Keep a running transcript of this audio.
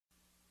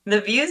The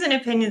views and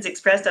opinions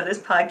expressed on this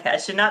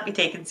podcast should not be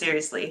taken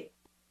seriously.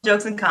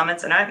 Jokes and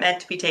comments are not meant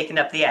to be taken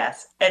up the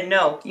ass. And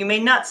no, you may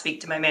not speak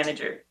to my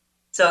manager.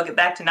 So get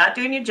back to not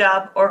doing your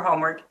job or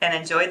homework and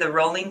enjoy the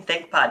Rolling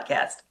Thick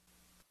podcast.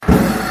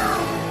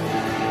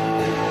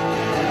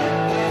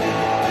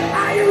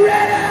 Are you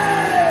ready?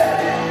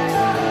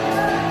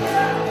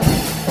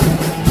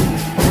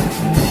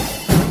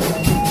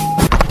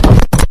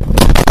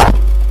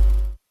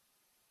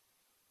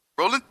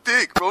 Rolling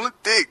thick, rolling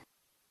thick.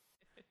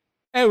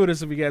 Hey, what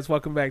is up, you guys?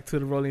 Welcome back to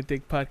the Rolling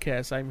Thick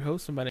Podcast. I'm your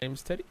host, and my name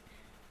is Teddy.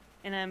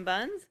 And I'm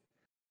Buns.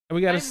 And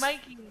we got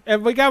Mikey.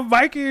 And we got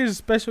Mikey as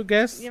special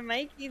guest. Yeah,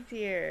 Mikey's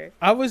here.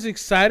 I was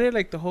excited,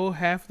 like the whole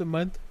half the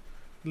month,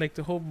 like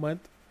the whole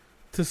month,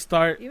 to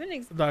start. You've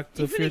been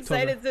Fear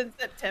excited since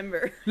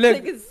September. Look,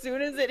 like as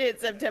soon as it hit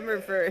September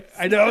 1st.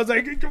 I know. I was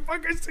like,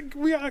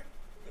 we are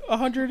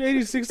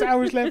 186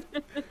 hours left.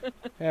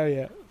 Hell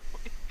yeah!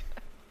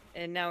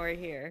 And now we're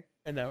here.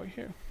 And now we're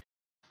here.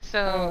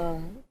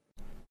 So,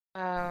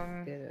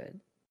 Good.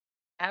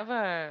 I have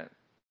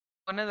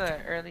one of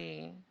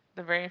the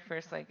very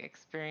first like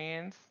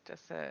experience,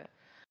 just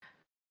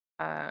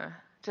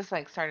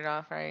like started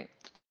off right.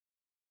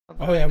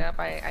 Growing up,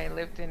 I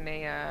lived in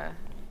an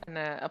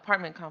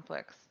apartment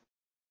complex.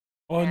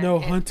 Oh And no,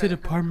 it- haunted the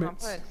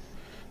apartments.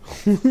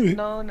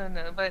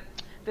 No, but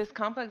this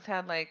complex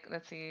had like,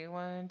 let's see,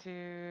 1,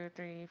 2,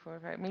 3, 4,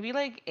 5, maybe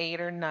like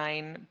 8 or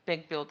 9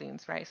 big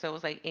buildings, right? So it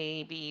was like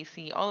A, B,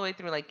 C, all the way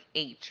through like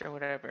H or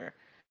whatever.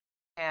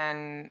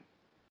 And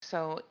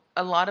so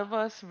a lot of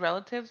us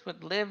relatives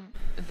would live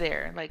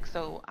there. Like,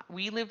 so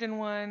we lived in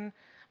one,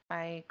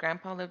 my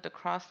grandpa lived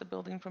across the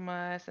building from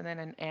us, and then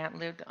an aunt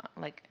lived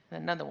like in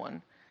another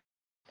one.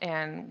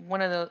 And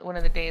one of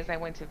the days I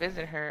went to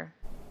visit her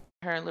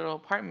little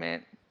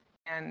apartment,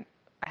 and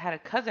I had a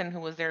cousin who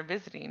was there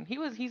visiting.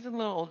 He's a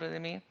little older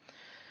than me.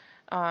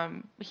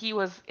 He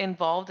was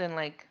involved in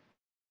like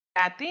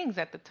bad things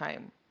at the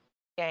time,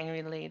 gang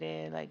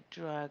related, like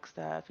drug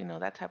stuff,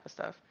 that type of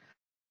stuff.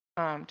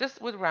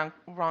 Just with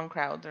wrong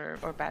crowds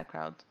or bad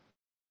crowds.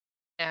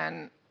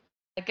 And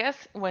I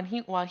guess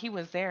while he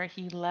was there,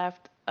 he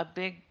left a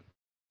big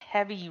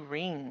heavy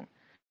ring,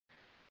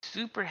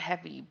 super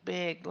heavy,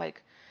 big,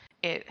 like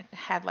it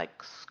had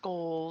like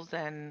skulls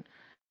and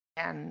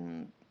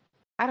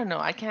I don't know,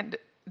 I can't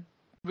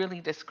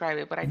really describe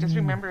it, but I just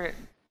remember it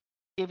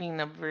giving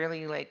a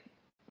really like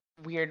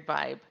weird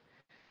vibe,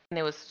 and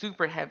it was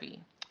super heavy.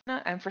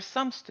 And for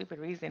some stupid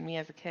reason, me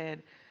as a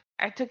kid,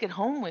 I took it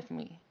home with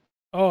me.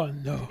 Oh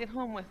no. Took it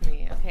home with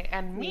me, okay?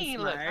 And me,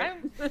 You're look,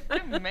 smart.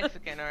 I'm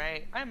Mexican, all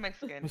right? I'm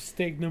Mexican.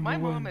 Mistake number My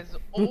one. mom is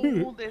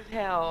old as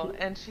hell,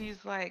 and she's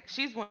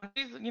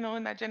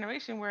in that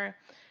generation where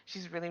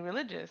she's really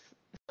religious.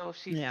 So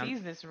she Yeah.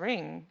 sees this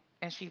ring,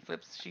 and she's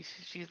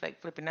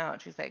like flipping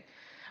out. She's like,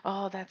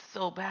 "Oh, that's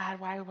so bad.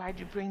 Why'd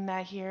you bring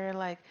that here?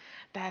 Like,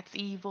 that's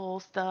evil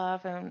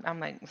stuff." And I'm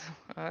like,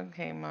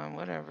 "Okay, mom,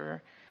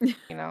 whatever."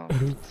 You know.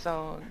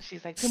 So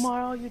she's like,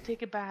 "Tomorrow you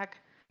take it back."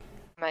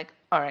 I'm like,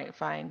 "All right,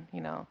 fine."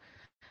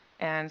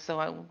 And so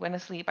I went to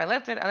sleep. I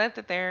left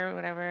it there,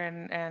 whatever.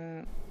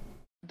 And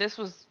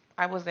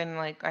I was in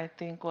like, I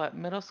think, what,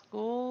 middle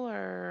school,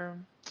 or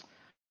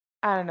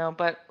I don't know,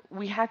 but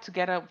we had to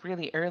get up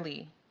really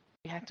early.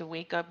 We had to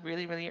wake up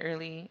really, really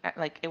early.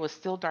 Like it was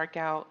still dark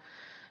out.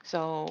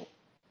 So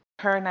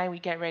her and I, we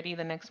get ready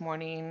the next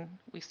morning.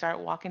 We start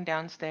walking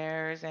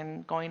downstairs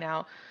and going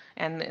out.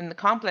 And in the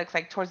complex,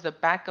 like towards the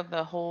back of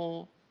the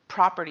whole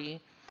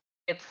property,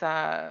 it's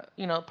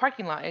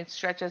parking lot. It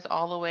stretches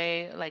all the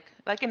way like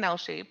an L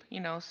shape.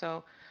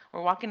 So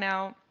we're walking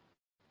out,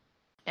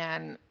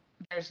 and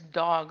there's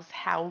dogs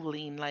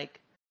howling, like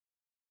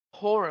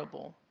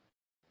horrible,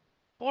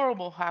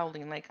 horrible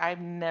howling. Like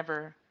I've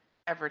never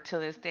ever till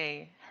this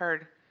day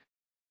heard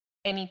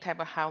any type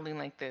of howling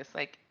like this.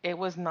 Like it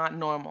was not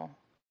normal.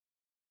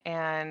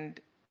 And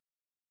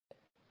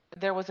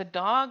there was a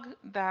dog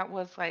that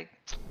was like,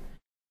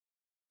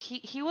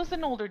 he was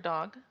an older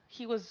dog.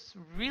 He was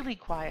really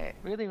quiet,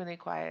 really, really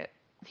quiet.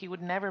 He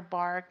would never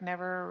bark,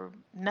 never,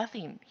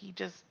 nothing. He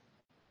just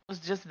was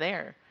just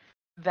there.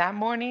 That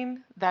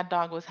morning, that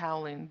dog was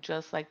howling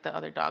just like the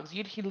other dogs.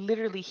 He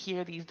literally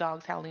hear these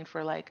dogs howling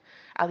for like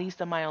at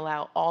least a mile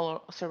out,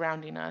 all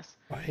surrounding us.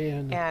 Oh,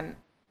 hell no. And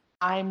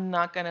I'm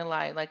not gonna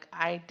lie, like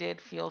I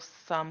did feel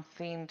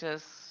something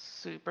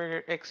just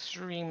super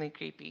extremely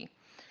creepy.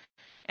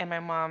 And my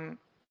mom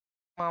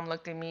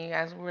looked at me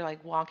as we were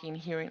like walking,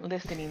 hearing,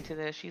 listening to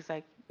this. She's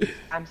like,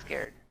 "I'm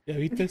scared." ¿Ya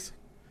vistes?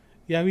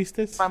 ¿Ya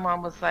vistes? My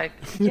mom was like,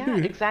 "Yeah,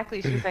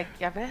 exactly." She's like,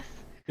 "Ya ves?"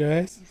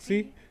 Yes. You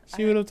See? see?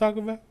 See what I'm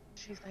talking about?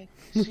 She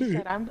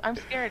said, I'm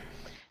scared.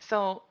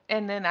 So,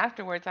 and then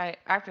after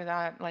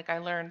that, like I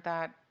learned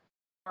that,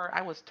 or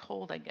I was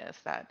told, I guess,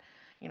 that,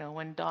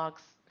 when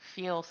dogs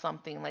feel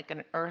something like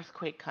an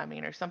earthquake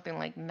coming or something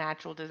like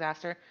natural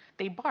disaster,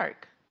 they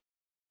bark.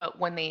 But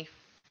when they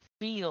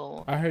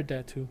feel I heard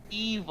that too.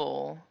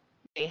 evil,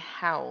 they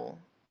howl.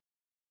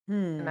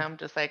 And Hmm. I'm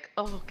just like,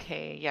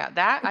 okay, yeah,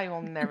 that I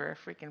will never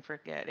freaking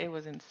forget. It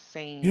was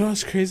insane. You know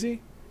what's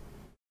crazy?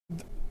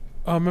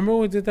 Remember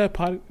we did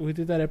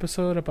that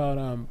episode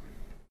about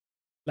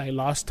like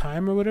lost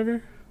time or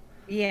whatever.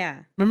 Yeah.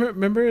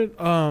 Remember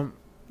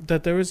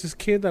that there was this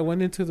kid that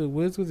went into the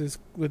woods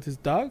with his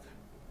dog.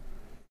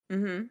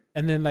 Mm-hmm.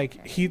 And then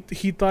like he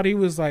thought he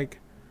was like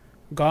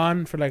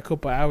gone for like a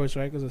couple hours,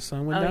 right? Because the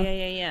sun went down.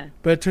 Yeah.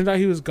 But it turned out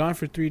he was gone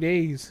for 3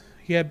 days.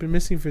 He had been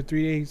missing for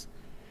 3 days.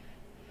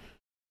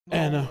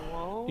 And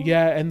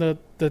yeah, and the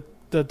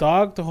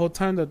dog, the whole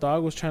time the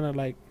dog was trying to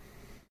like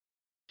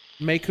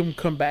make him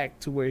come back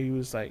to where he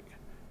was like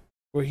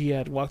where he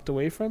had walked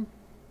away from.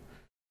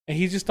 And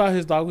he just thought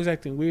his dog was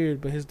acting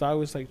weird, but his dog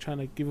was like trying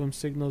to give him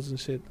signals and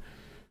shit.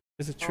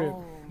 It's a trip.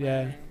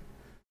 Yeah.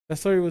 That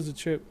story was a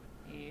trip.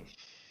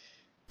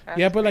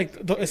 Yeah, but like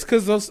it's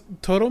because those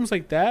totems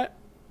like that,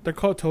 they're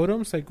called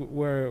totems, like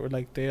where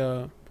like they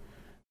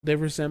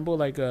resemble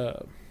like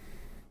a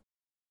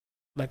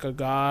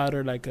god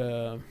or like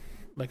a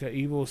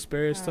evil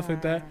spirit, stuff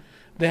like that.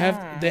 They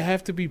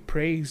have to be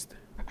praised.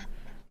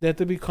 They have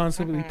to be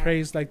constantly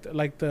praised, like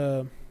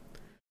the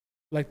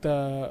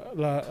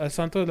El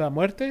Santo de la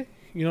Muerte,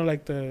 you know,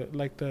 like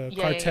the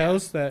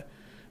cartels that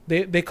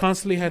they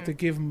constantly have to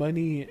give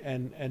money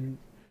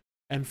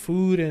and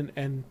food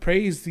and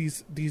praise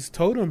these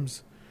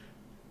totems,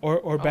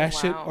 or bad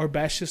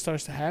shit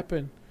starts to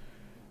happen.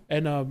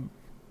 And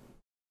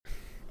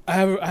I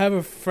have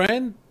a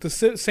friend, the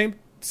same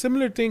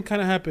similar thing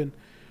kind of happened,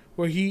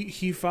 where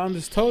he found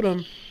this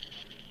totem,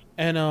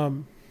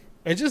 and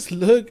it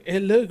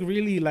looked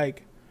really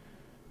like,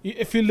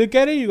 if you look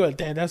at it you go,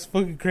 damn, that's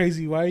fucking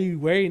crazy, why are you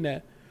wearing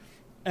that?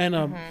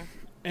 And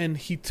and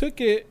he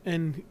took it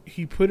and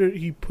he put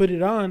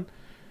it on,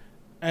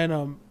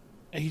 and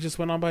he just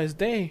went on by his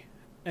day.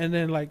 And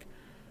then like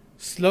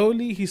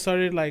slowly he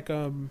started like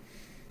how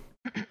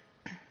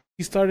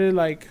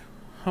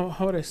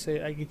would I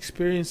say, like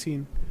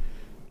experiencing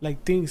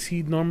like things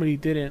he normally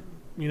didn't,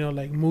 you know,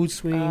 like mood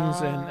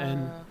swings,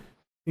 and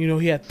you know,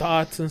 he had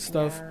thoughts and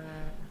stuff,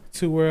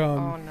 to where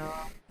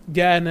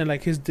yeah, and then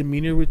like his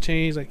demeanor would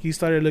change, like he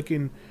started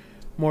looking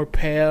more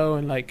pale,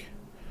 and like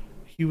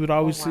he would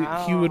always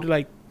he would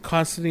like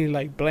constantly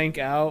like blank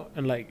out,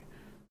 and like,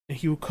 and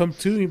he would come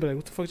to me, but like,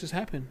 what the fuck just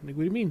happened? Like,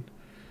 what do you mean?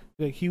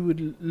 Like, he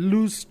would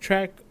lose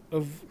track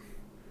of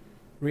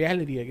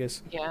reality, I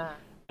guess. Yeah.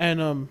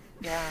 And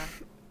yeah.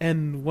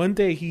 And one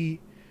day he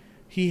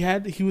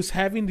was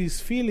having these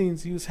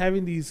feelings. He was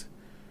having these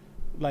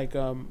like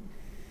I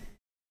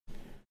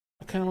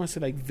kind of want to say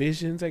like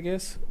visions, I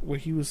guess, where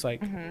he was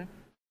like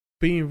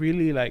being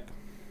really like,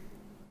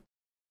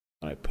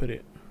 how do I put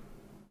it,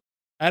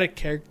 out of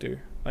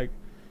character, like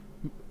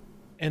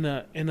in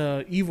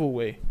a evil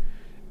way.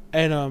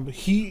 And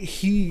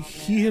he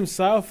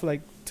himself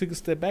like took a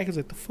step back. He's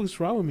like, the fuck's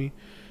wrong with me?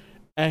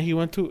 And he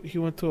went to a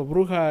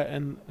bruja,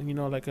 and you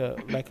know, like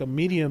a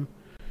medium,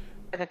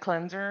 like a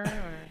cleanser,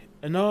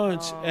 or? No,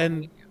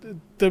 and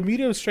the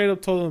medium straight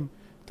up told him,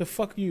 the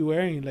fuck are you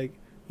wearing? Like,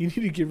 you need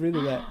to get rid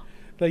of that.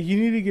 Like, you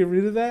need to get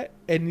rid of that,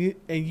 and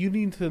you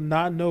need to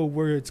not know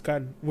where it's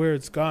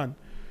gone,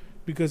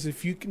 because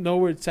if you know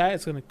where it's at,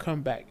 it's gonna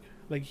come back.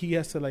 Like, he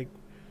has to like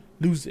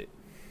lose it,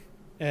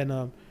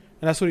 and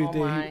that's what he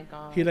did.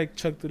 He like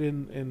chucked it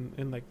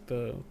in like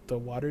the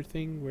water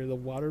thing where the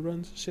water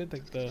runs and shit,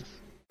 like the.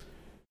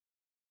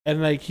 And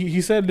like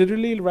he said,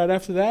 literally right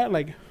after that,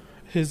 like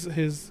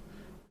his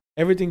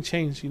everything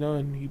changed, you know,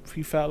 and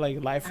he felt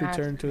like life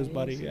returned to his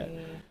body. Yeah.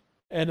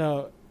 And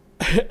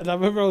and I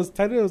remember I was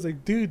telling him, I was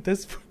like, dude,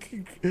 that's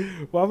fucking.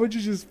 Why would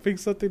you just pick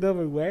something up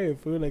and wear it,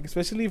 fool? Like,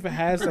 especially if it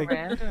has like,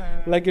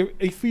 like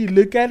if you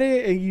look at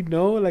it and you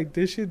know, like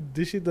this shit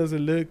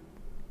doesn't look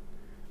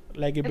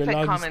like it belongs.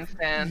 Like common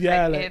sense.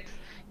 Yeah, like it's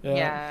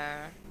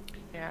yeah.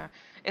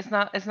 It's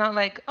not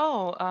like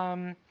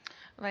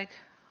like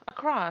a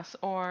cross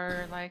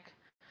or like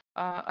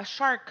a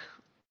shark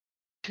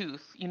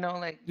tooth, you know,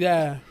 like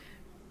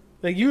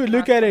like you would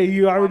look at it,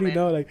 you already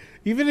know, like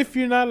even if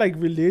you're not like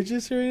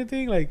religious or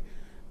anything, like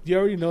you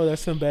already know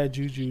that's some bad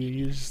juju.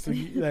 You just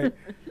like,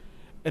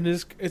 and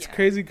it's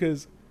crazy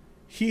because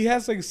he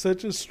has like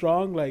such a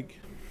strong like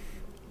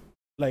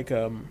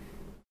how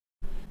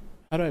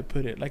do I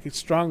put it, like a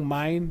strong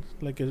mind,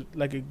 like a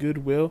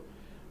good will,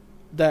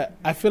 that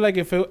I feel like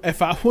if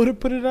I would have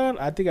put it on,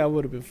 I think I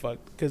would have been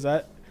fucked, because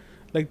I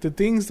like the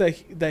things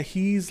that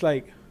he's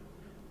like,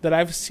 that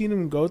I've seen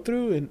him go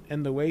through,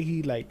 and the way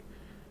he like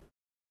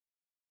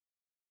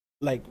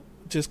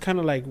just kind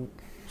of like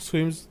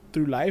swims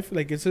through life,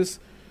 like it's just,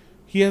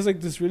 he has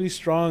like this really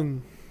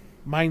strong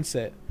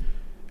mindset,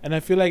 and I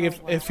feel like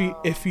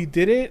if he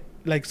did it,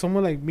 like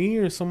someone like me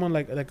or someone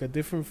like a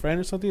different friend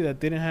or something that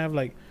didn't have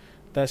like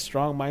that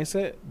strong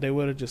mindset, they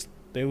would have just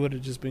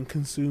been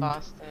consumed.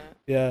 Lost it.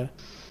 Yeah.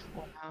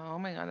 Wow. Oh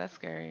my god, that's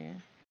scary.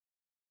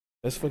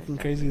 That's fucking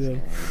crazy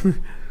though.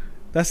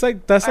 that's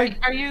like.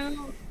 Are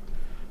you?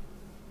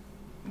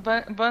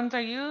 Buns,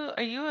 are you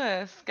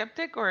a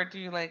skeptic, or do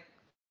you like?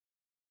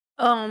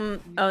 Oh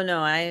no,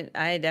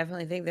 I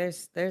definitely think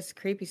there's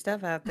creepy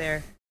stuff out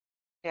there.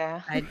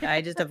 Yeah.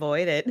 I just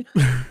avoid it.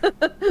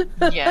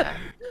 Yeah.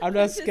 I'm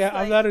not scared.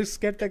 I'm not a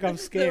skeptic. I'm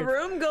The scared.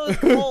 room goes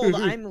cold.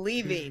 I'm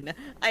leaving.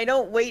 I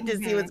don't wait to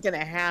see Mhm. what's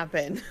gonna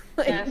happen.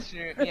 Like, That's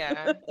true.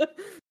 Yeah.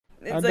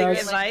 it's I'm like not Get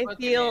if like I booking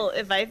feel it.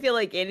 if I feel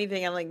like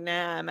anything, I'm like,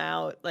 nah, I'm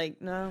out.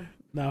 Like, no,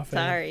 Nah, fam.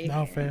 sorry,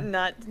 Nah, fam.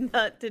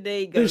 not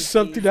today. There's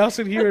something ghosties. else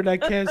in here and I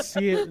can't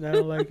see it and I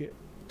don't like it.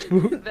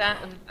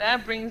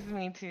 That brings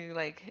me to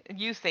like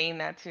you saying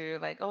that too.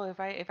 Like, oh, if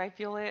I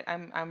feel it,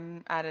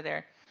 I'm out of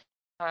there.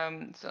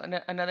 So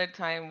another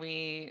time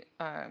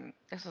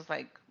this was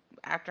like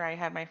after I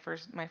had my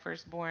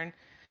firstborn.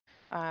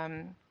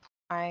 Um,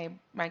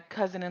 my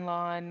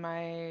cousin-in-law and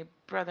my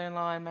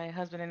brother-in-law and my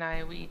husband and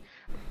I they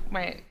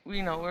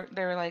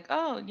were like,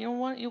 oh,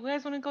 you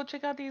guys want to go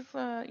check out these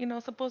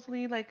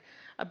supposedly like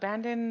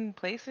abandoned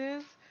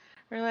places?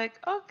 We're like,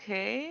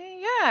 okay,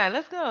 yeah,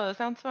 let's go.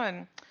 Sounds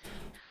fun.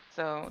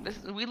 So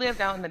we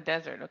lived out in the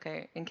desert,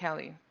 okay, in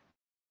Cali,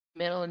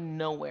 middle of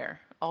nowhere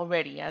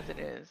already as it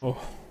is.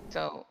 Oh,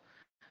 So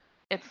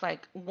it's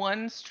like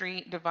one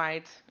street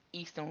divides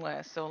east and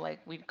west. So like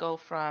we'd go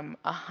from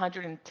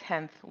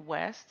 110th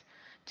west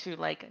to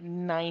like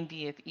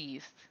 90th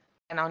east,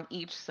 and on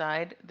each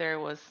side there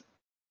was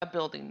a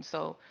building.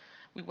 So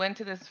we went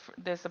to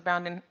this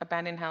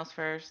abandoned house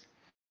first,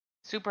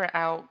 super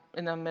out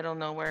in the middle of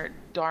nowhere,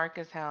 dark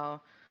as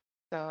hell.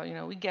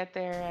 So we get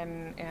there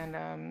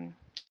and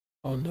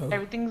oh no.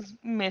 everything's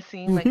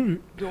missing,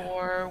 like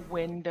door,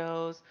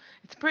 windows.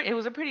 It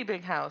was a pretty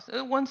big house,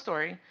 one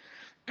story.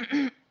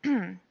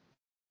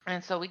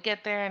 And so we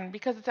get there, and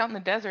because it's out in the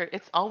desert,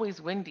 it's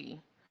always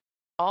windy.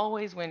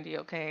 Always windy,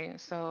 okay?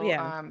 So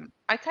Yeah.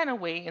 I kind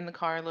of wait in the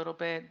car a little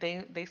bit.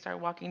 They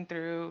start walking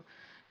through,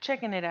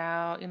 checking it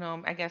out,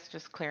 I guess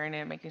just clearing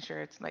it, making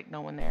sure it's like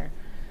no one there.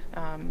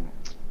 Um,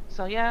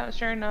 so yeah,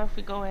 sure enough,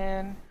 we go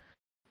in.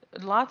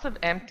 Lots of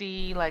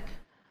empty like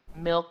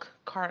milk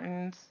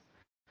cartons.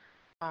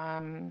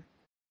 Um,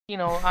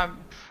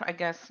 I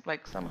guess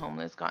like some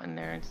homeless got in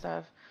there and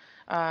stuff.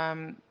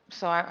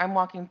 So I'm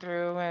walking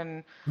through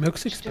and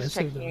Milk's just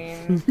expensive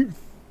checking.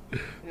 though.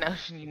 No,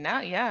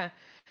 not yeah.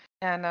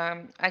 And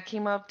I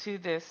came up to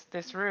this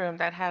room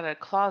that had a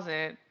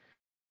closet.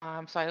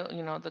 So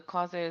the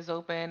closet is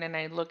open, and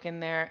I look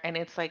in there, and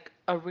it's like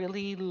a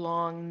really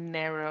long,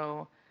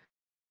 narrow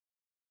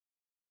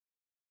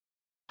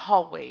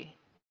hallway.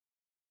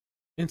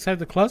 Inside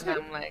the And closet?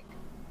 I'm like,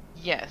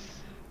 yes.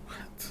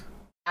 What?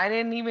 I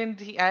didn't even.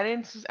 I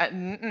didn't.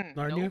 Narnia?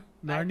 Nope.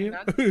 I did Narnia?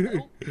 not.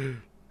 Nope.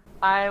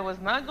 I was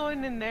not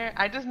going in there.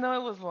 I just know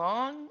it was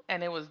long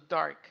and it was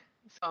dark.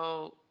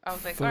 So I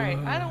was like, all right,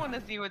 I don't Fuck. want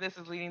to see where this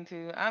is leading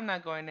to. I'm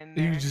not going in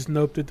You there. just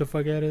noped it the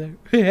fuck out of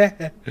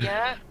there.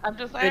 Yeah, I'm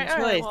just Good like, all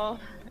right, choice.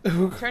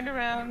 well, turned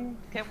around,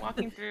 kept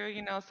walking through,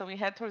 so we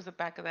head towards the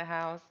back of the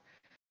house.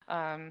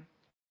 Um,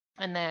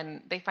 and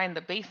then they find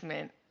the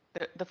basement,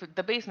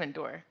 the basement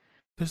door.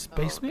 There's a So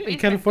the basement in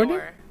basement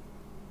California?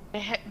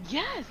 door,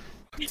 yes,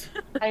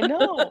 I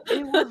know,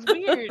 it was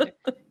weird.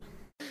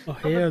 Oh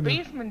So the hell no.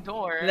 basement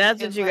door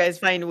That's what is you like, guys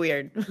find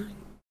weird.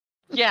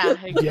 yeah, Yeah.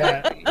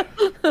 exactly.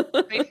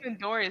 The basement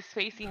door is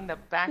facing the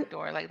back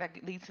door, like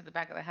that leads to the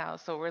back of the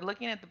house. So we're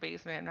looking at the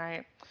basement,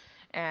 right?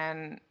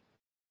 And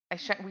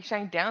we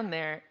shine down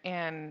there,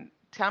 and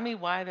tell me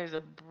why there's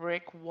a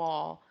brick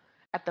wall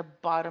at the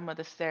bottom of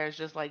the stairs,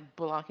 just like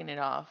blocking it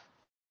off.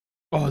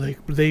 Oh,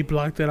 they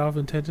blocked that off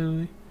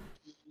intentionally.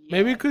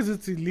 Maybe Yes. because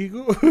it's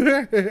illegal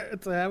to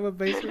have a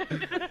basement.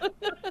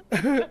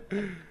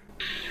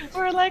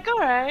 We're like, all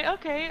right,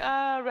 okay,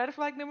 red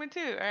flag number 2.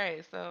 All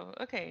right, so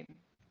okay,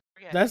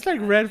 forget That's it.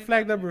 like Not red going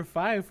flag down number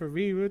 5 for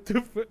me. What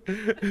the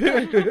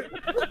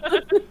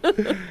there.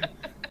 fuck?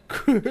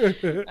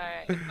 All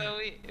right,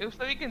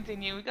 so we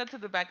continue. We got to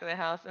the back of the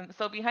house, and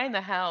so behind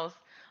the house,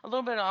 a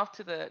little bit off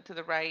to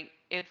the right,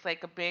 it's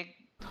like a big,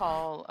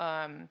 tall,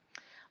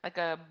 like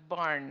a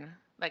barn,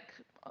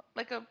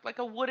 like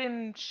a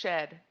wooden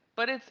shed,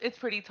 but it's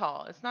pretty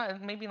tall. It's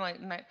not maybe like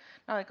not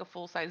like a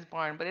full size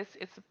barn, but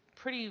it's a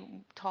pretty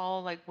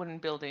tall like wooden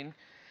building,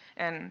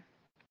 and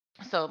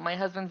so my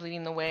husband's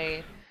leading the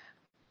way,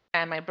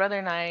 and my brother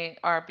and I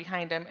are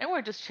behind him, and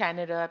we're just chatting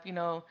it up,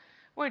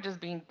 we're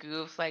just being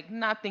goofs, like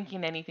not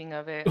thinking anything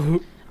of it.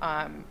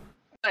 Um,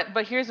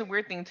 but here's a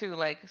weird thing too,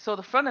 like so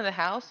the front of the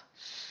house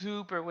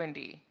super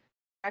windy,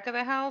 back of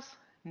the house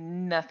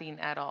nothing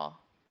at all,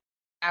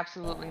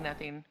 absolutely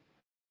nothing.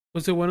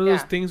 Was it one of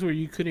those Yeah. things where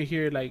you couldn't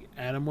hear like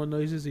animal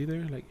noises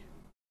either? Like,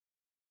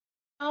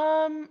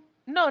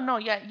 No, no,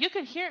 yeah, you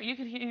could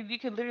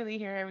literally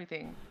hear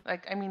everything.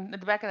 Like, I mean, at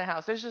the back of the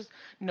house, there's just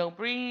no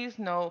breeze,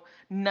 no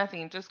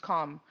nothing, just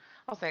calm.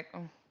 I was like,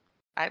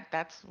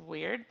 that's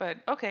weird, but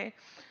okay.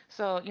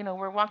 So,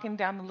 we're walking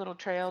down the little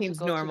trail to Seems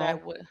go to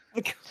normal.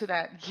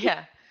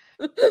 yeah.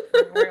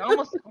 We're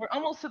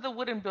almost to the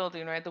wooden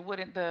building, right? The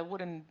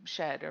wooden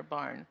shed or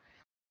barn.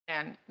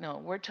 And no,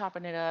 we're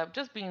chopping it up,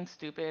 just being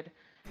stupid.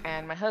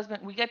 And my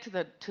husband, we get to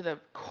the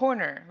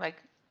corner, like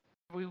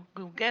we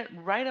get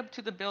right up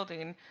to the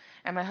building,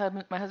 and my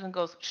husband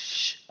goes,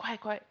 "Shh,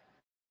 quiet, quiet."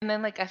 And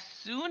then like as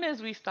soon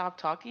as we stop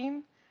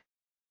talking,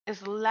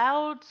 this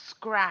loud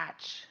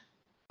scratch,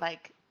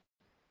 like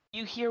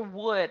You hear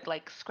wood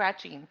like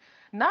scratching,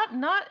 not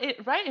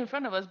it right in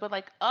front of us, but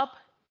like up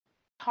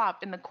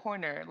top in the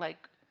corner, like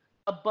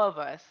above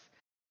us.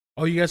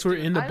 Oh, you guys were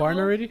Dude, in the I barn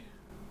looked. already?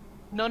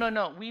 No, no,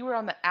 no. We were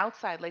on the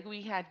outside, like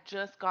we had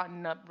just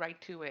gotten up right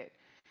to it.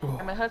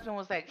 And my Oh. husband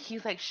was like,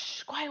 he's like,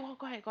 shh, quiet, well,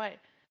 quiet, quiet.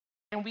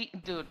 And we,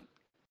 dude,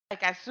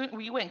 like as soon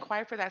we went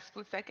quiet for that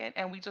split second,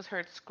 and we just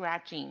heard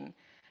scratching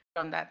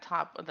from that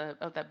top of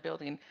that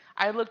building.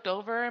 I looked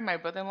over, and my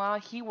brother-in-law,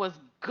 he was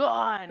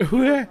gone. He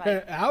was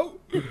like, Out?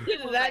 he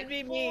was That'd like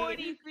be me.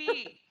 40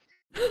 feet.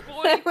 I 40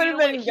 would feet have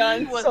away. been He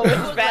gone was, so he much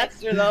was like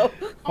faster though.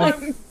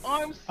 arms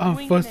I'm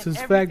swinging fast and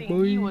as fact,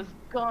 everything. He boy. was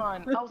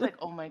gone. I was like,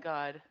 oh my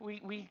god,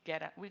 we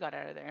got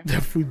out of there.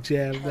 That food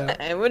jammed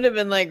out. I would have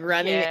been like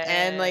running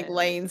and like Yes,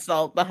 laying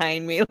salt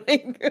behind me.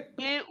 Like,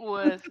 it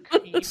was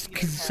creepy as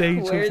Sage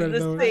hell, was where's out of the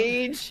nowhere.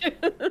 sage?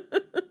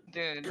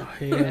 dude. Oh,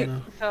 hell Like,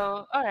 no.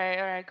 so, all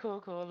right,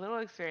 cool, little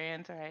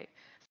experience. All right,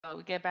 so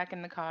we get back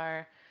in the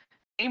car.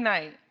 Same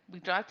night, we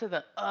drive to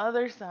the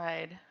other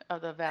side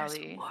of the There's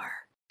valley, more.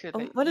 to Oh,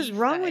 the what is east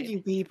wrong with side. you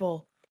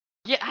people?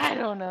 Yeah, I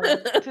don't know.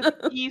 To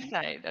the east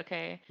side,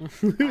 okay. Alright,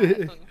 so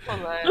we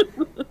pull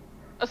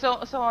up.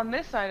 So on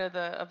this side of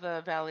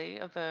the valley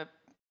of the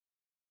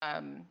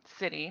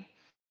city,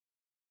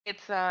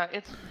 it's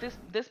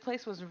this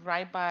place was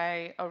right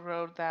by a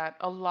road that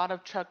a lot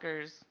of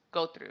truckers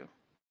go through.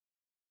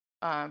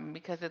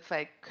 Because it's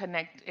like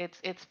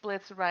it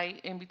splits right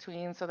in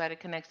between so that it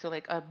connects to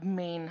like a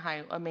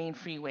main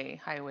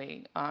freeway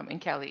highway in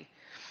Cali.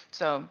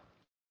 So,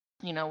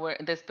 where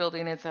this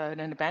building is an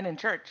abandoned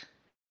church.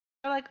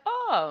 They're like,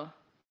 "Oh,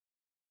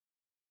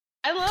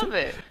 I love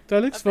it.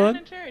 That looks fun.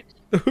 Abandoned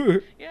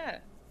church." Yeah.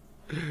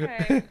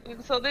 Right.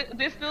 So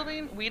this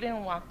building we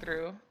didn't walk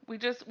through. We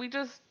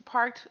just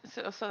parked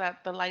so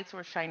that the lights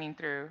were shining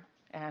through,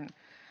 and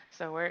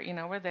so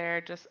we're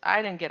there. Just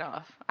I didn't get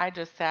off. I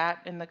just sat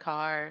in the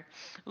car,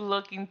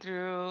 looking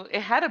through.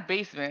 It had a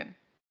basement.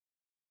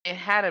 It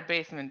had a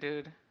basement,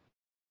 dude.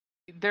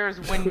 There's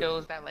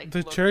windows that like The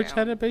look church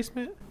had down. a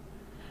basement?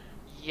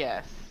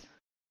 Yes.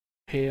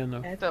 Hell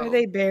no. That's So where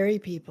they bury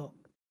people.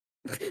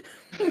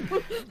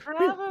 Churches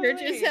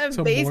probably. have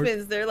Some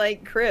basements. They're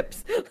like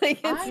crypts. Like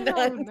it's I not.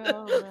 don't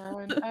know,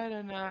 man. I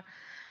don't know.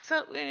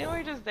 So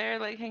we're just there,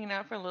 like hanging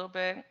out for a little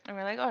bit, and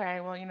we're like, all right,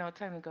 well,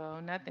 time to go.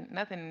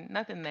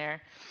 Nothing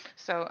there.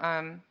 So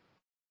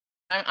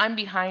I'm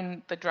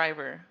behind the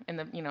driver,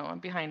 I'm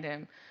behind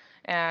him,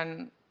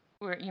 and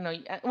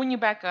when you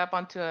back up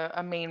onto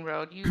a main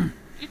road, you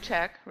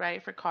check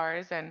right for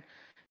cars, and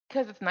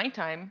because it's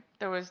nighttime,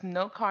 there was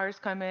no cars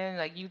coming.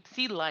 Like you'd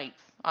see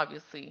lights,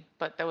 obviously,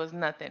 but there was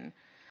nothing.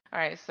 All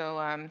right,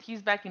 so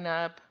he's backing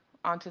up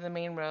onto the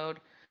main road,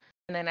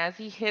 and then as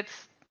he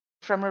hits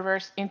from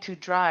reverse into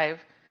drive,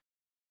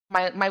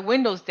 my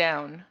window's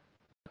down.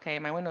 Okay,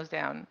 my window's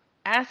down.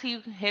 As he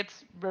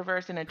hits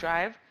reverse in a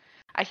drive,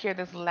 I hear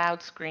this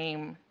loud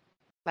scream,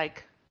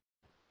 like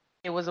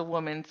it was a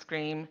woman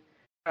scream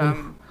Oh,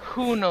 from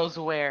who knows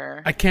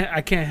where. I can't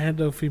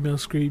handle female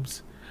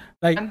screams.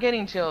 Like, I'm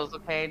getting chills,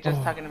 okay, just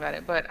oh. talking about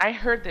it. But I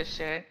heard this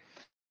shit,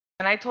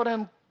 and I told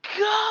him,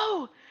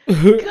 go,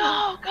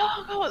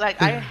 go. Like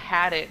I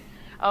had it.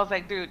 I was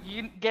like, dude,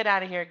 you get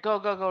out of here. Go,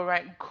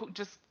 right.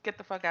 Just get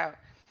the fuck out.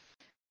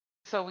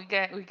 So we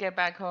get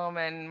back home,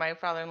 and my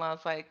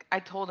father-in-law's like, I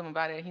told him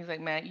about it. He's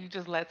like, man, you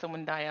just let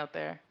someone die out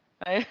there.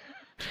 I,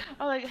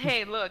 I'm like,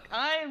 hey, look,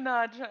 I'm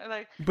not trying.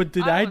 Like, But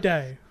did I I was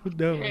die?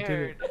 No, I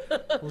scared.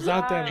 didn't. I was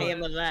out there. I am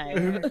was alive.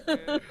 scared,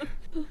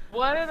 dude.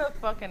 What are the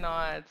fucking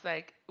odds?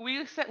 Like,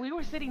 we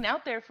were sitting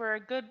out there for a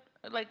good,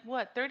 like,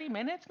 what, 30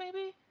 minutes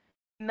maybe?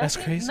 That's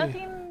Nothing, crazy.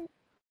 nothing.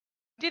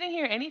 Didn't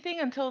hear anything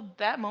until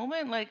that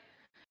moment. Like,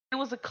 it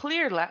was a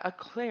clear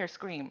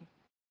scream.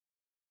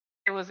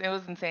 It was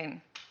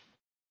insane.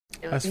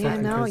 It was That's Yeah, fucking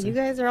insane. no, crazy. you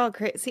guys are all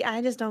crazy. See,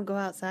 I just don't go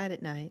outside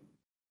at night.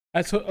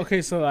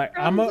 Okay, so like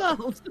Problem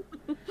solved.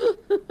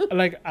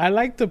 I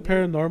like the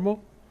paranormal,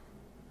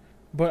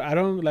 but I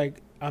don't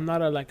like. I'm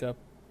not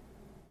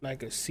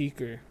a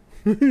seeker.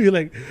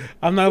 Like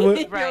I'm not.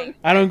 Right.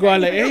 I don't go out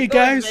like, You hey don't go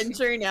guys,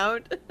 venturing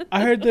out.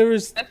 I heard there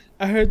was in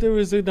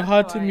the That's how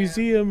I haunted am.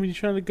 museum. And you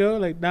trying to go?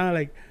 Like nah,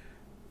 like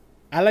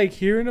I like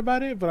hearing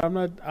about it, but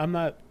I'm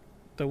not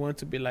the one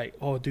to be like,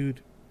 oh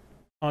dude,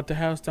 haunted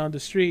house down the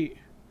street.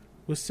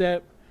 What's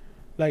up?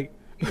 Like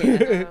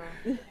Yeah.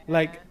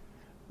 like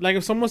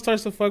if someone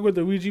starts to fuck with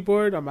the Ouija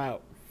board, I'm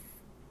out.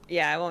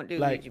 Yeah, I won't do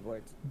Like, Ouija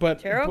boards. But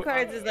Tarot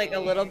cards is like a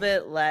little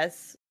bit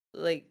less.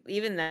 Like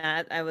even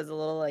that, I was a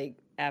little like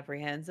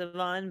apprehensive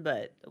on,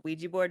 but the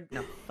Ouija board,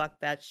 no, fuck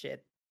that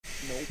shit.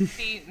 Nope.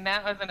 See,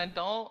 now as an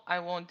adult, I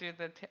won't do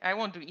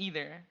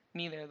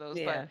neither of those.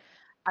 Yeah. But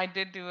I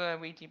did do a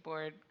Ouija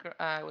board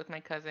with my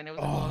cousin. It was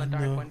a Oh, glow in the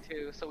dark no. one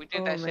too. So we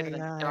did Oh that my shit in the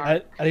God.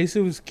 dark. at least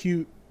it was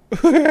cute.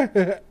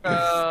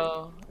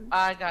 Bro,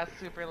 I got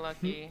super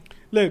lucky.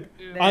 Look,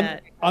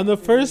 That- on the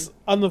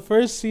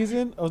first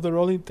season of the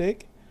Rolling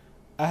Thick,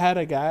 I had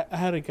a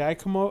guy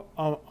come out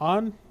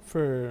on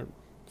for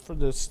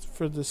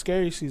the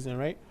scary season,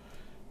 right?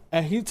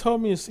 And he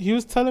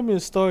was telling me a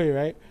story,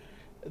 right?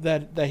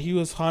 That he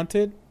was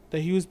haunted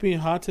that he was being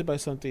haunted by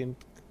something,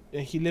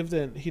 and he lived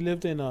in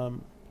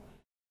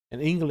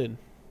England,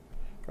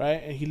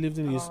 right? And he lived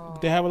in these.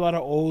 They have a lot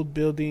of old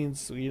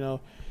buildings,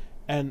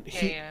 and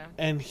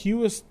he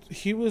was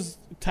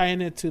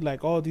tying it to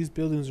like, oh, these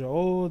buildings are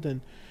old,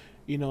 and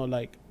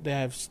like they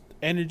have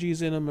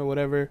energies in them or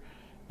whatever.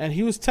 And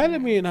he was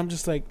telling me, and I'm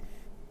just like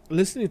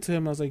listening to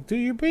him. I was like,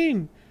 dude,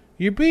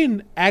 you're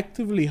being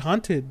actively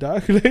haunted,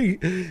 dog.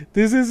 Like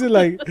this isn't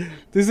like,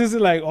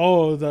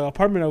 oh, the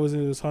apartment I was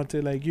in was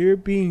haunted. Like you're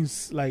being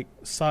like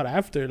sought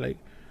after, like.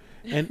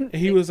 And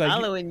he was like,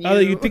 following oh,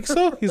 you. you think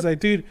so? He's like,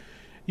 dude,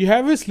 you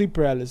having sleep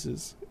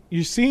paralysis.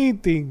 You're seeing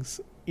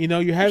things.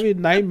 You're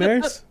having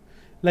nightmares.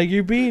 Like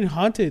you're being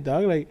haunted,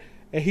 dog. Like,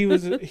 and he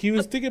was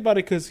thinking about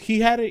it because he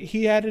had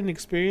an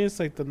experience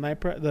like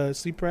the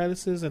sleep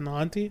paralysis and the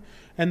haunting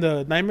and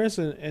the nightmares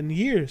in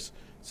years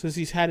since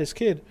he's had his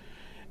kid.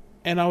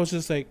 And I was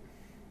just like,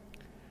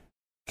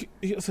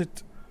 he was like,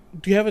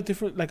 do you have a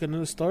different, like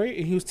another story?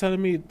 And he was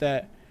telling me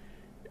that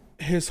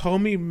his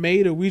homie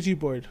made a Ouija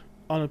board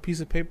on a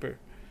piece of paper,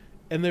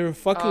 and they were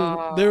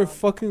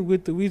fucking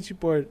with the Ouija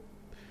board,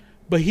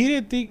 but he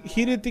didn't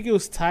think it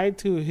was tied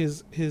to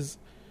his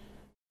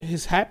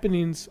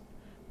happenings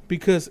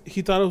because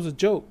he thought it was a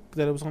joke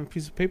that it was on a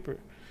piece of paper.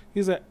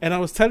 He's like, and I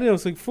was telling him, I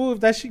was like, fool, if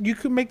that shit, you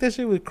could make that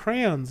shit with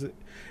crayons.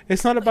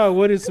 It's not about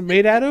what it's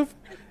made out of.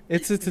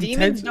 It's Demons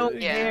intention. don't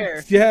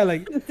care. Yeah,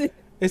 like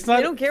it's not.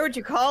 They don't care what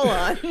you call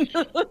on.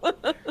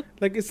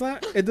 Like it's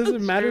not. It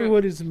doesn't matter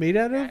what it's made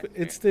out of. That's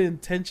It's the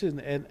intention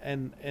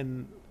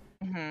and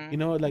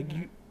like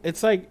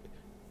it's like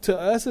to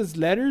us it's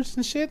letters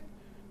and shit,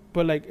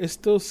 but like it's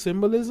still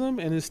symbolism,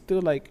 and it's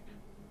still like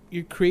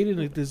you're creating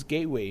like this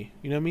gateway.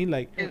 You know what I mean?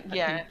 Like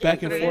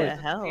back and forth,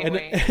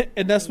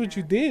 and that's what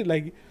you did.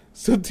 Like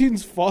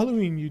something's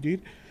following you,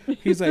 dude.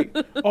 He's like,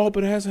 oh,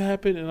 but it hasn't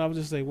happened, and I was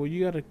just like, well,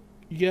 you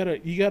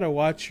gotta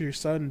watch your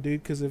son,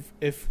 dude, because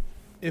if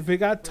it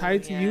got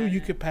tied to you,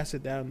 you could pass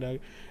it down, dog.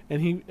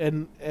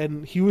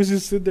 And he was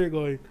just sitting there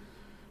going,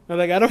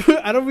 like, I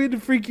don't mean to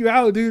freak you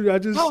out, dude. I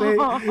just say,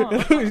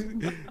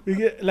 we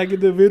get like in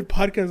the mid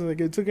podcast,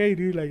 like it's okay,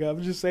 dude. Like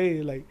I'm just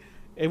saying, like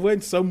it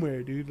went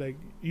somewhere, dude. Like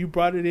you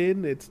brought it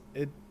in, it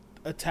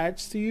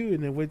attached to you,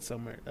 and it went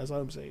somewhere. That's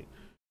all I'm saying.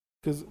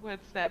 Cause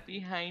what's that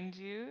behind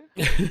you?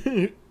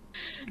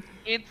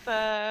 It's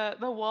the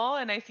wall,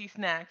 and I see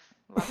snacks.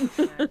 Lots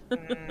of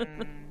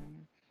snacks.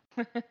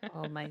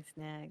 All my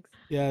snacks.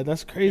 Yeah,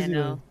 that's crazy.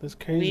 Man. That's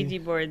crazy.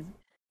 Ouija boards.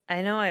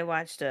 I know. I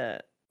watched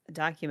a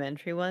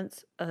documentary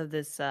once of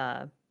this.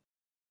 I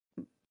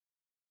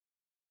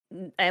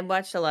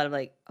watched a lot of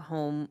like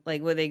home,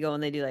 like where they go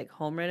and they do like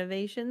home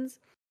renovations.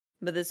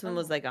 But this one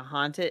was like a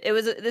haunted. It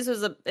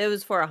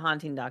was for a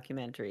haunting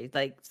documentary.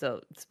 Like,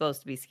 so it's supposed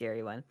to be a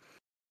scary one.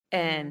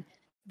 And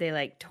they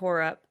like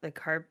tore up the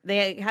carpet.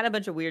 They had a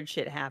bunch of weird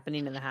shit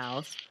happening in the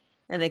house,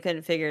 and they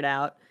couldn't figure it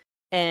out.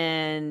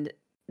 And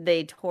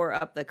they tore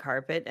up the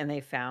carpet, and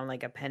they found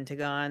like a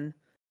pentagon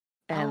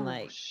and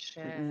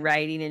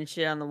writing and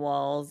shit on the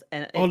walls.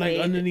 And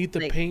underneath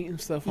the paint and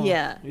stuff. Huh?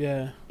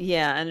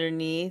 Yeah,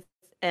 underneath.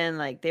 And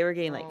like they were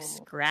getting like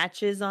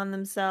scratches on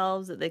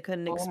themselves that they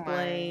couldn't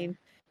explain.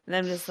 And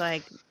I'm just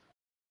like,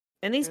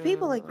 and these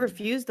people like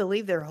refuse to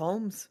leave their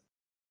homes.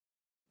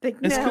 Like,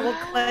 we'll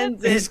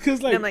cleanse it. It's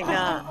because like I'm like,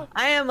 nah.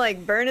 I am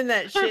like burning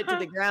that shit to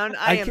the ground.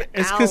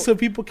 It's because some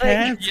people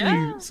can't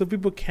leave. Some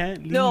people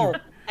can't leave. No,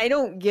 I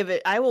don't give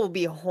it. I will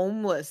be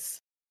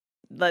homeless.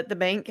 Let the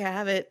bank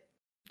have it.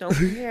 Don't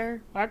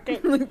care.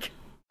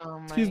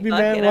 Excuse me,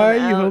 man. Why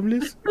are you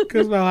homeless?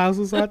 Because my house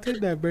was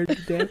haunted. That burned to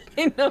death.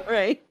 I know,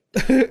 right?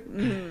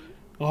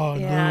 Oh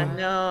yeah,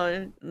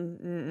 no.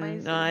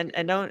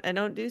 I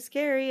don't do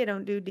scary. I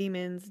don't do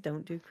demons.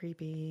 Don't do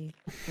creepy.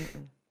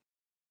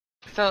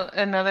 So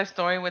another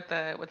story with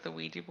the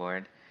Ouija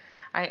board.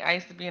 I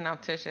used to be an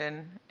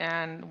optician,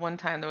 and one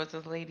time there was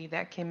this lady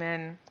that came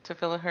in to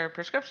fill her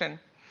prescription.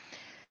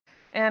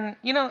 And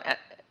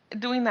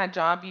doing that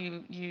job,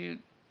 you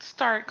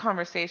start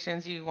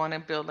conversations. You want to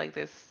build like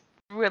this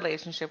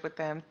relationship with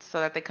them so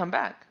that they come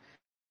back.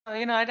 So,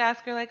 I'd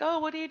ask her like, "Oh,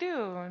 what do you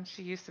do?" And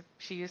she used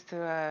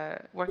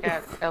to work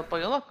at El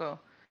Pollo Loco.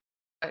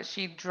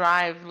 She'd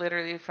drive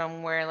literally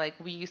from where like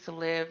we used to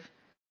live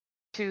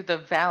to the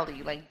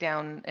valley, like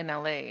down in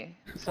LA.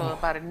 So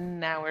about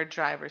an hour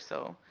drive or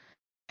so.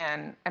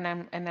 And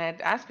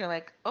I'd ask her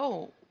like,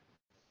 "Oh,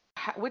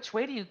 which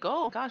way do you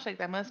go? Gosh, like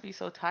that must be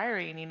so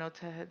tiring,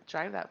 to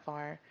drive that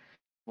far."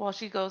 Well,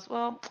 she goes,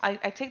 "Well, I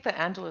take the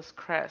Angeles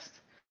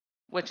Crest,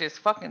 which is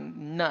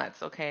fucking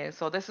nuts." Okay,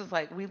 so this is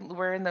like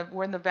we're in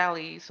the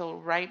valley, so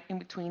right in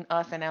between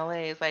us and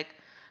LA is like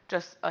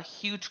just a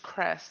huge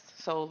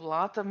crest. So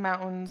lots of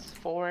mountains,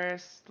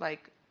 forests,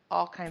 like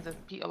all kinds of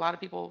a lot of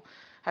people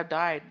have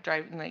died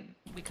driving like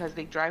because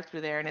they drive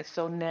through there, and it's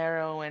so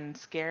narrow and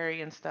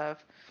scary and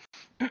stuff.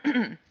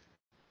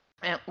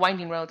 And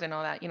winding roads and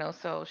all that,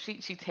 so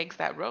she takes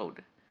that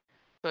road,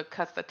 so it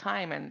cuts the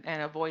time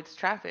and avoids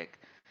traffic.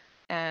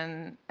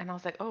 And I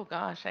was like, "Oh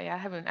gosh, I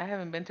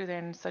haven't been through there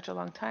in such a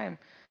long time."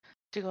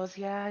 She goes,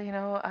 "Yeah,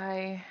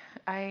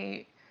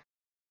 I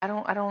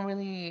I don't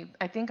really.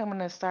 I think I'm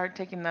gonna start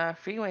taking the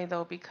freeway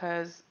though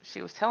because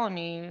she was telling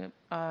me.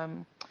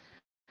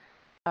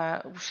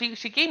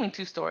 She gave me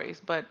two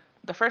stories, but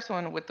the first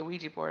one with the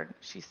Ouija board,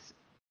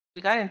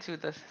 we got into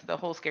the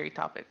whole scary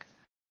topic.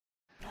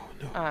 Oh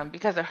no.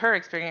 Because of her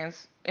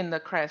experience in the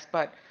crest,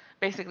 but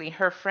basically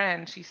her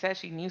friend, she said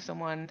she knew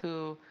someone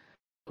who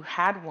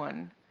had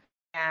one,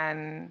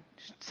 and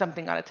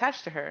something got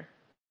attached to her,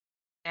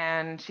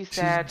 and she She's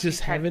said she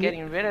just tried having it.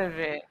 getting rid of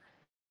it.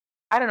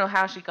 I don't know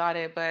how she got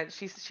it, but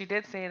she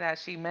did say that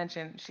she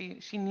mentioned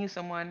she knew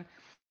someone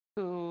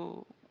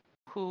who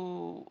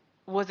who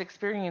was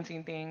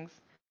experiencing things,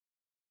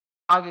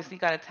 obviously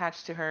got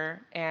attached to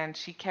her, and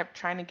she kept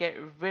trying to get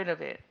rid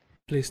of it.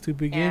 Play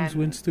stupid games,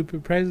 win And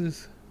stupid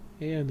prizes.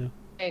 Yeah, no.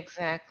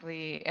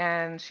 exactly,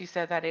 and she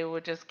said that it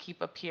would just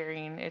keep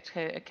appearing. It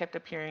kept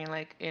appearing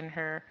like in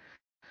her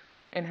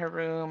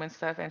room and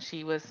stuff, and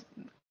she was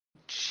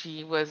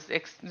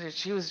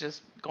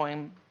just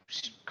going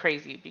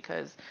crazy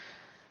because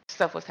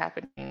stuff was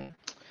happening.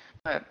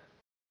 But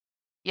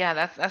yeah,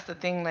 that's the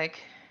thing. Like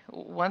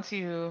once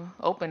you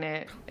open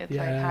it, it's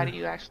like how Yeah. do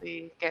you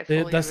actually get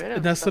Yeah, fully rid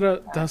of that's stuff what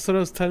like that? that's what I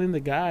was telling the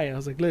guy. I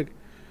was like, look,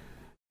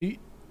 you,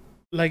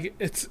 like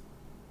it's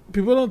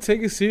people don't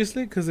take it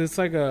seriously because it's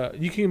like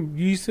you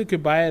used to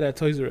could buy it at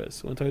Toys R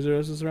Us when Toys R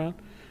Us was around.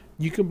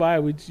 You could buy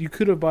you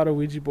could have bought a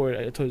Ouija board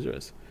at Toys R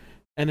Us,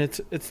 and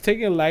it's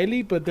taken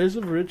lightly. But there's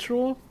a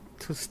ritual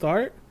to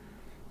start.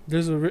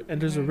 There's a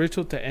Hmm.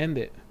 ritual to end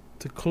it,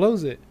 to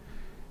close it.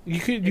 Do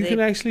You they can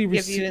actually give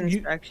you receive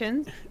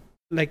instructions?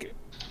 like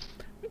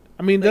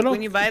I mean they Like don't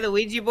when you buy the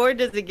Ouija board,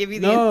 does it give you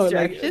the no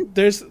instructions? like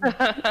there's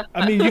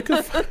I mean you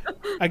could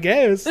I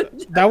guess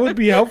that would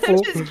be I'm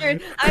helpful. just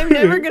curious. I'm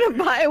never gonna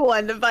buy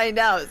one to find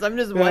out, so I'm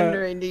just Yeah,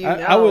 wondering. Do you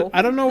I would. know?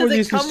 I don't know Does what it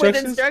these come with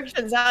instructions.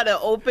 instructions how to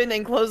open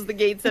and close the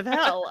gates of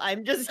hell?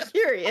 I'm just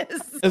curious.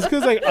 It's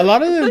because like a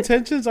lot of the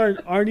intentions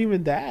aren't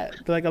even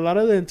that. Like a lot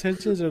of the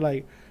intentions are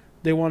like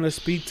they want to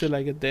speak to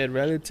like a dead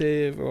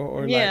relative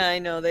or Yeah, like I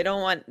know. They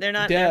don't want. They're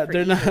not yeah meant for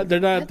evil. they're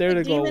not That's there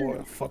what to go demon.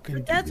 "Oh, fucking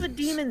But that's what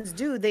demons. demons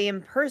do. They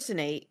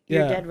impersonate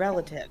your Yeah, dead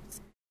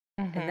relatives,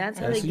 and that's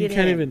how yeah. they So you get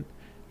can't in. even.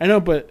 I know,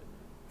 but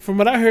from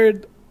what I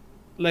heard,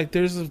 like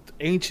there's an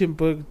ancient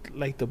book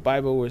like the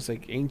Bible where it's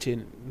like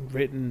ancient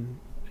written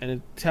and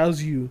it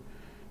tells you,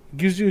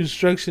 gives you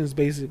instructions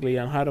basically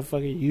on how to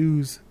fucking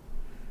use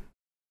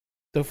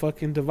the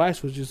fucking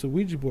device, which is a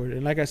Ouija board.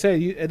 And like I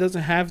said, it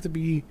doesn't have to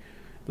be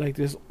like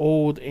this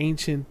old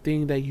ancient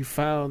thing that you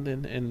found,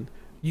 and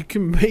you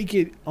can make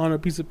it on a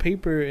piece of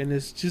paper, and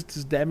it's just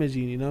as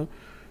damaging, you know?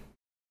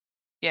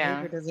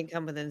 Yeah, Paper doesn't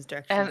come with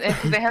instructions. and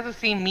because it has the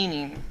same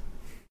meaning,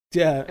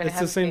 Yeah, and it it's the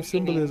has the same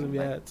same symbolism.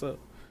 meaning. Like, Yeah, so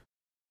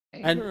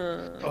and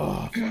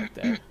oh fuck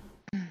that.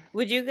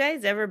 Would you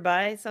guys ever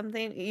buy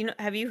something? You know,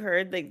 have you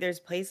heard like there's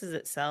places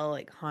that sell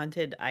like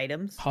haunted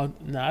items? How?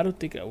 Nah, I don't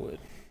think I would.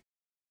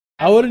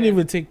 I I wouldn't wouldn't.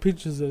 even take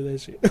pictures of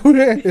that shit.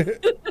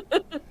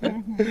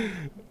 Mhm.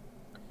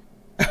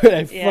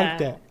 Like, Yeah.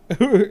 fuck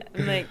that.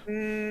 I'm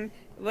like,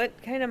 what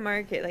kind of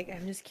market? Like,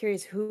 I'm just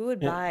curious, who would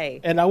buy?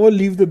 And I would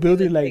leave the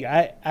building Like-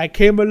 like I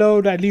came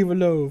alone. I leave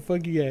alone.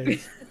 Fuck you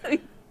guys.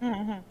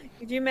 Mhm.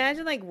 Could you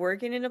imagine like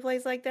working in a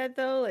place like that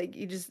though? Like,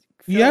 you just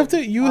You have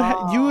feel- to. You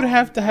would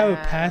have to have a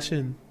man.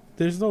 passion.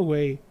 There's no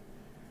way.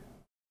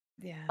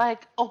 yeah.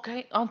 Like,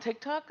 okay, on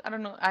TikTok, I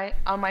don't know. I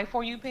on my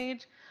For You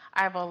page,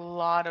 I have a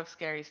lot of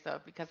scary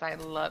stuff because I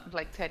love,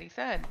 like Teddy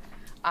said,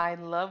 I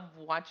love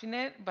watching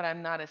it, but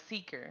I'm not a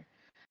seeker.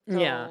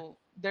 Yeah. So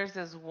there's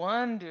this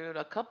one dude,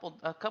 a couple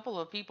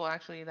of people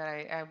actually that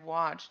I've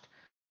watched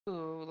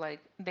who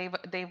like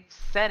they've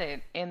said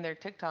it in their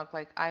TikTok,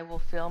 like I will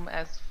film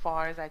as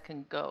far as I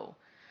can go.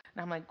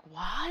 And I'm like,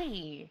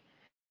 why?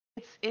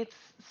 It's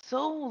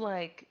so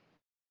like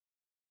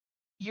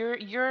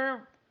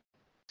you're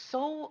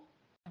so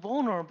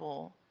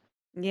vulnerable.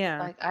 Yeah.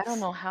 Like I don't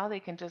know how they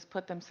can just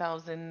put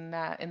themselves in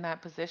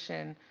that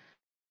position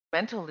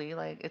mentally.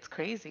 Like it's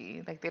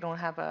crazy. Like they don't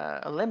have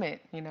a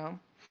limit, you know?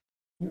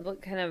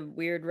 What kind of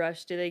weird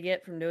rush do they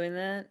get from doing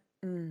that?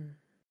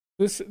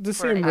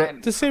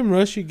 The same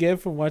rush you get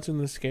from watching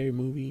the scary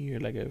movie or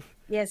like if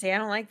Yeah, see, I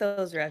don't like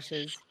those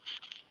rushes.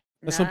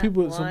 some Not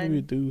people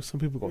one. do. Some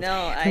people go. No,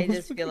 "Damn, I that was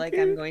just feel fucking like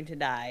good. I'm going to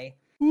die.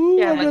 Ooh,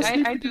 Yeah, I'm like not I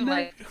sleeping do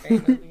tonight." like scary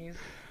movies.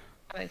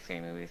 I like scary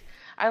movies.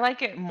 I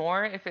like it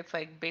more if it's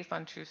like based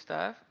on true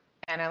stuff,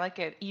 and I like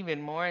it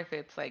even more if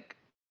it's like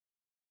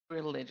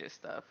religious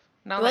stuff.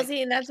 Not Well, like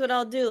see, and that's what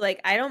I'll do.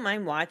 Like, I don't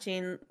mind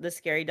watching the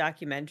scary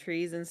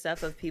documentaries and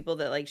stuff of people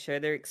that like share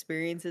their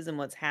experiences and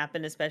what's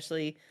happened,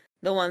 especially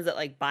the ones that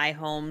like buy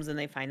homes and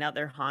they find out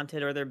they're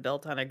haunted or they're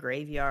built on a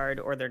graveyard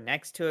or they're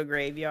next to a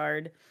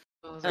graveyard.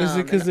 those Is it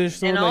are because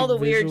there's no And all like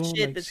the weird visual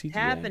shit like that's CGI?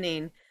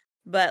 happening.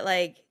 But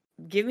like,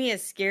 give me a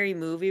scary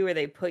movie where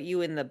they put you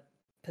in the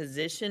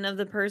position of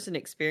the person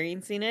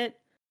experiencing it.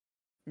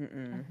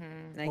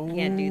 Mhm. I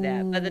can't do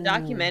that. But the Oh.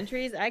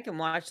 documentaries, I can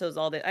watch those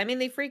all day. I mean,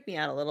 they freak me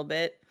out a little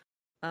bit.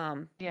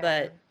 Yeah.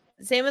 But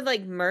same with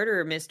like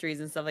murder mysteries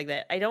and stuff like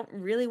that. I don't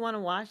really want to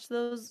watch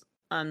those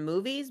on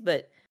movies,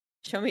 but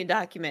Show me a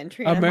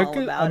documentary. I'm all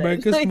about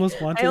America's it.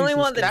 Most Wanted. I only is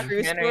want the scary.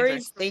 true Documentaries are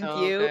stories. Thank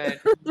so you. good.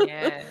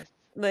 Yes.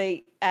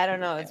 Like, I don't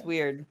know. It's Yeah.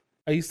 weird.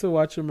 I used to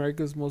watch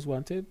America's Most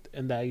Wanted,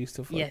 and that used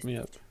to fuck Yes. me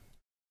up.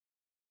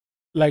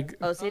 Like,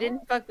 Oh, so it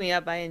didn't fuck me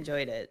up. I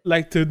enjoyed it.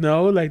 like to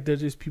know, like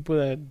there's just people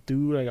that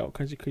do like all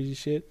kinds of crazy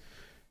shit,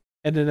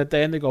 and then at the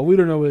end they go, "We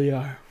don't know where they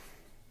are.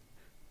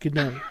 Good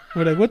night."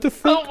 We're like, "What the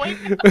fuck? Oh my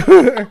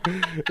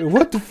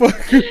What the fuck?"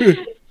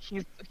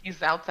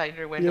 He's outside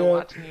your window Yeah.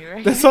 watching you,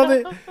 right? That's all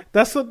they.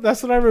 That's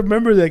what I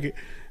remember. Like,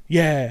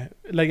 yeah,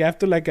 like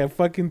after like a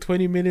fucking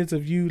 20 minutes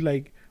of you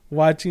like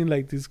watching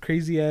like this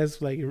crazy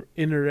ass like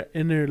inner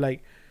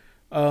like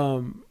what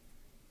are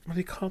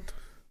they called?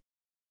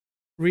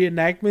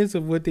 Reenactments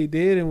of what they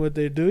did and what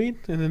they're doing,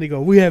 and then they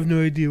go, "We have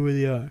no idea where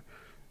they are.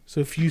 So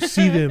if you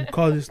see them,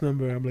 call this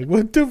number." I'm like,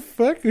 "What the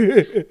fuck?"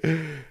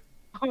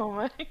 Oh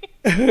my.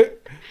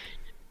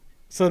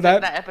 So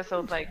That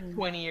episode's like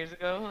 20 years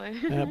ago. Like.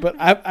 yeah, but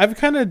I've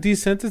kind of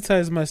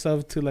desensitized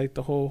myself to like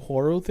the whole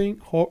horror thing.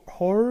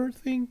 Horror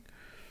thing.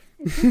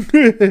 Can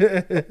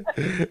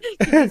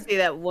you say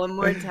that one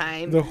more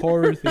time? The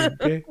horror thing,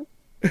 okay?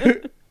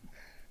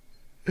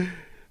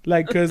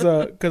 Like, cause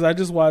I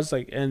just watched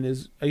like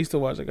endless. I used to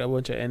watch like a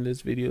bunch of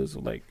endless videos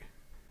of like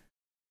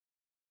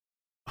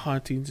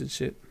hauntings and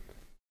shit.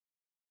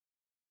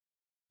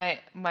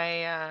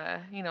 My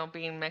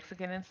being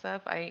Mexican and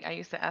stuff, I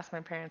used to ask my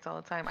parents all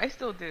the time. I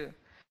still do.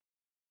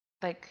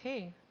 Like,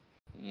 hey,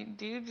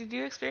 did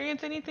you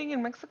experience anything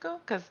in Mexico?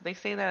 Because they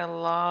say that a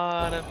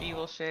lot of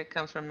evil shit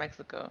comes from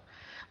Mexico,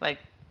 like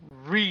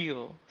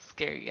real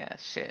scary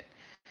ass shit.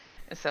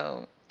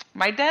 So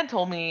my dad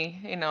told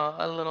me,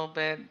 a little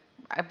bit,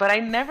 but I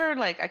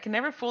can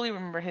never fully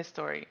remember his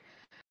story.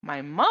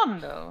 My mom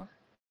though,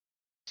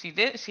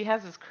 she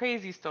has this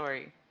crazy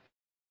story.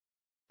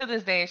 To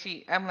this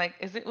day, I'm like,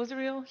 was it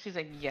real? She's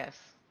like, yes,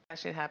 that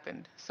shit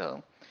happened.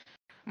 So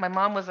my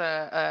mom was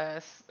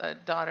a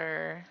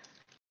daughter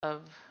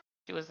of,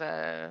 she was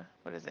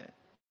what is it?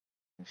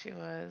 She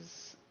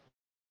was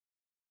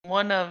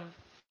one of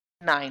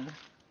nine,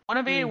 one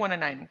of eight, or one of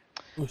nine.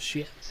 Oh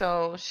shit!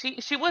 So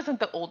she wasn't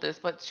the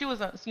oldest, but she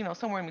was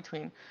somewhere in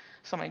between.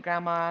 So my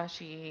grandma,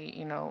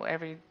 she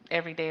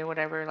every day or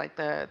whatever, like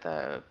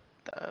the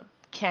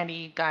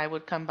candy guy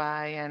would come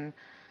by, and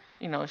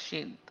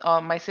she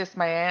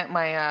my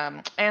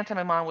aunt and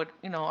my mom would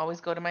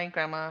always go to my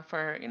grandma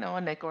for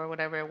a nickel or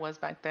whatever it was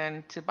back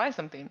then to buy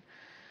something.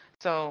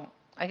 So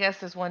I guess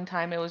this one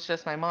time it was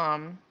just my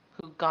mom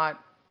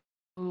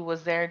who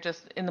was there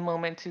just in the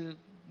moment to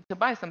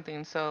buy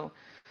something. So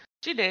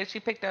she did. She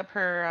picked up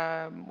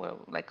her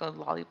like a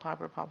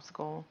lollipop or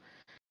popsicle,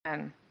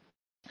 and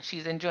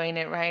she's enjoying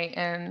it, right?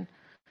 And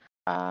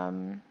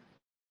um,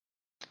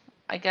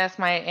 I guess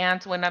my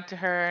aunts went up to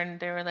her and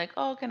they were like,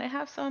 "Oh, can I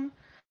have some?"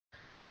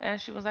 And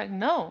she was like,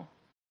 "No,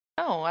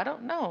 no, I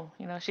don't know."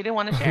 She didn't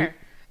want to share.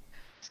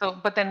 So,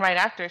 but then right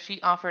after,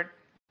 she offered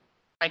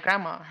my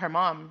grandma, her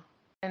mom,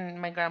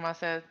 and my grandma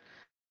said,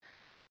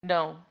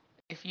 "No,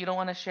 if you don't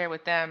want to share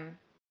with them,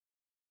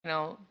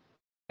 you're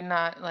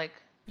not like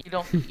you're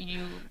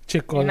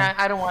not.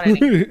 I don't want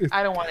any.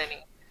 I don't want any.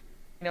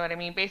 You know what I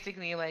mean?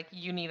 Basically, like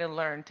you need to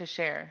learn to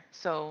share."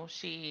 So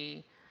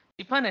she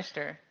punished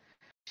her.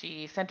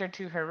 She sent her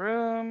to her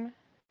room,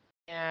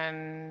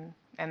 and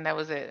that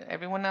was it.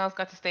 Everyone else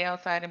got to stay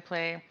outside and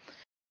play.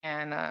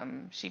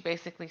 And she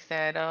basically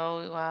said,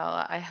 "Oh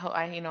well, I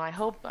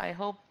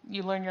hope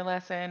you learn your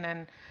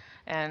lesson."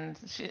 And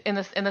she, in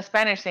the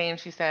Spanish saying,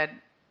 she said,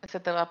 "Se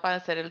te va a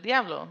aparecer el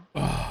diablo,"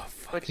 Oh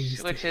fuck! I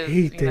used which to is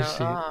hate that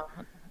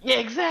shit. yeah,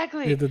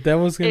 exactly. Yeah, the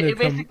devil's gonna It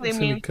come. basically It's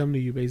gonna means come to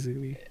you,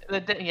 basically. the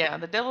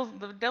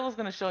devil's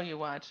gonna show you.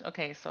 Watch.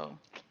 Okay, so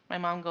my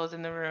mom goes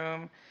in the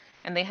room,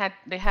 and they had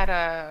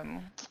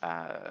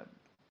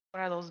what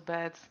are those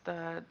beds?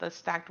 The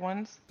stacked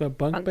ones? The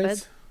bunk Bunk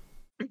beds.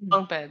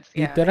 Bunk beds.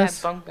 Yeah, they had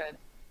Literas. bunk beds.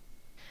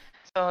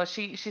 So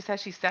she said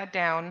she sat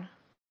down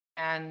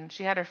and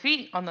she had her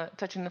feet on the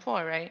touching the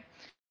floor, right?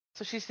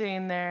 So she's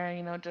sitting there,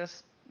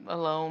 just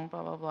alone,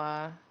 blah blah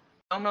blah.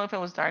 Don't know if it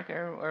was dark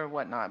or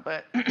whatnot,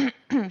 but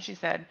she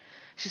said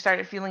she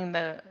started feeling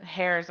the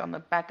hairs on the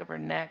back of her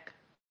neck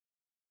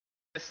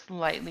just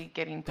slightly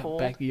getting The pulled.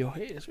 back of your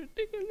head is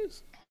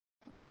ridiculous.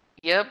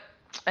 Yep.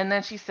 And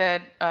then she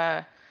said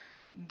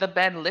the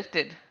bed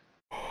lifted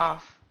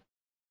off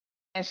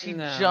and she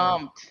No.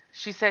 jumped.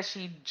 She said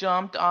she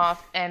jumped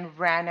off and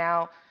ran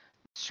out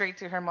straight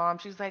to her mom.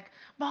 She's like,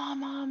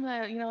 "Mom,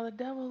 the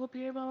devil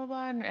appeared, blah blah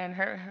blah."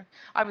 And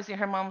obviously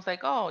her mom's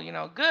like, "Oh,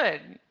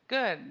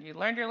 good, you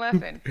learned your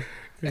lesson."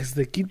 Que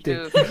se te quite.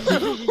 Dude.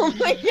 Oh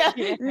my god,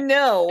 Yeah.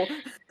 no.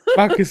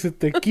 Pa que se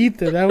te quite.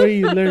 That way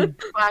you learn.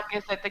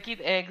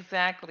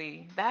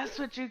 Exactly. That's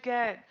what you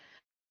get.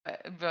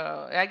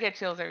 Bro, I get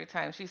chills every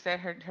time. She said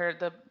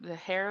the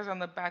hairs on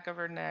the back of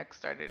her neck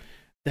started.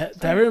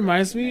 That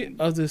reminds me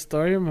of the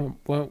story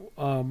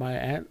my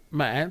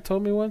aunt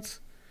told me once.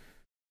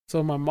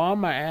 So my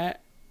mom, my aunt,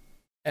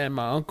 and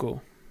my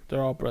uncle,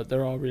 they're all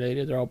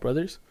related. They're all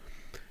brothers.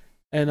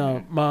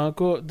 And my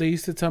uncle, they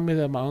used to tell me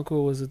that my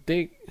uncle was a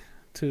dick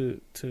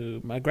to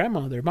my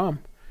grandma, their mom.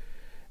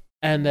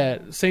 And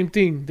that same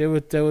thing, they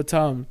would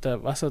tell him that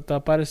vas a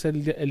aparecer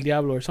el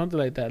diablo or something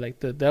like that. Like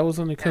the devil's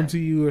gonna come to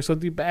you, or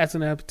something bad's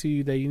gonna happen to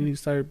you, that you need to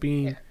start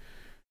being,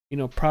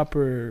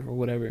 proper or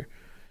whatever.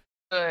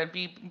 Good,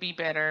 be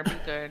better, be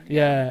good.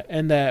 Yeah,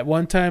 and that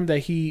one time that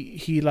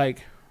he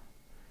like,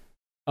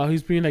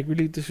 he's being like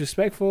really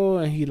disrespectful,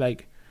 and he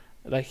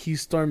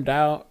stormed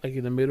out like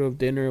in the middle of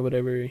dinner or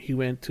whatever. He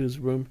went to his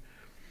room,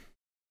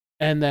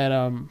 and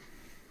that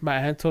my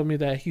aunt told me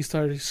that he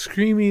started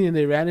screaming, and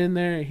they ran in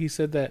there. He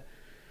said that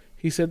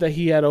he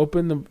had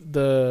opened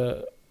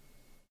the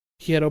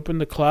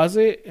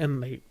closet,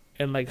 and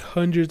like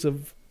hundreds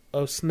of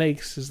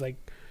snakes just like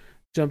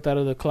jumped out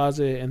of the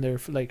closet, and they're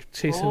like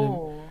chasing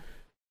him.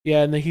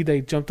 Yeah, and then he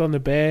like jumped on the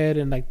bed,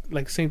 and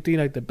like same thing,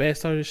 like the bed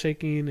started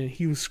shaking,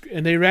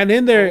 and they ran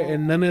in there,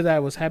 and none of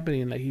that was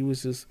happening. Like he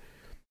was just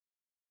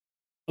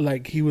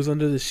like he was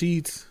under the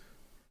sheets.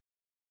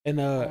 And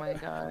oh my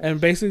god!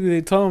 And basically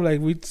they told him, like,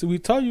 we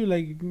told you,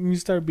 like, you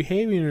start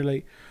behaving, or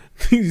like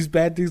these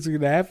bad things are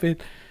gonna happen.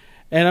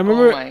 And I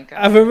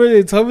remember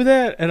they told me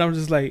that, and I'm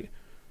just like,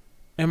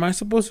 am I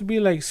supposed to be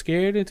like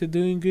scared into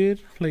doing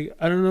good? Like,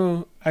 I don't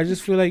know. I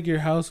just feel like your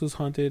house was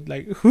haunted.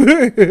 Like,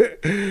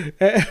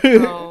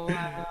 oh,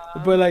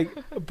 wow.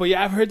 but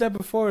yeah, I've heard that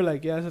before.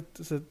 Like, yeah,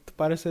 se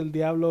parece el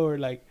diablo, or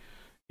like,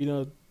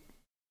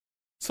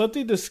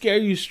 something to scare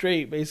you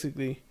straight,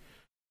 basically.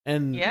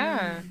 And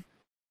yeah.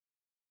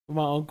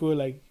 My uncle,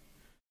 like,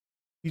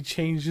 he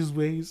changed his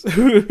ways.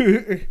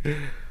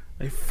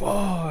 Like,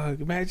 fuck,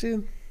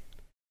 imagine.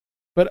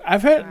 But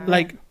I've had,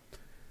 like,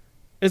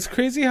 it's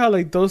crazy how,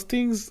 like, those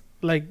things,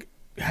 like,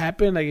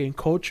 happen, like, in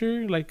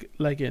culture, like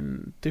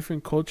in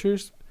different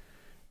cultures.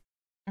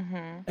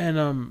 Mm-hmm.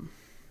 And,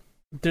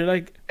 they're,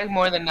 like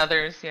more than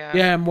others, yeah.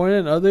 Yeah, more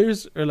than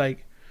others, or,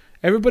 like,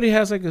 everybody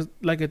has,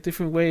 like a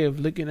different way of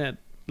looking at,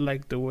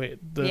 like, the way I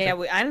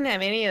didn't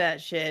have any of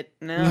that shit.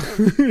 No.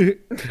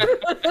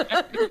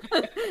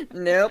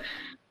 Nope.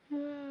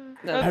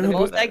 The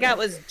most I got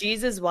was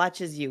Jesus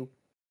watches you.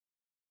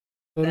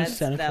 That's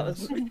the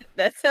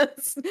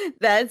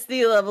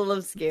level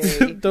of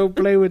scary. Don't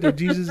play with it.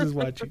 Jesus is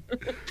watching.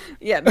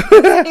 Yeah.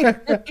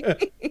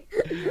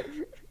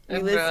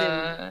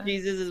 Listen,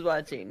 Jesus is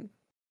watching.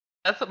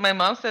 That's what my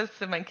mom says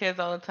to my kids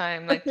all the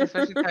time. Like,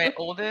 especially to my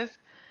oldest.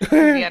 If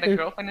he had a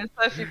girlfriend and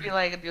stuff, she'd be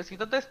like,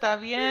 Diosito te está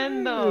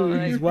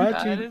viendo. He's like,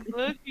 watching. God is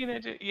looking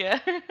at you. Yeah.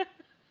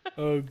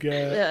 Oh,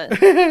 God.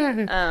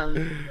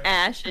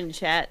 Ash in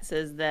chat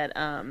says that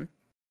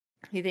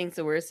he thinks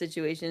the worst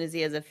situation is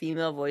he has a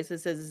female voice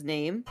that says his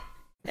name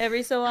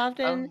every so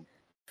often,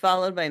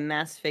 followed by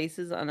masked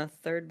faces on a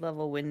third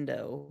level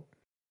window.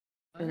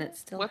 And it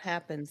still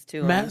happens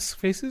to him.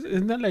 Masked faces?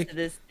 Isn't that like... To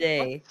this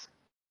day.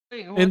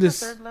 What's a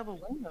third level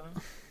window?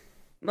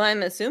 Well,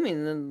 I'm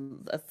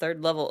assuming a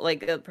third level,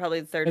 like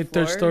probably third like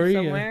floor third story,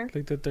 somewhere. Yeah.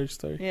 Like the third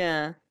story.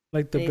 Yeah.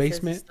 Like the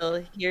basement.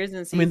 Still hears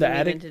and sees the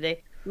attic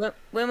today.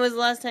 When was the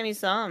last time you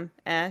saw him,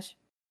 Ash?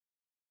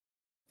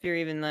 If you're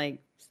even like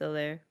still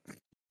there.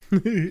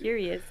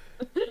 Curious.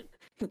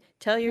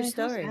 Tell your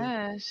story.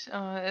 Ash. Oh,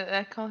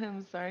 I call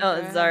him Zark.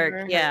 Oh,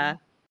 Zark. Yeah.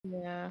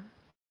 Yeah.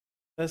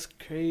 That's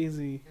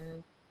crazy.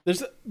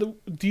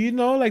 Do you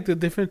know like the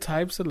different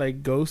types of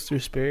like ghosts or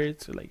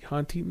spirits or like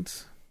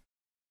hauntings?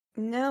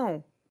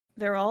 No,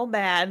 they're all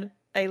bad.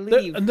 I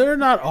leave. They're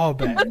not all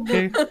bad.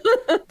 Okay,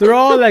 they're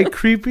all like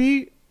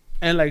creepy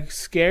and like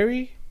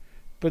scary,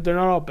 but they're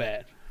not all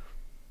bad.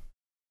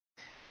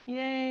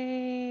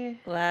 Yay!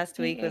 Last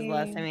week was the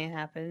last time it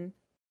happened.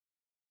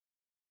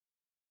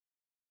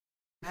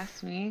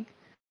 Last week?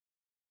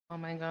 Oh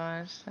my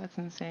gosh, that's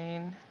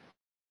insane.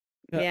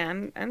 Yeah,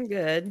 I'm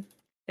good.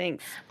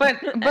 Thanks. But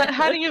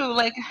how do you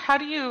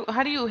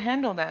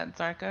handle that,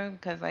 Zarka?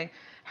 Because like,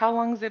 how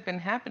long has it been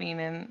happening?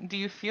 And do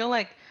you feel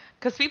like,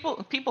 because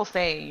people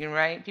say, you're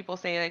right, people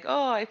say like,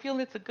 oh, I feel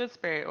it's a good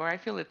spirit, or I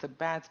feel it's a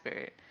bad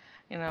spirit.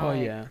 Oh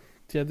like, yeah.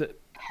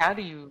 How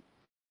do you?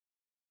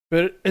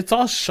 But it's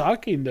all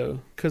shocking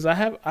though, because I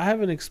have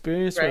an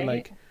experience where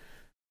like,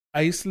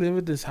 I used to live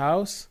in this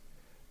house,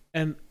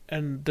 and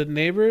the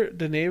neighbor,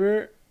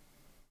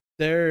 they're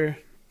I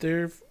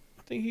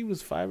think he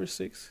was 5 or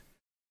 6.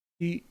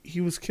 He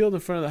was killed in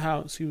front of the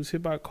house. He was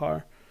hit by a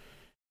car,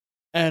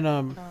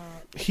 and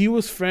he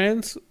was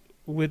friends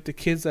with the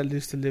kids that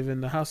used to live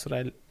in the house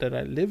that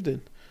I lived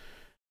in,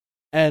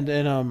 and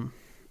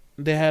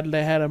they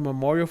had a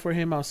memorial for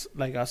him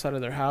outside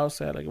of their house.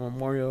 They had like a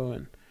memorial,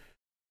 and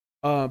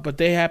but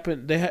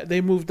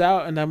they moved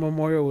out, and that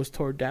memorial was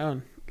torn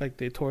down. Like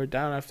they tore it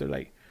down after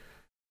like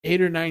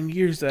 8 or 9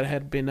 years that it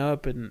had been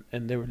up, and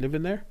they were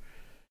living there,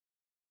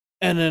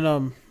 and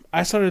then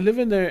I started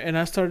living there, and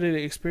I started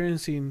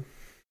experiencing,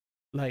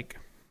 like,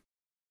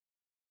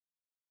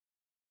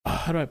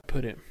 how do I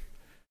put it?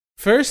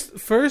 First,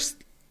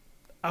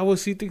 I would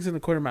see things in the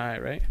corner of my eye,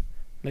 right?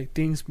 Like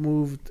things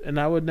moved, and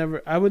I would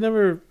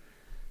never,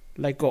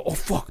 like go, oh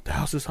fuck, the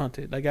house is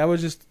haunted. Like it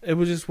was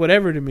just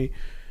whatever to me.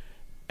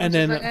 And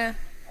then,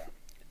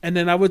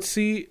 I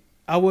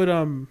would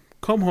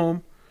come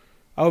home,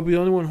 I would be the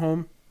only one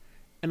home,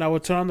 and I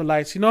would turn on the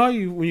lights. You know how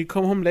when you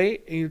come home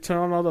late and you turn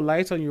on all the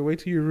lights on your way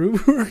to your room?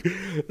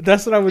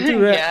 That's what I would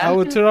do, right? Yeah. I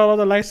would turn on all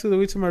the lights to the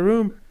way to my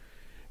room.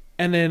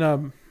 And then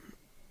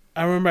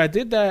I remember I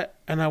did that,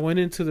 and I went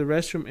into the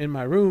restroom in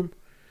my room,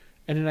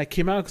 and then I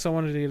came out because I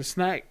wanted to get a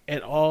snack,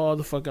 and all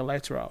the fucking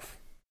lights were off.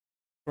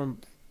 From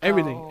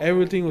everything. Oh.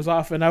 Everything was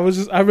off. And I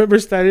remember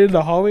standing in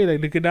the hallway,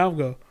 like, looking down and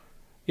go,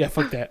 yeah,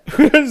 fuck that.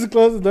 I just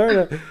closed the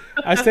door.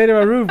 I stayed in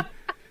my room.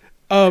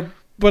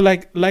 But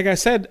like I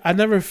said, I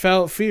never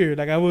felt fear.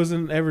 Like, I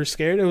wasn't ever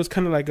scared. It was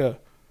kind of like the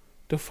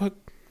fuck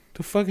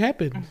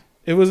happened?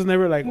 It wasn't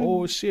ever like,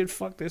 oh shit,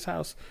 fuck this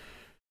house.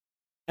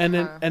 And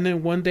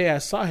then one day I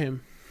saw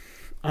him.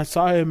 And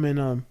I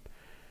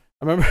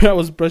remember I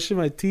was brushing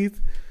my teeth,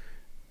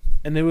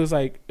 and it was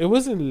like, it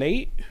wasn't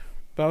late,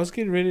 but I was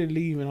getting ready to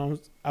leave, and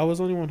I was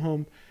the only one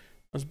home.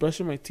 I was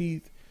brushing my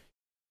teeth,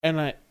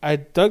 and I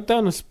dug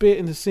down the spit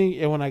in the sink,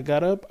 and when I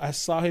got up, I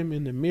saw him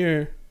in the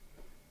mirror.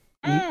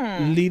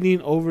 Leaning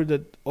over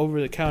the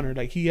counter,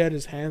 like he had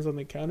his hands on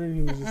the counter, and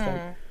he was just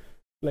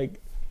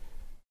like,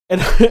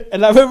 and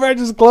I remember I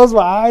just closed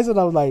my eyes, and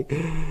I was like,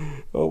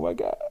 oh my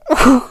god.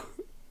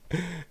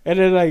 And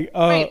then like,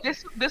 wait,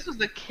 this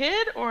was a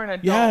kid or an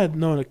adult? Yeah,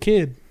 no, a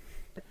kid.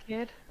 A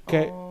kid.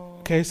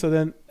 Okay. So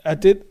then I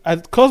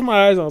closed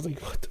my eyes. I was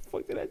like, what the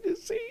fuck did I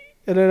just see?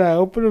 And then I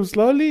opened them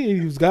slowly, and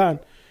he was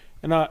gone.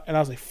 And I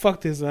was like,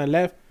 fuck this, and I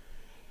left.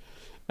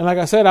 And like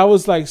I said, I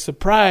was like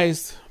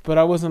surprised, but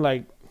I wasn't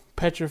like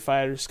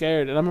petrified or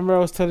scared. And I remember I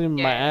was telling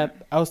my aunt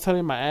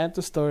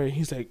the story.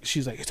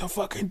 She's like, it's a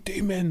fucking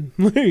demon.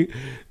 Like,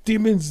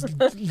 demons,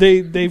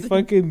 they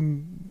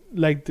fucking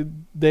like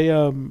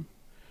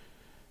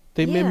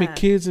they mimic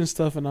kids and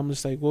stuff. And I'm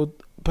just like, well,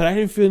 but I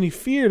didn't feel any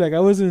fear. Like,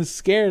 I wasn't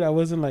scared. I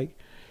wasn't like.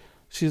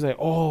 She's like,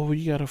 oh, well,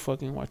 you gotta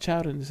fucking watch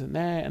out and this and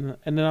that. And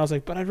then I was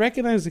like, but I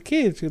recognize the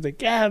kids. She was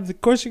like, yeah,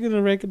 of course you're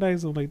gonna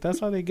recognize them. Like, that's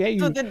how they get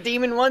you. That's what the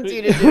demon wants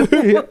you to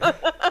do.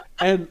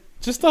 And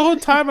just the whole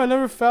time, I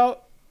never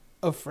felt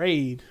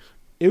afraid.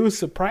 It was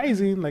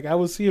surprising. Like, I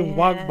would see him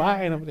walk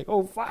by, and I'm like,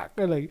 oh fuck,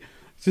 or like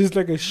just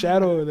like a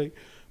shadow. Like,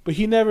 but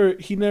I never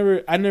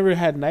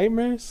had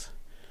nightmares,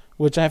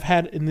 which I've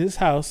had in this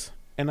house.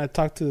 And I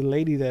talked to the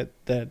lady that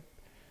the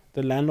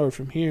landlord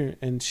from here,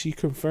 and she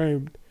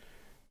confirmed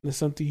that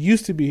something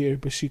used to be here,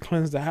 but she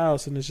cleansed the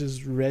house, and it's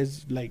just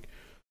like,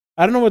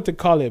 I don't know what to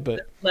call it,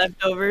 but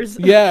leftovers.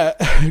 Yeah,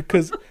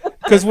 because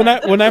when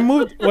I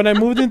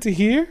moved into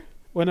here.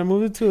 When I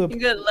moved into you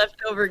got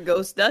leftover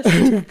ghost dust.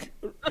 Got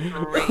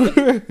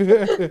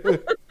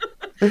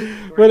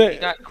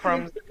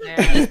crumbs in there.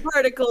 Just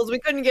particles. We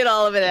couldn't get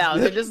all of it out.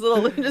 They're just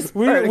little.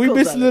 We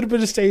missed a little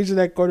bit of stage in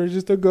that corner.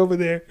 Just don't go over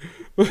there.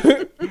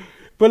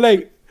 But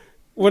like,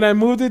 when I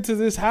moved into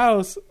this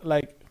house,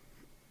 like,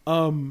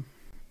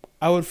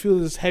 I would feel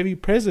this heavy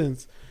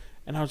presence,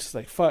 and I was just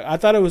like, fuck. I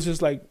thought it was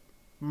just like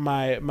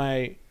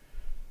my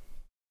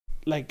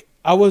like,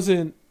 I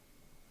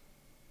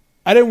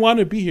didn't want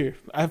to be here.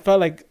 I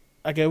felt like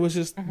it was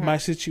just my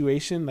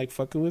situation, like,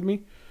 fucking with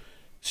me.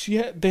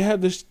 They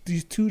had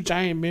these two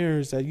giant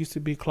mirrors that used to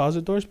be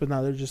closet doors, but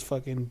now they're just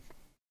fucking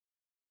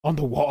on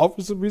the wall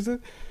for some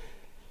reason.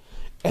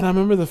 And I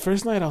remember the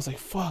first night I was like,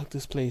 fuck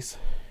this place,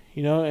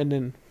 you know. And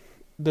then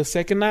the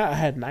second night I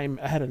had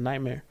a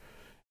nightmare,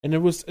 and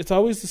it's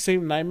always the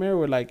same nightmare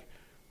where like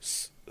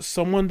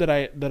someone that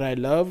I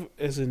love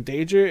is in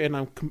danger, and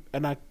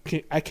I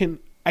can't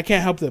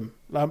help them.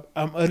 I'm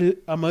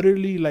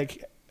utterly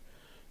like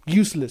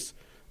useless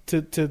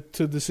to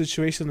the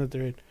situation that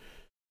they're in.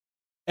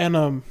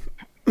 And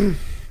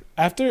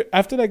after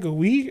like a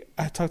week,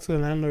 I talked to the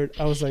landlord.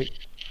 I was like,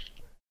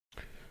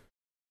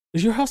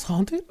 "Is your house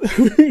haunted?"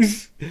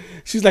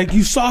 She's like,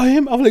 "You saw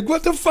him?" I'm like,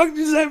 "What the fuck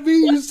does that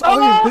mean? You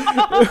saw him?"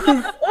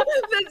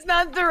 That's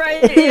not the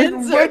right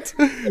answer. What?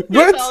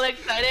 You're all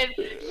excited.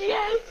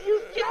 Yes,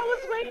 I was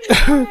waiting.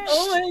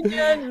 Oh my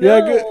god, no.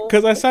 Yeah,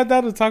 because I sat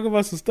down to talk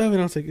about some stuff, and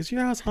I was like, "Is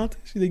your house haunted?"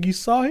 She's like, "You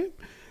saw him?"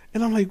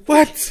 And I'm like,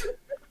 "What?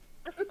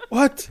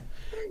 What?"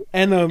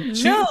 And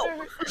she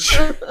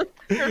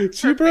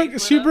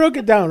broke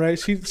it down, right?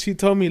 She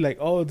told me like,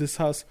 "Oh, this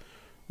house,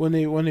 when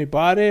they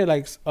bought it,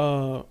 like,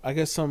 I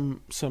guess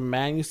some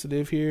man used to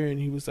live here, and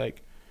he was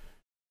like,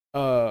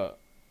 what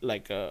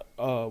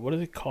do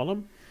they call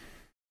them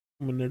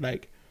when they're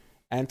like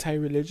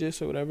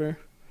anti-religious or whatever?"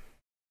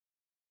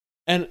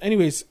 And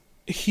anyways,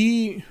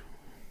 he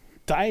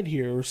died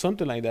here or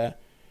something like that.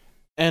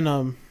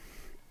 And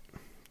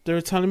they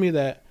were telling me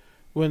that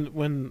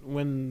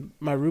when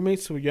my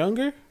roommates were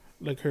younger,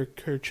 like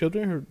her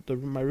children,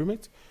 my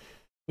roommates,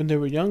 when they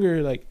were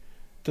younger, like,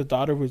 the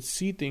daughter would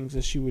see things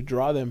and she would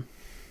draw them,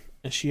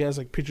 and she has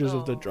like pictures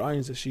of the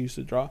drawings that she used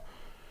to draw.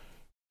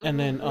 And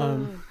then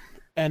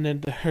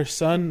her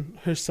son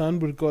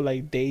would go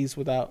like days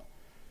without,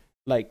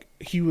 like,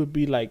 he would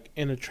be like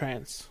in a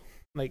trance,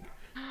 like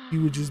he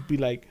would just be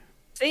like,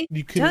 see,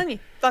 you telling you,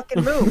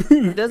 fucking move.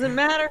 It doesn't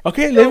matter.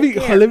 Okay, let me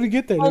get there.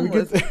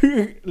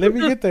 Let me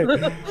get there.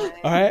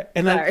 All right,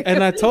 and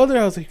I told her,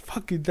 I was like,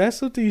 "Fuck it, that's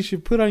something you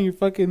should put on your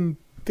fucking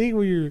thing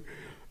when you're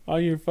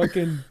on your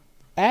fucking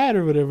ad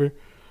or whatever."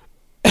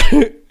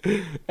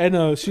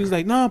 And she was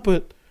like, no,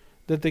 but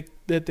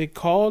that they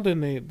called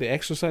and they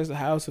exercised the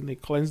house and they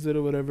cleansed it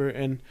or whatever,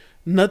 and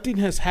nothing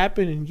has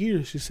happened in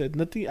years. She said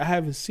nothing. I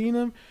haven't seen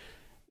them.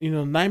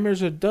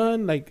 Nightmares are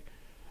done. Like,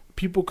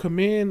 people come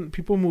in,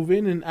 people move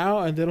in and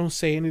out, and they don't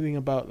say anything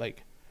about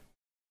like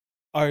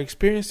our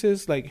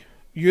experiences. Like,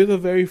 you're the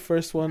very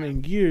first one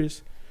in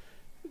years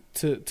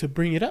to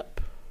bring it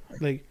up.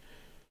 Like,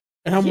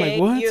 and I'm like,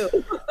 what?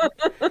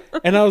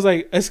 And I was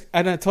like,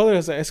 and I told her, I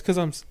was like, it's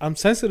because I'm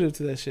sensitive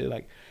to that shit.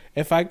 Like,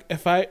 if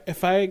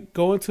I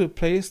go into a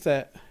place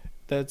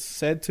that's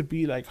said to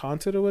be like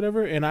haunted or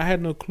whatever, and I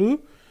had no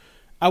clue,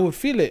 I would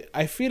feel it.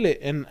 I feel it,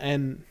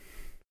 and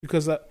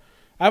because I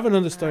have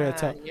another story I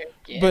tell,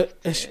 but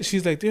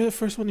she's like, they're the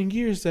first one in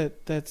years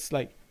that's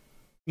like,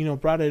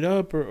 brought it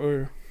up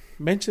or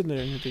mentioned it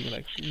or anything.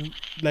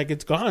 Like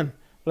it's gone.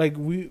 Like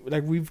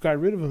we've got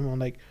rid of him. I'm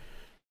like,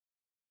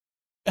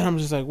 and I'm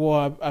just like,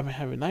 well, I've been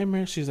having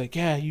nightmares. She's like,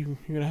 yeah, you're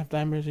gonna have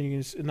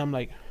nightmares, and I'm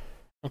like,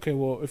 okay,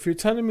 well, if you're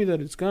telling me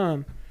that it's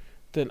gone,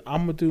 then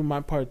I'm gonna do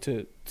my part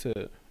to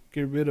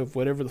get rid of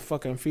whatever the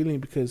fuck I'm feeling,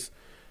 because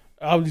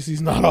obviously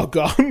it's not all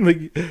gone.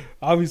 Like,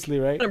 obviously,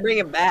 right? I'm gonna bring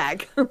it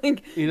back.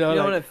 Like, you don't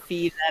want to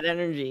feed that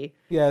energy.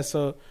 Yeah,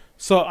 so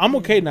I'm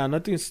okay now.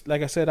 Nothing's,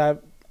 like I said, I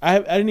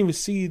didn't even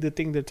see the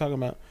thing they're talking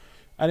about.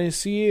 I didn't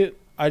see it.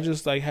 I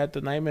just like had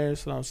the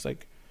nightmares, and I was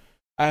like,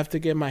 I have to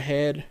get my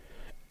head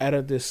out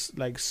of this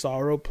like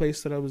sorrow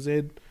place that I was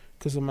in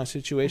because of my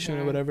situation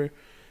or whatever,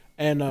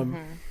 and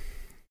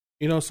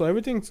so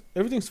everything's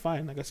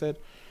fine. Like I said,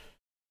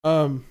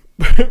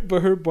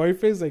 but her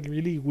boyfriend's like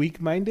really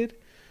weak-minded,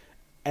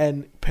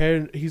 and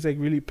he's like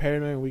really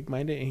paranoid and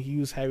weak-minded, and he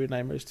was having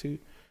nightmares too.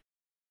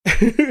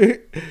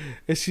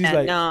 And she's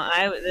like, no,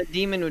 the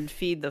demon would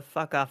feed the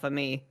fuck off of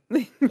me.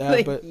 Like,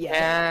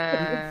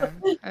 you're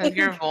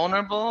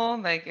vulnerable.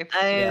 Like, it's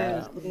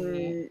I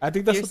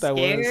think that's what that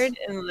was. Scared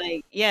and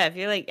like, if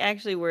you're like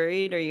actually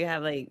worried, or you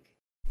have like,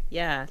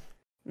 I'm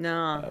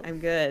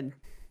good.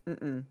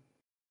 Mm-mm.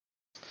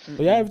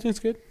 But yeah, everything's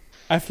good.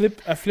 I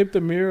flipped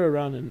the mirror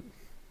around and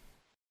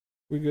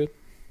we're good.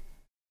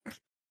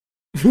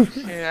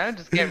 Yeah,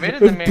 just get rid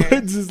of the mirror.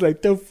 Bud's is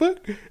like, the fuck?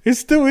 It's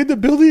still in the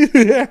building?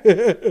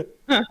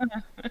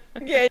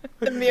 Get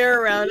the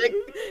mirror around.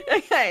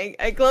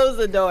 I close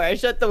the door. I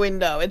shut the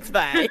window. It's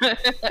fine.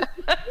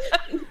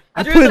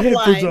 I put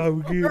headphones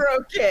on. We're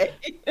okay.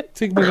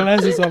 Take my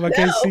glasses off. I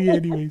can't see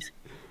anyways.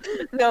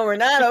 No, we're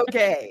not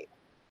okay.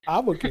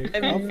 I'm okay.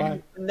 I'm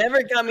fine.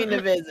 Never coming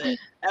to visit.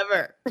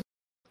 Ever.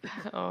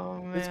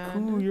 Oh, man. It's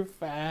cool. You're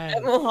fine. I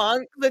will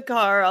honk the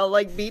car. I'll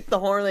like beat the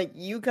horn like,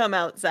 you come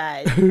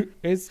outside.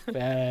 It's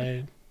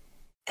fine.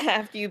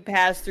 After you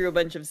pass through a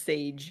bunch of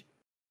sage.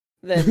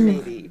 Then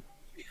maybe.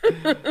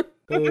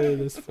 Oh,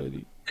 that's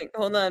funny. Like,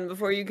 hold on.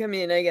 Before you come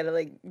in, I gotta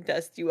like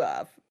dust you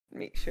off.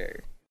 Make sure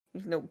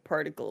there's no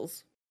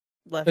particles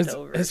left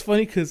over. It's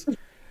funny because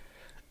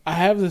I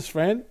have this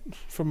friend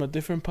from a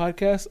different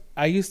podcast.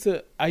 I used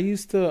to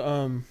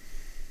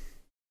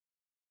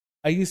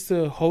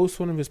host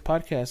one of his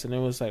podcasts, and it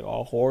was like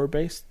all horror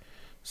based.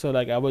 So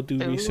like I would do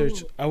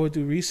research,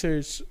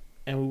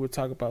 and we would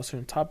talk about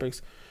certain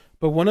topics.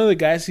 But one of the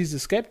guys, he's a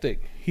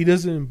skeptic. He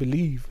doesn't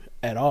believe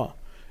at all.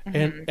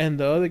 And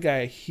the other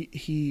guy,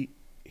 he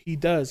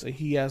does, and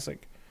he has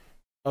like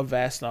a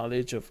vast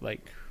knowledge of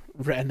like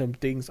random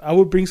things. I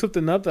would bring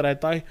something up that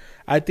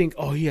I think,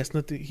 oh, he has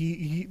nothing.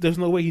 He there's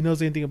no way he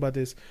knows anything about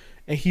this,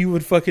 and he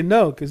would fucking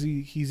know because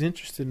he's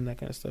interested in that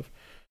kind of stuff.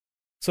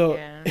 So.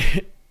 Yeah.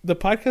 The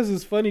podcast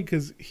is funny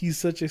because he's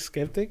such a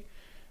skeptic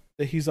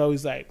that he's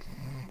always like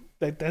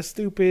that's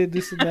stupid,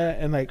 this and that.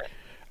 And like,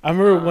 I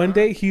remember one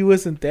day he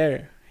wasn't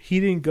there. He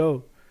didn't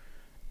go.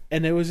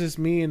 And it was just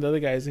me and the other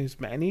guy. His name's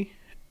Manny.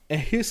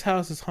 And his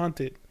house is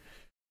haunted.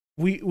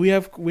 We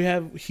have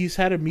he's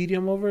had a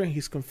medium over and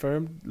he's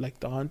confirmed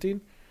like the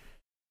haunting.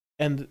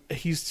 And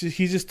he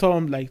just told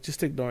him like,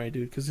 just ignore it,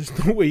 dude, because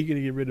there's no way you're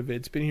gonna get rid of it.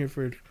 It's been here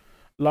for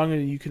longer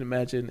than you can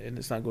imagine, and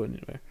it's not going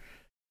anywhere.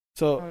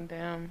 So, oh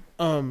damn.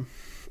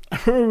 I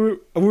remember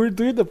we were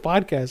doing the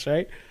podcast,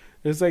 right?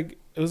 It was like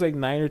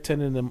 9 or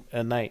 10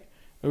 at night.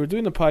 We were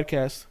doing the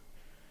podcast,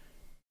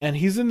 and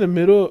he's in the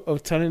middle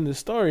of telling the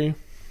story,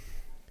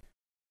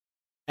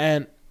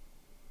 and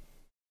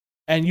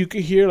you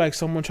could hear like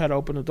someone try to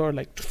open the door,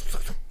 like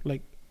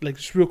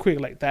just real quick,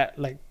 like that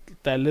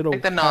little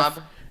like the knob.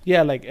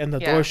 Yeah, like, and the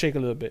door shake a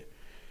little bit.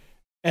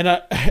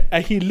 And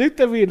he looked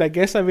at me, and I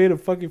guess I made a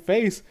fucking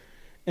face.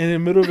 And in the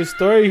middle of his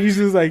story,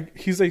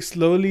 he's like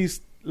slowly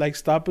like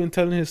stopping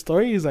telling his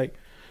story. He's like,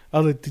 I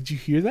was like, did you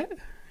hear that?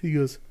 He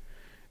goes,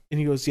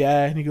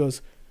 yeah. And he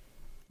goes,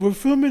 we're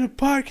filming a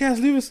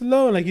podcast, leave us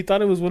alone. Like, he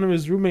thought it was one of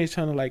his roommates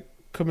trying to like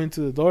come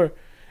into the door.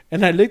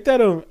 And I looked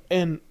at him,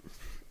 and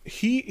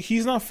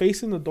he's not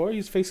facing the door.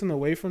 He's facing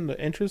away from the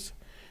entrance,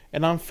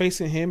 and I'm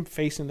facing him,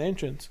 facing the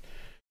entrance.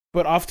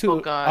 But off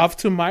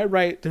to my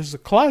right, there's a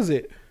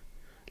closet.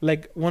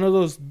 Like one of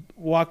those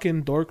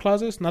walk-in door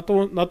closets, not the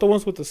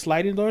ones with the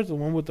sliding doors, the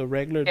one with the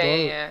regular door.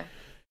 Yeah.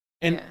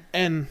 And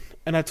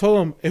I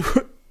told him,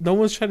 no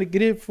one's trying to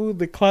get in, food.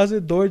 The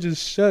closet door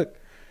just shook,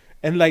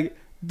 and like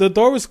the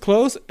door was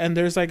closed, and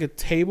there's like a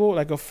table,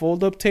 like a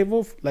fold up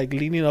table, like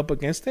leaning up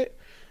against it.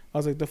 I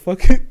was like, the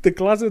fucking the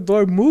closet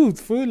door moved,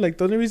 food. Like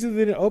the only reason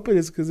they didn't open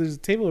is because there's a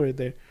table right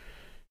there.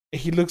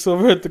 And he looks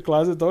over at the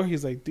closet door.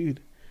 He's like, dude,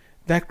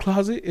 that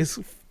closet is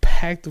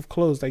packed with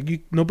clothes. Like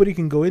nobody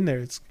can go in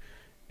there.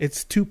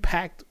 It's too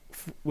packed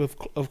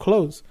of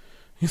clothes.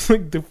 He's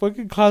like, the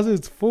fucking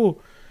closet is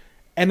full.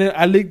 And then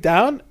I looked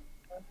down,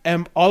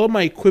 and all of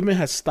my equipment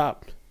has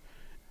stopped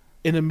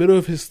in the middle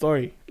of his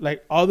story.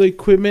 Like all the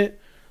equipment,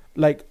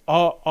 like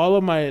all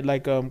of my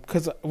like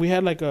because we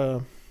had like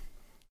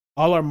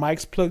all our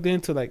mics plugged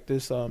into like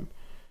this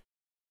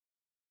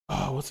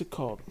what's it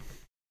called,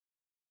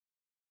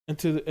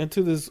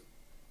 into this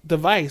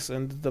device,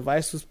 and the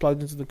device was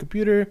plugged into the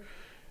computer,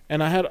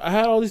 and I had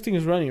all these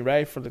things running,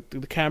 right, for the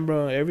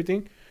camera,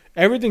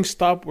 everything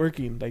stopped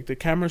working. Like the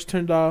cameras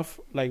turned off,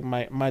 like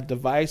my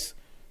device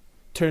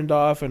turned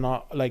off, and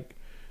all, like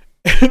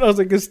and I was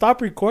like,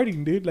 stop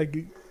recording, dude.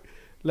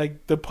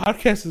 Like the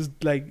podcast is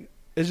like,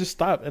 it just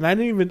stopped, and I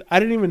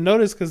didn't even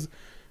notice because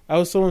I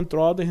was so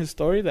enthralled in his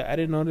story that I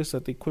didn't notice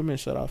that the equipment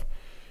shut off.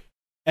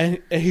 And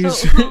he's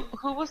So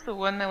who was the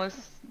one that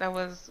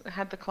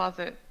had the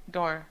closet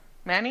door?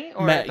 Manny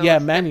or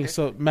Manny.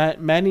 So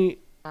Manny,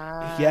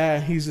 yeah,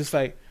 he's just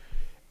like,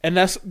 and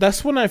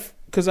that's when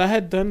because I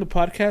had done the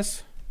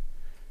podcast.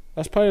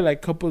 That's probably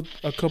like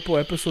a couple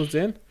episodes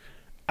in.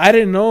 I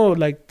didn't know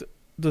like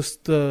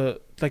the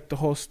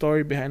whole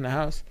story behind the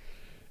house.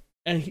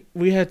 And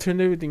we had turned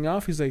everything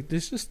off. He's like,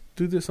 let's just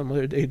do this some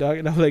other day, dog.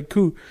 And I was like,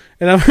 cool.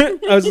 And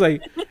I was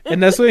like,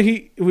 and that's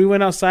when we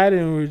went outside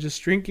and we were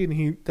just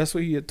drinking. That's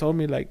what he had told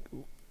me, like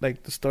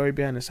the story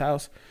behind his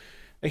house.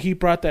 Like he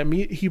brought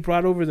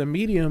over the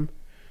medium,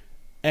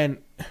 and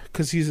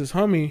because he's his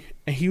homie,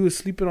 and he was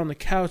sleeping on the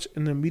couch,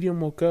 and the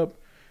medium woke up,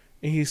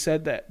 and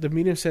the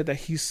medium said that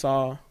he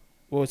saw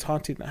what was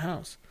haunting the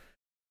house.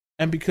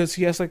 And because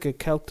he has like a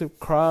Celtic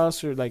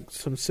cross or like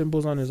some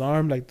symbols on his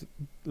arm, like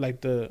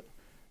the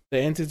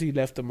entity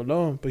left him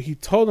alone. But he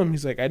told him,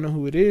 he's like, I know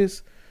who it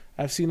is.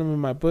 I've seen him in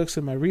my books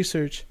and my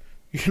research.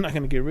 You're not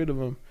gonna get rid of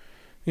him.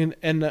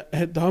 And the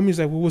homie's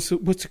like, well,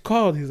 what's it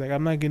called? He's like,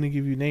 I'm not gonna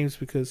give you names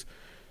because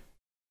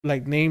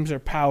like names are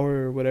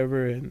power or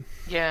whatever. And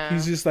yeah,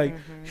 he's just like,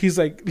 he's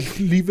like,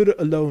 leave it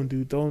alone,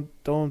 dude.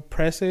 Don't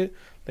press it.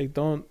 Like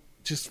don't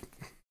just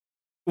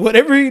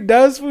whatever he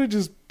does,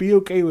 just be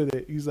okay with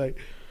it. He's like,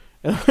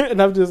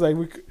 and I'm just like,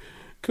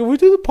 could we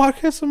do the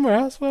podcast somewhere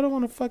else? I don't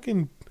want to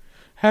fucking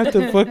have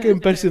to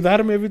fucking presentar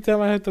him every time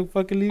I have to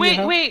fucking leave the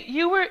house. Wait,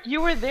 you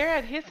were there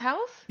at his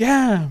house?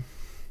 Yeah.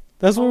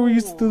 That's where we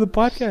used to do the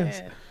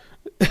podcast.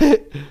 Yeah.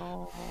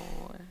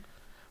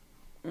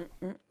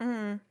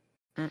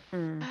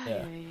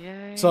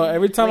 So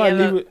every time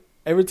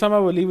I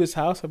would leave his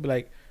house, I'd be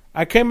like,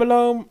 I came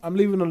alone, I'm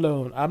leaving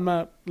alone. I'm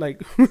not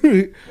like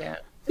yeah.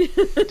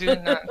 Do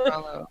not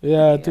follow.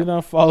 Yeah, do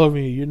not follow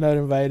me. You're not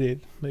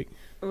invited. Like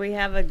we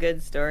have a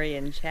good story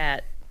in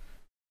chat.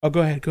 Oh,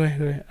 go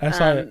ahead. I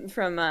saw it.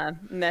 From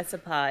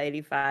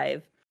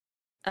Mesapa85.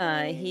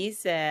 He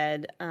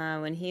said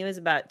when he was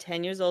about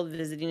 10 years old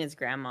visiting his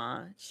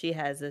grandma, she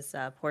has this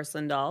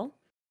porcelain doll.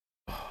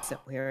 So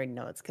we already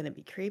know it's going to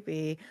be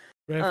creepy.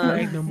 Red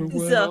flag number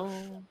one. So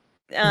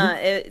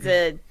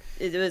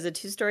it was a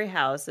 2-story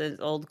house, an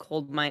old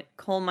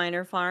coal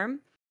miner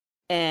farm,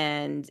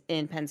 and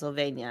in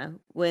Pennsylvania.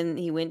 When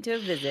he went to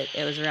visit,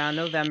 it was around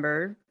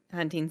November,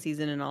 hunting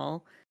season and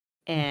all.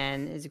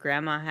 And his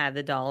grandma had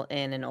the doll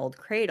in an old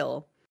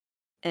cradle.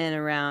 And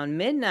around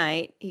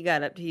midnight, he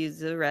got up to use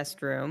the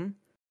restroom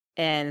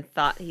and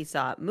thought he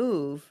saw it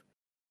move,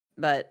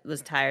 but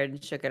was tired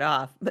and shook it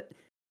off. But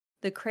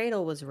the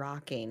cradle was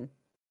rocking.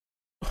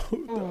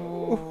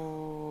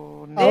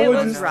 Oh, no. It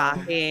was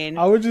rocking.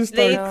 I would just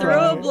They start threw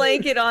crying. a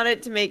blanket on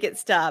it to make it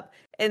stop.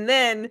 And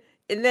then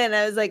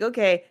I was like,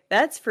 okay,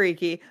 that's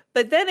freaky.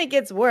 But then it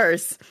gets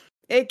worse.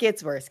 It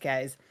gets worse,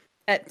 guys.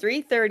 At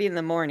 3:30 in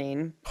the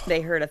morning,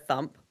 they heard a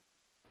thump,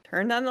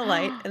 turned on the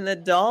light, and the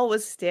doll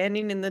was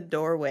standing in the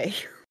doorway.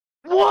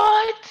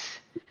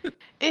 What?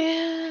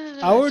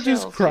 I would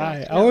just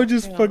cry. I would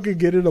just fucking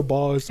get in a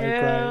ball and start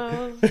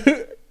crying.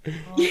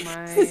 Oh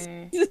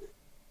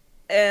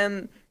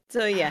my.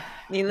 So yeah,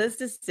 needless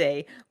to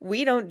say,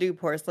 we don't do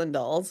porcelain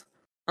dolls.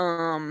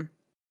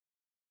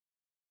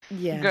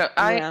 Yeah. Girl,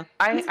 yeah.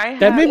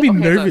 That made me okay,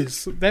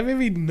 nervous. That made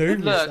me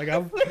nervous. Look,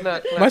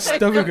 like my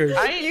stomach hurts.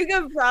 You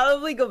can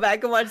probably go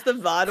back and watch the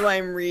VOD while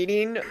I'm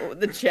reading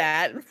the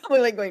chat. Probably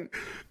like going.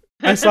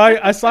 I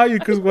saw you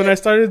because when I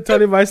started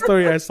telling my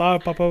story, I saw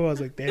it pop up. I was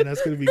like, damn,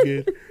 that's gonna be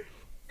good.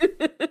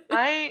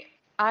 I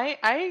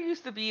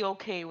used to be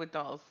okay with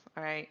dolls,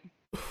 all right,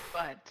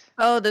 but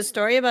The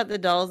story about the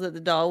dolls, that the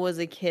doll was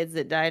a kid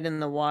that died in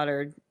the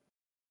water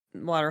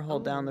hole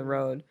down the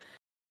road.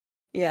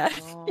 Yeah.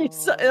 Oh.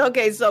 So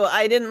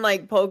I didn't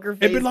like poker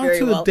face. It belonged very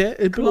to well. the dead.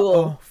 It Cool.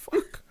 Oh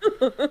fuck.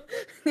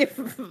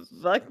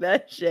 Fuck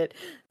that shit.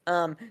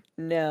 No.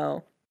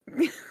 no,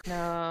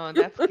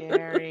 that's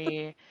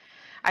scary.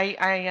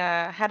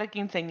 I had a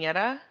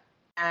quinceañera,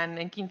 and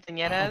in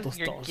quinceañeras, those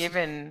you're dolls.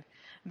 given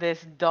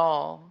this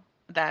doll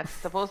that's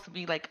supposed to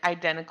be like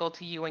identical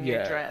to you and your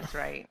Yeah. dress,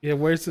 right? Yeah,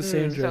 where's the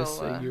same dress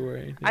So that you're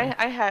wearing? Yeah.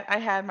 I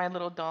had my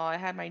little doll, I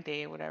had my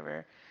day,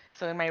 whatever.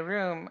 So in my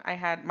room, I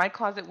had my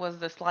closet was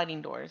the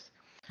sliding doors,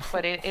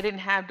 but it didn't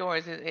have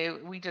doors.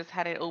 We just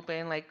had it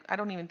open. Like I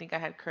don't even think I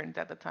had curtains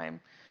at the time.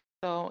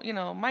 So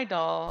my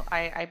doll,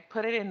 I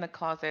put it in the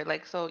closet.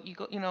 Like so you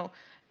go,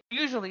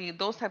 usually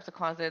those types of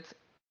closets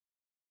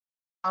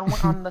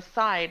on the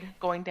side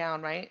going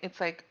down, right?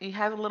 It's like it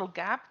has a little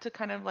gap to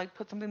kind of like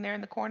put something there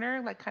in the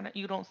corner, like kind of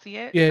you don't see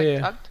it. Yeah, It's like yeah.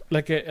 tucked.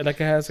 Like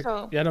it has.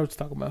 So Yeah, I know what you're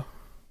talking about.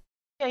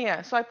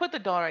 yeah. So I put the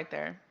doll right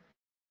there.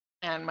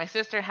 And my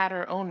sister had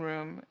her own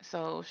room,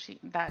 so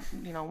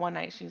one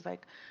night she's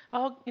like,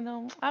 "Oh,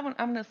 I'm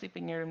gonna sleep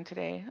in your room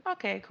today."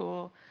 Okay,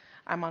 cool.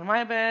 I'm on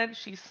my bed.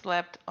 She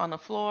slept on the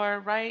floor,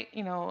 right,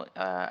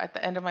 at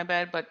the end of my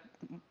bed, but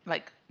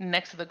like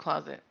next to the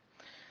closet.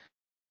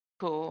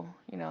 Cool,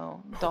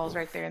 dolls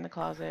right there in the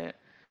closet.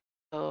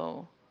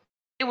 So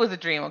it was a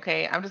dream.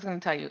 Okay, I'm just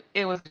gonna tell you,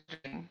 it was a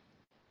dream.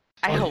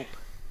 I Oh, hope,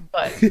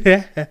 but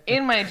yeah.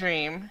 in my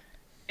dream,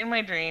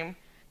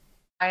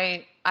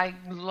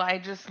 I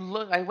just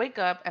look. I wake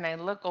up and I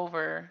look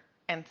over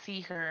and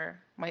see her.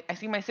 I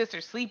see my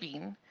sister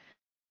sleeping.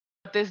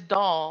 But this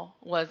doll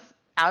was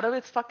out of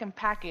its fucking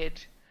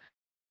package,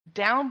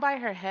 down by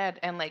her head,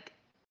 and like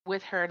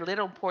with her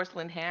little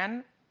porcelain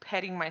hand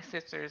petting my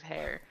sister's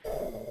hair.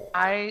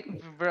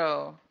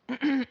 Bro,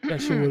 That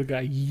shit would have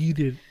got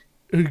yeeted.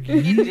 it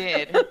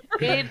did.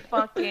 It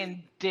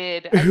fucking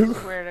did. I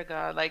swear to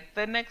God. Like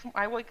the next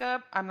I wake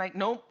up, I'm like,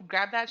 nope,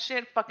 grab that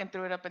shit, fucking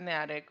threw it up in the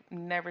attic.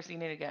 Never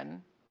seen it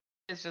again.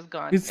 It's just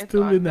gone. It's It's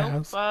still gone. in the Nope,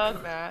 house.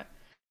 fuck that.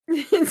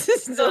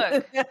 It's still in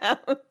Look, the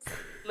house.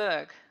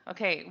 look.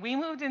 Okay, we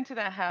moved into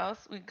that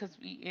house because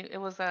it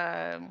was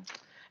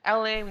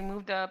L.A. We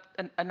moved up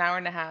an hour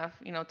and a half,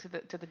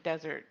 to the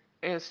desert.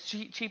 It was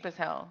cheap as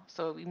hell.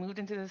 So we moved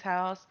into this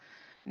house,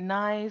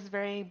 nice,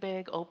 very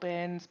big,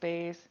 open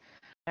space,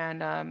 and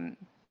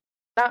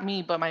not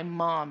me, but my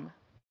mom.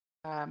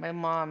 My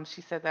mom,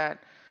 she said that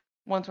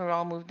once we were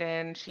all moved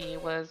in, she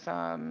was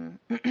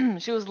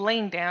she was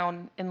laying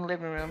down in the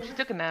living room. She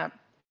took a nap,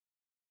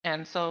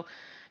 and so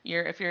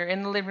if you're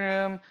in the living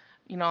room,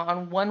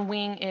 on one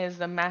wing is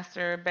the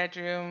master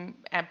bedroom,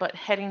 but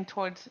heading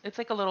towards it's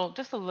like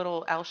just a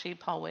little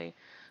L-shaped hallway.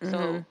 Mm-hmm.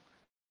 So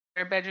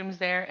their bedroom's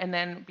there, and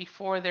then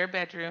before their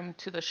bedroom,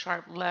 to the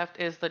sharp left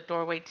is the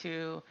doorway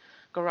to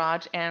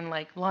garage and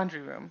like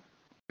laundry room.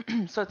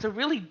 So it's a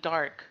really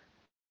dark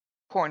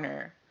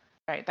corner,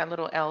 right? That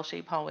little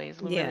L-shaped hallway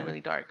is really, Yeah.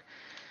 really dark.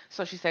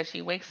 So she said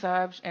she wakes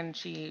up and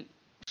she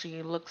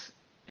looks,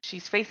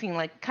 she's facing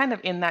like kind of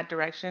in that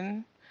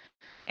direction,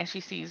 and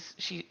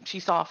she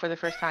saw for the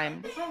first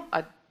time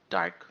a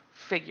dark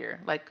figure,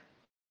 like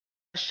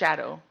a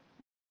shadow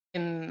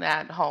in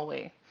that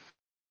hallway.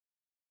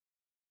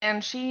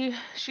 And she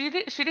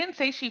didn't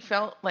say she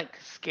felt like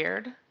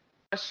scared,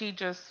 but she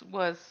just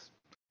was,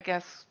 I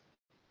guess,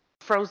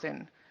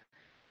 frozen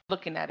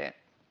looking at it.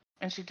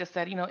 And she just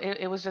said,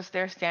 it was just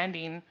there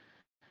standing.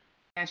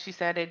 And she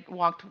said it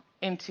walked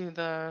into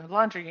the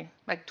laundry,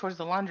 like towards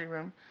the laundry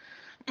room.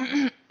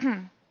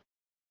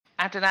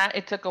 After that,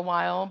 it took a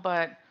while,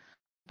 but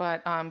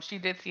she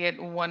did see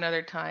it one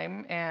other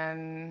time,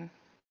 and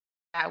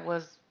that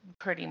was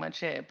pretty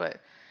much it.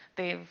 But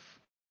they've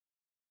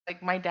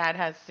like my dad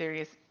has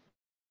serious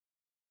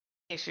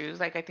issues.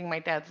 Like I think my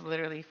dad's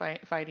literally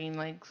fighting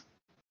like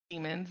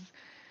demons,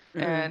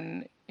 Mm-hmm.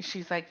 and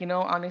she's like,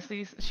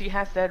 honestly, she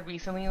has said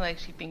recently like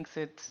she thinks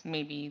it's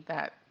maybe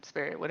that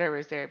spirit, whatever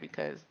is there,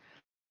 because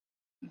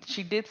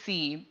she did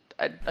see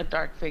a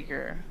dark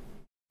figure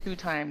two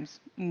times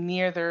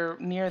near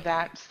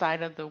that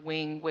side of the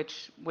wing,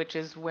 which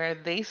is where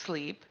they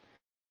sleep.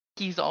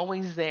 He's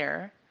always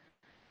there.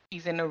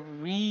 He's in a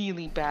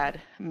really bad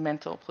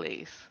mental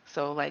place.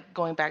 So like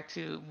going back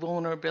to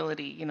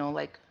vulnerability,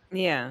 like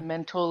Yeah.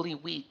 mentally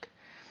weak.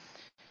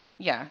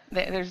 Yeah,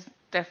 there's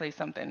definitely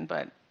something,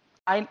 but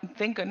I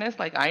thank goodness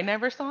like I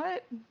never saw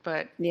it,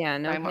 but Yeah.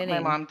 No my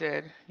kidding. mom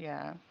did.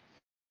 Yeah.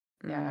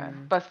 Yeah.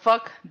 Mm. But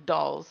fuck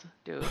dolls,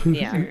 dude.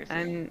 Yeah.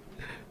 Seriously.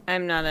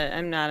 I'm not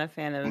a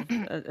fan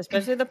of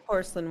especially the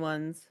porcelain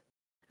ones.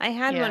 I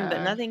had one, but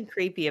Yeah. nothing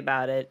creepy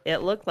about it. It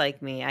looked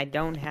like me. I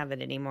don't have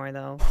it anymore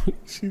though.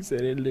 She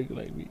said it looked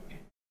like me.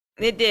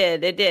 It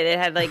did. It did. It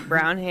had like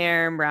brown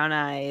hair and brown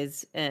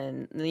eyes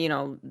and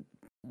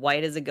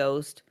white as a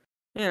ghost.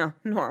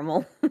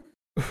 Normal.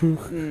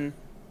 Mm.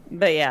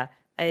 But yeah,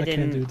 I I can't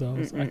didn't. do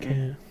those. I Mm-mm-mm.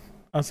 can't.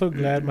 I'm so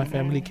glad my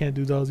family can't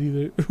do those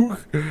either.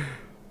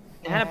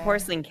 I had a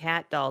porcelain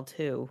cat doll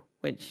too,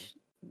 which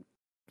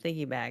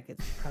thinking back,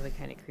 it's probably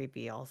kind of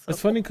creepy also.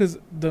 It's funny because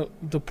the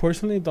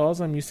porcelain dolls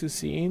I'm used to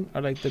seeing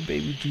are like the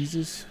baby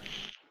Jesus,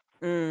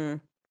 Mm,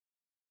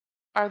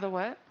 Are the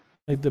what?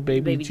 like the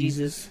baby baby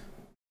Jesus. Jesus.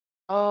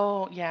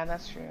 Oh, yeah,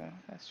 that's true.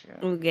 That's true.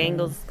 Ooh,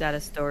 Gangle's got a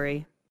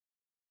story.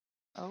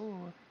 Oh.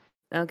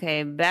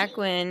 Okay, back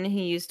when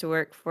he used to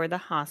work for the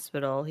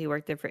hospital, he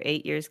worked there for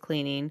 8 years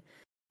cleaning.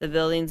 The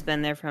building's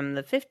been there from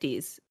the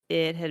 50s.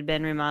 It had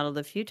been remodeled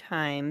a few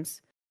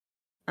times.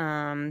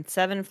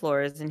 7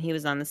 floors, and he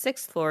was on the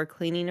 6th floor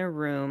cleaning a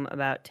room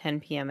about 10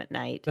 p.m. at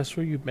night. That's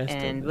where you messed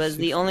up. And was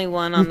the only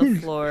one on the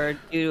floor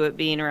due to it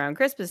being around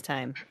Christmas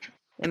time.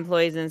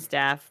 Employees and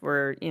staff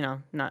were,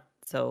 not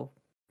so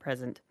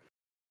present.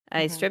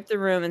 I stripped the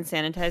room and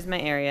sanitized my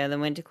area, then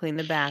went to clean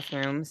the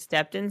bathroom,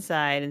 stepped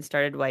inside, and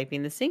started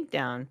wiping the sink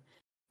down.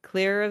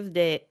 Clear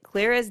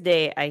as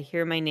day, I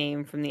hear my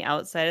name from the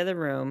outside of the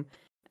room,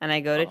 and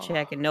I go to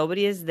check, and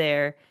nobody is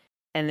there,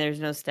 and there's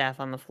no staff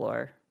on the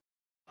floor.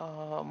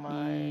 Oh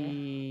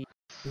my.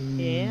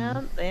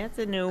 Yeah, that's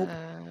a nope.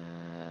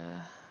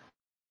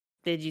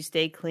 Did you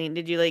stay clean?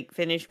 Did you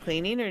finish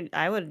cleaning, or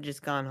I would have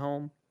just gone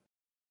home?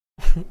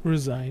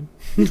 Resign.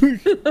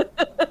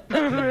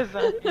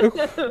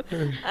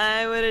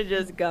 I would have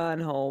just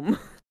gone home.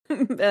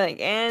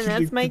 And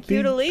that's my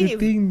cue to leave.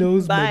 The thing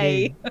knows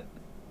Bye.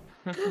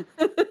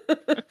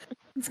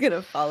 It's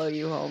gonna follow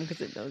you home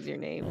because it knows your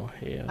name. Oh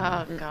hell.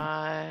 Oh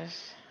gosh.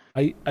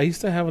 I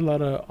used to have a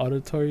lot of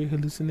auditory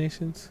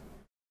hallucinations,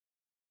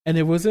 and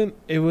it wasn't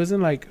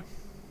like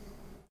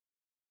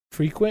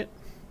frequent,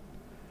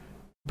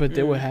 but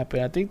they would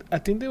happen. I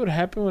think they would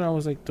happen when I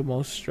was like the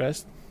most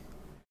stressed,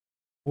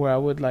 where I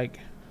would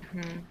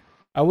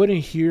I wouldn't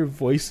hear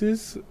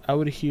voices. I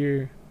would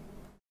hear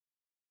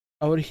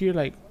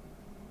like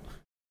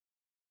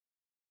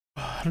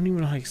I don't even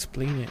know how to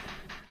explain it.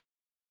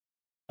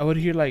 I would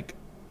hear like,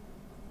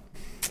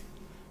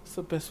 what's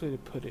the best way to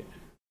put it?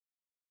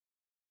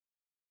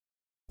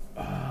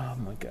 Oh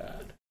my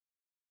god!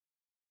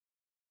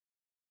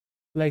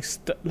 Like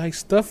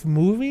stuff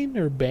moving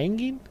or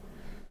banging,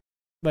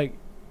 like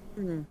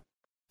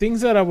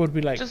things that I would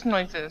be like just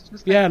noises.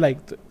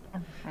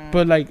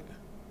 But like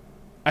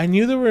I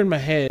knew they were in my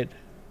head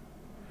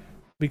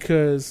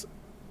because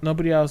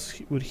nobody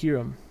else would hear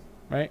them,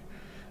 right?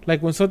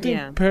 Like when something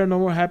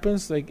paranormal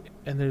happens, like,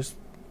 and there's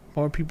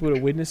more people to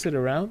witness it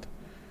around.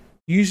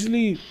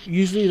 Usually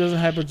it doesn't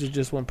happen to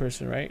just one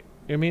person, right?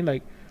 You know what I mean?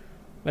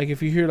 Like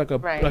if you hear like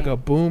a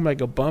boom,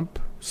 like a bump,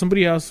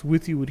 somebody else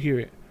with you would hear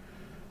it.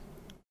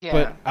 Yeah.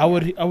 But I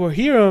would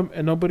hear them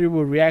and nobody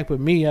would react but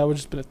me. I would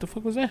just be like, "The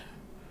fuck was that?"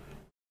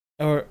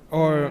 Or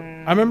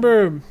I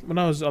remember when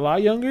I was a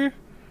lot younger,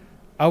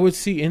 I would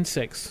see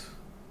insects.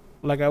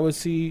 Like I would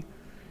see,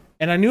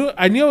 and I knew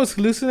I was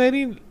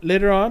hallucinating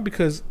later on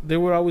because they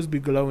would always be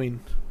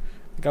glowing.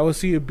 Like I would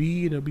see a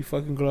bee and it'd be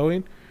fucking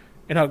glowing,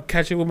 and I'd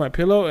catch it with my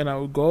pillow and I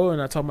would go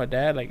and I tell my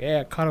dad like,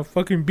 "Hey, I caught a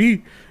fucking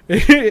bee." And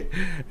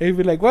he'd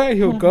be like, "What?"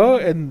 He'll go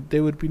and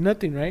there would be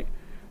nothing, right?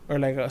 Or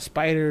like a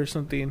spider or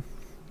something.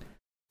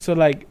 So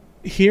like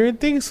hearing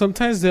things,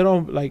 sometimes they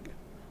don't like.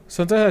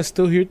 Sometimes I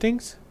still hear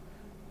things,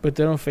 but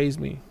they don't faze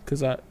me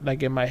because I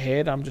like in my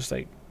head I'm just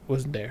like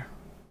wasn't there.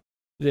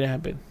 It didn't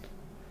happen.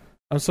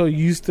 I'm so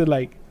used to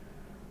like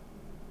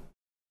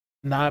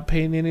not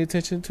paying any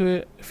attention to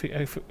it.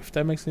 If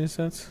that makes any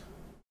sense.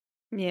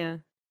 Yeah.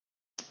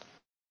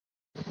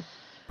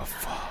 Oh,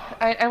 fuck.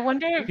 I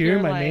wonder if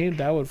hearing my name,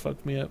 that would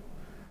fuck me up.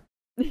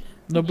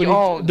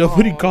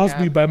 Nobody calls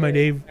me by my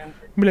name.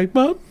 I'm like,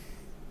 "Mom."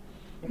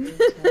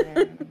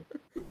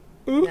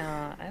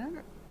 No,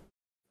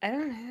 I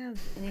don't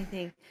have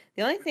anything.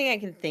 The only thing I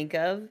can think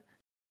of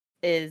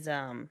is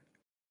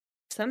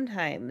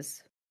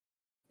sometimes,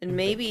 and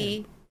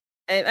maybe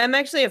I'm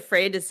actually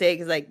afraid to say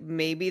because like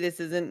maybe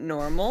this isn't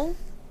normal,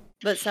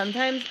 but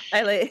sometimes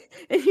I like,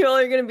 and you all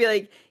are gonna be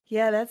like,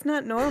 "Yeah, that's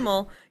not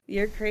normal.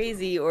 You're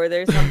crazy, or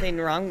there's something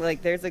wrong.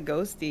 Like there's a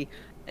ghosty."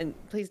 And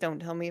please don't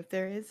tell me if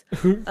there is.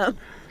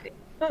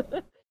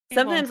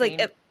 Sometimes like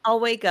if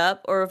I'll wake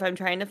up, or if I'm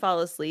trying to fall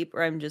asleep,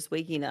 or I'm just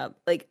waking up,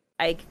 like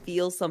I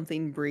feel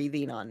something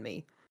breathing on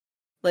me.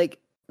 Like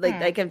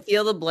I can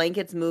feel the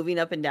blankets moving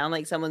up and down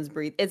like someone's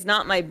breathing. It's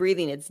not my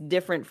breathing. It's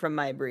different from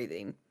my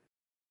breathing.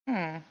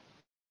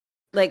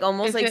 Like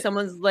almost like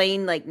someone's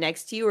laying like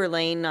next to you or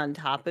laying on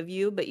top of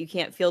you, but you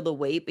can't feel the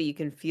weight, but you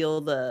can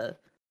feel the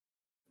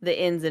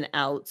ins and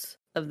outs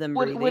of them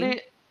breathing. Would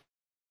it,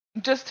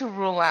 just to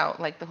rule out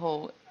like the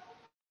whole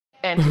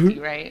entity,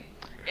 right?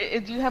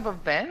 Do you have a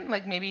vent?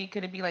 Like maybe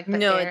could it be like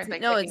the air?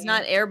 It's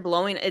not air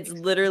blowing. It's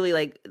literally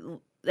like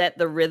that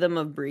the rhythm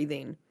of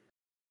breathing.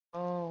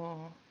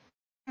 Oh.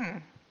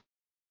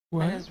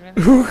 What? That is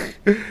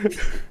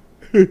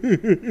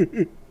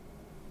really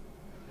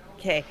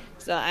Okay,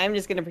 so I'm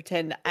just gonna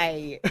pretend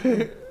I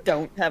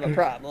don't have a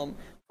problem.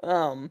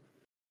 I'm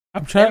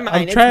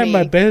trying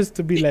my best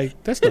to be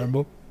like, that's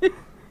normal.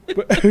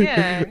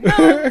 Yeah,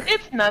 no,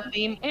 it's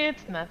nothing.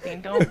 It's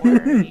nothing. Don't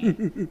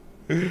worry.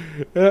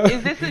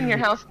 Is this in your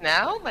house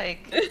now?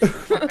 Like,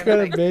 what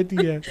kind of bed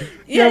do you have?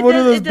 Yeah, one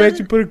of those beds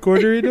you put a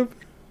quarter in them?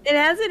 It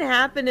hasn't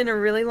happened in a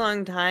really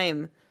long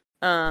time.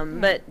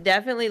 But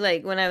definitely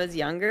like when I was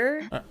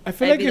younger, I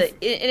feel like,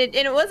 and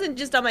it wasn't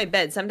just on my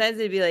bed. Sometimes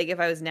it'd be like if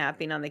I was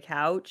napping on the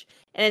couch,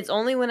 and it's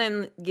only when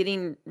I'm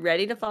getting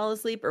ready to fall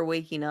asleep or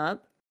waking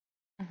up.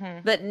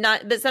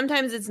 But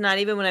sometimes it's not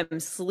even when I'm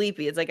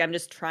sleepy. It's like I'm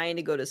just trying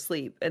to go to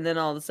sleep, and then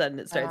all of a sudden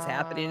it starts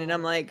happening, and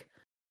I'm like,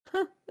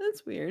 "Huh,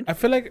 that's weird." I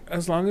feel like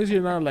as long as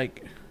you're not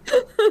like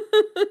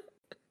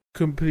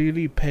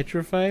completely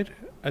petrified,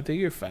 I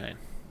think you're fine.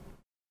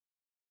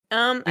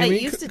 I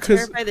used to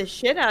terrify the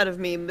shit out of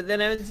me, but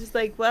then I was just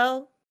like,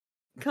 well,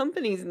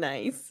 company's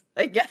nice,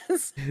 I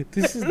guess.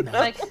 This is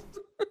Like, nice.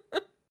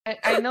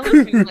 I know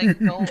that you like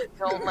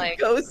don't like.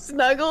 Ghost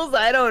snuggles?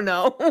 I don't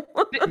know.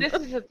 This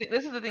is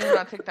this is the thing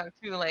about TikTok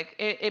too. Like,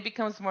 it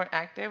becomes more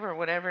active or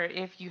whatever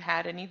if you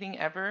had anything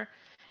ever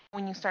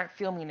when you start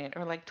filming it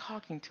or like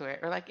talking to it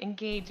or like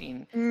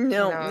engaging.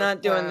 No, know,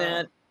 not doing so-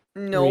 that.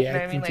 Nope. You know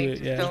what I mean? Reacting to Like, it,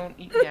 just yeah. don't.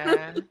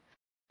 Yeah,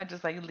 I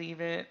just like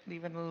leave it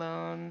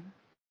alone.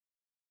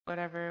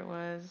 Whatever it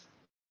was.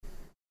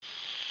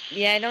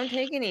 Yeah, I don't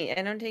take any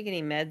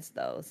meds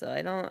though, so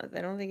I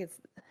don't think it's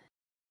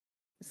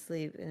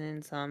sleep and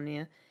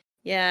insomnia.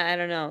 Yeah, I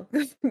don't know.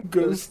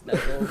 Ghost.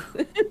 snuggles.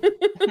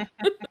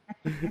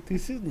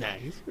 This is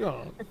nice.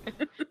 Oh.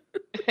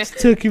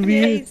 Stuck in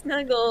Yay, me.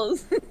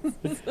 snuggles.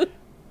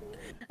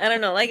 I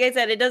don't know. Like I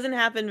said, it doesn't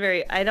happen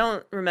very. I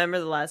don't remember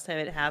the last time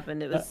it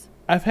happened. It was.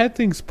 I've had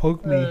things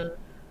poke me.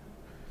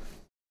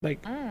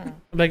 Like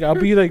I'll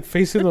be like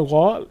facing the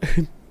wall.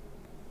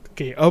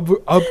 Okay, up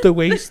the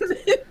waist.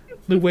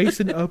 The waist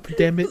and up,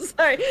 damn it.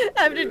 Sorry,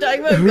 after talking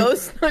about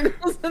ghost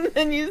snuggles, and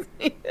then you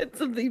had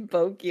something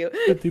poke you.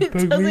 They It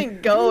poke me.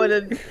 doesn't go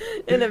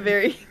in a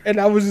very. And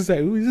I was just like,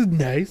 ooh, this is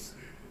nice.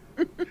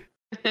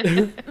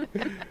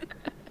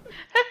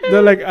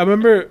 No, like I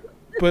remember,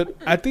 but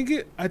I think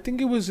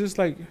it was just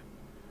like,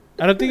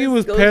 I don't think it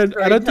was I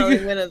don't think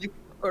it, went in the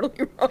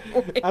totally wrong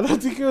way. I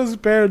don't think it was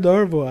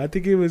paranormal. I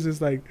think it was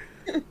just like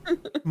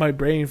my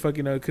brain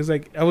fucking up, because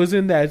like I was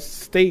in that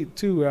state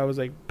too where I was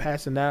like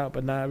passing out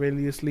but not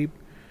really asleep.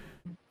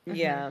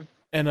 Yeah.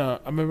 And I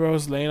remember I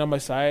was laying on my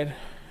side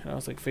and I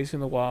was like facing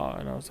the wall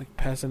and I was like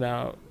passing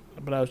out,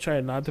 but I was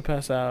trying not to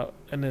pass out,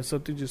 and then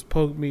something just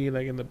poked me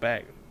like in the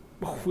back.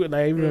 And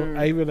I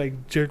even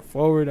like jerked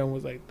forward and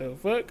was like, the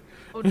fuck?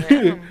 Oh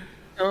damn.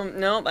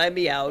 Nope, I'd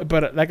be out.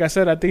 But like I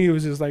said, I think it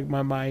was just like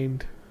my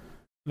mind.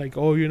 Like,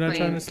 oh, you're not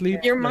trying to sleep?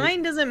 Your Like,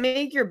 mind doesn't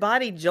make your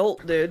body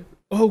jolt, dude.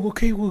 oh,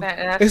 okay, well,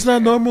 That's it's not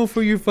true. normal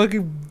for your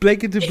fucking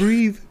blanket to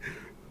breathe.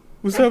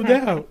 What's up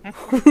now?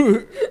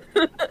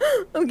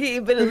 Okay,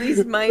 but at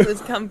least mine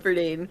was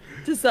comforting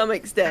to some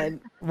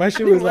extent. My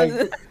shit was like,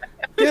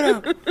 get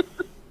up.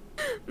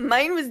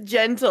 Mine was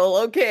gentle,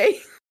 okay?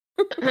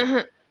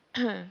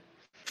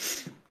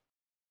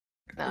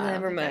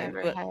 Never mind,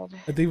 but-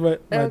 I think my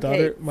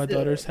Okay, my so-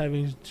 daughter's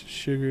having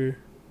sugar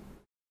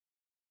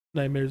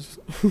nightmares.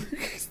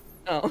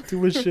 Oh. Too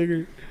much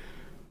sugar.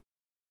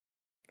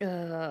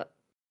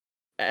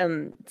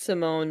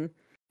 Simone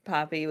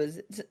Poppy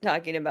was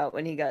talking about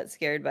when he got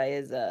scared by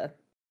his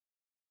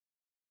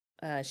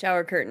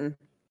shower curtain.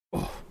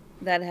 Oh.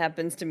 That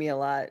happens to me a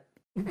lot.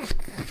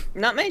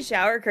 Not my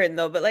shower curtain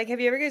though, but like, have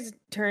you ever guys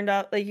turned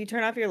off, like, you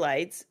turn off your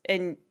lights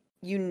and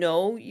you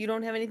know you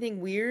don't have anything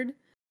weird,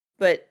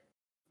 but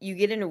you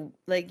get into,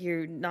 like,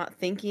 you're not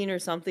thinking or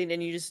something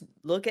and you just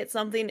look at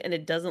something and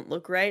it doesn't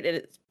look right and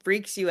it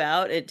freaks you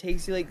out. It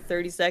takes you like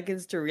 30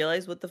 seconds to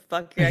realize what the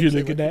fuck you're actually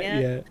looking at.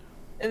 Yeah.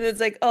 And it's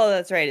like, oh,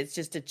 that's right, it's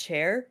just a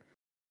chair.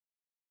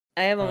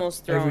 I have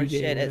almost every thrown day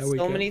shit when at I wake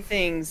so up. many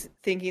things,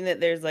 thinking that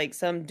there's like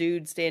some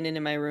dude standing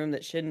in my room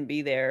that shouldn't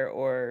be there,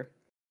 or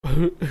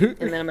and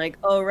then I'm like,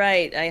 oh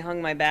right, I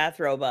hung my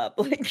bathrobe up,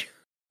 like,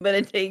 but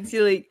it takes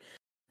you like,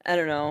 I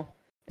don't know,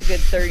 a good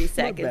 30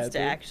 seconds to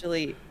bathrobe.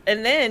 actually,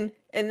 and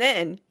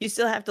then you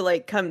still have to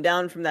like come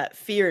down from that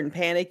fear and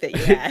panic that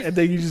you had. And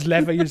then you just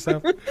laugh at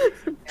yourself.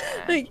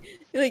 like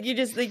you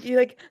just like, you're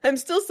like, I'm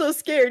still so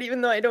scared,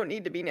 even though I don't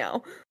need to be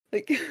now.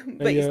 Like,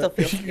 but you still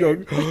feel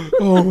scared.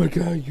 Oh my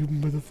god, you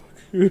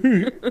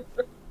motherfucker.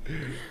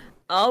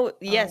 Oh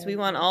yes, we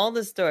want all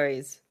the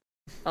stories.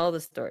 All the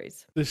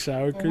stories. The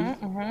shower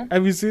curtain.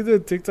 Have you seen the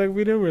TikTok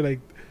video where like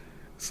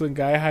some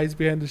guy hides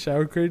behind the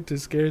shower curtain to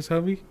scare his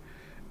homie?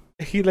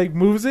 He like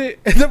moves it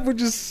and then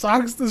just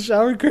socks the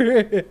shower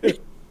curtain.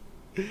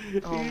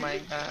 Oh my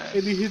god.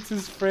 And he hits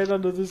his friend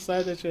on the other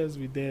side. That shit has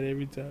me dead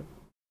every time.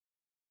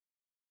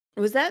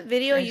 Was that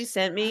video you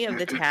sent me of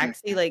the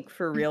taxi like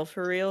for real,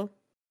 for real?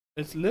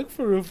 It's look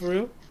for real, for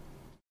real.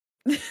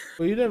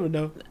 Well, you never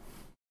know.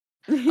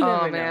 You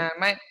Oh never know.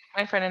 man,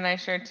 my friend and I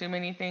shared too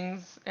many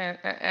things, and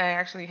I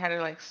actually had to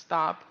like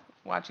stop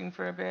watching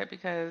for a bit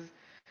because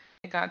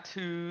it got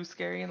too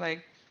scary.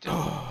 Like, just,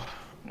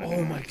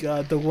 Oh my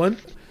god, the one,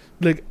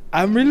 like,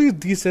 I'm really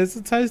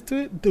desensitized to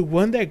it. The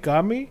one that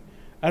got me,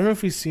 I don't know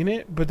if you've seen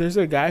it, but there's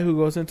a guy who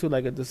goes into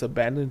like this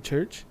abandoned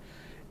church,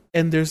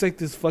 and there's like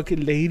this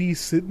fucking lady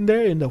sitting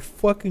there in the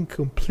fucking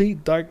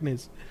complete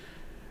darkness,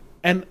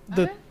 and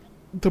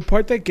the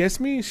part that gets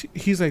me,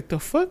 he's like, the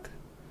fuck,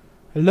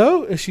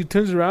 hello, and she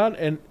turns around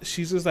and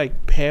she's just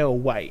like pale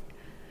white,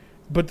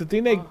 but the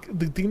thing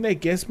that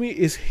gets me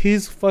is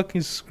his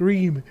fucking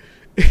scream.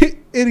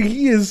 And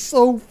he is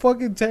so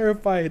fucking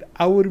terrified.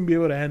 I wouldn't be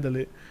able to handle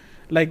it.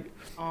 Like,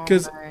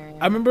 because I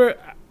remember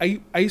I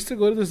used to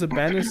go to this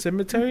abandoned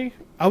cemetery.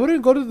 I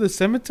wouldn't go to the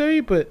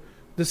cemetery, but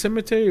the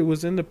cemetery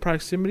was in the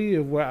proximity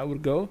of where I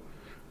would go,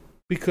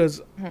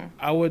 because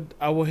I would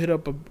hit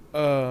up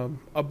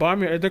a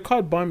barnyard. They're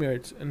called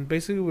barnyards, and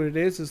basically what it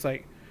is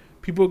like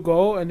people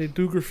go and they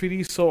do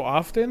graffiti so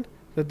often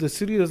that the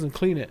city doesn't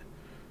clean it,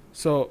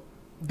 so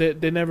they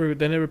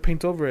never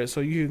paint over it. So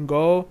you can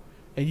go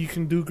and you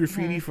can do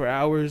graffiti for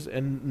hours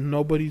and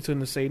nobody's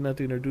gonna say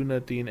nothing or do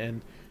nothing.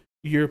 And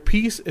your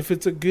piece, if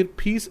it's a good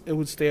piece, it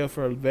would stay up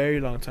for a very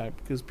long time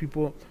because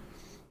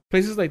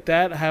places like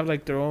that have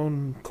like their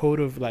own code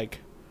of like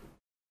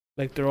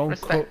their own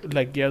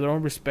their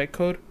own respect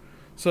code.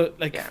 So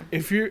like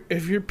if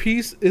your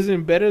piece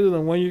isn't better than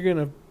the one you're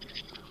gonna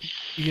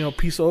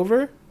piece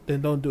over,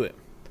 then don't do it.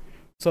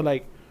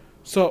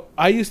 So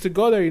I used to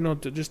go there,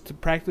 to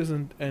practice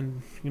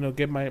and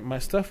get my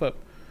stuff up.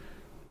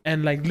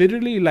 And like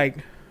literally like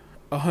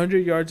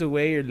 100 yards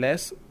away or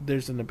less,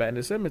 there's an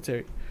abandoned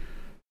cemetery.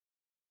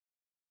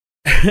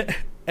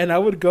 And I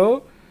would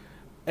go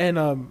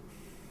and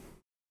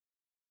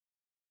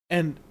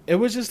it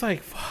was just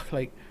like fuck,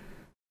 like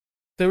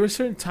there were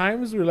certain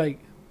times where like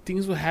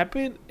things would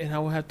happen and I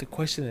would have to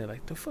question it,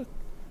 like the fuck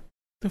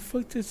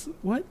this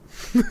what?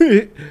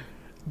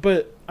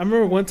 But I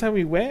remember one time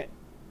we went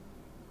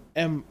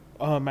and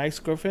my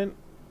ex-girlfriend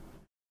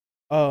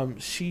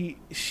she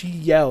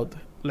yelled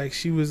like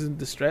she was in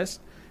distress,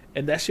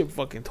 and that shit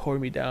fucking tore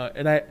me down.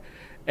 And I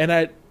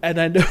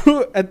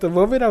know at the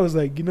moment I was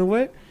like, you know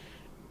what?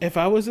 If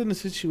I was in a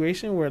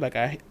situation where like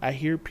I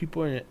hear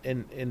people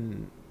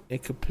in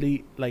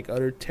complete like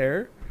utter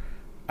terror,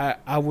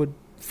 I would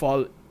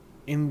fall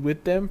in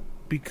with them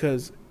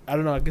because I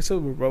don't know. I guess it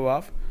would rub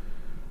off.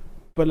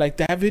 But like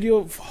that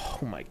video, oh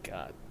my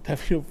god, that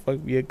video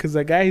fucked me up because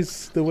that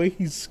guy's the way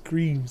he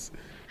screams.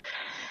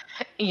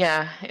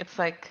 Yeah, it's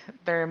like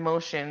their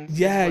emotions.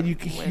 Yeah, you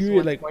can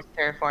hear it like. More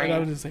terrifying. And I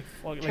was just like,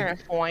 fuck.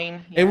 Terrifying.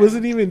 Like, yeah. It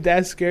wasn't even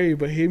that scary,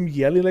 but him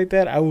yelling like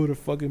that, I would have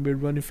fucking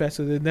been running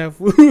faster than that.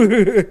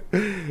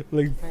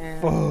 Like,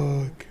 man.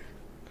 Fuck.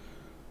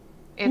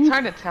 It's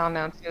hard to tell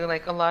now too.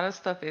 Like a lot of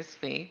stuff is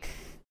fake.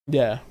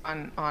 Yeah.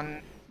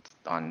 On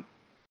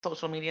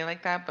social media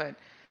like that, but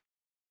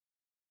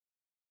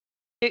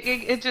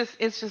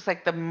it's just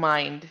like the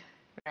mind.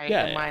 Right,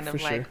 yeah, the mind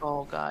of like, sure.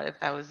 oh god, if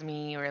that was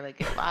me, or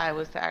like if I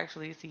was to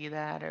actually see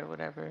that, or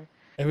whatever.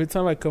 Every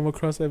time I come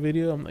across that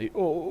video, I'm like,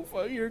 oh,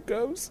 fuck, here it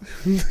goes.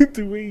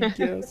 The way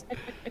he yells.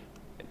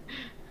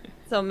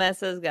 So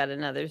Messa's got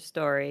another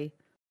story.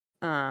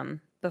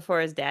 Before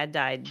his dad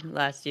died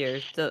last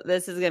year, so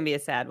this is gonna be a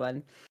sad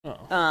one.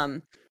 Oh.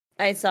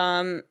 I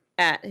saw him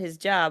at his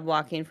job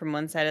walking from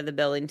one side of the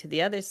building to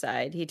the other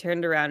side. He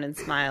turned around and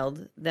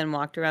smiled, then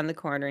walked around the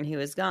corner, and he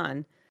was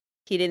gone.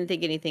 He didn't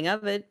think anything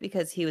of it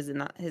because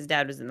his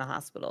dad was in the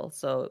hospital,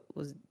 so it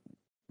was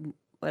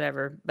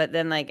whatever. But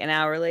then, like an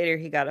hour later,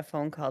 he got a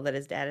phone call that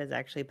his dad has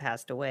actually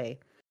passed away,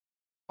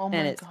 and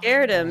it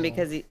scared him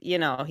because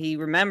he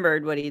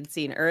remembered what he'd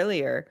seen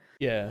earlier.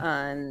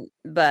 Yeah.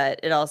 But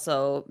it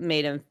also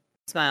made him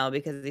smile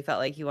because he felt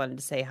like he wanted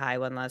to say hi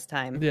one last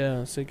time.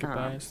 Yeah, say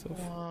goodbye and stuff.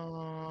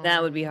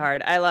 That would be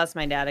hard. I lost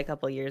my dad a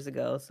couple years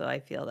ago, so I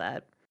feel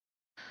that.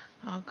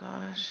 Oh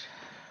gosh,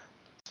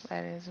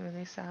 that is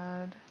really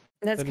sad.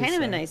 That's kind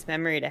of a nice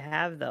memory to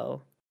have,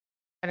 though.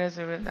 That's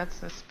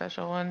a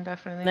special one,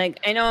 definitely. Like,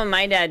 I know when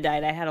my dad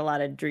died, I had a lot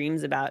of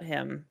dreams about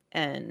him,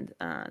 and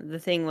the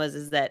thing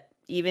is that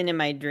even in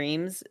my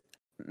dreams,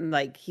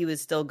 like he was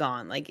still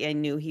gone. Like I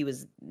knew he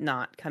was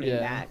not coming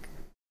back.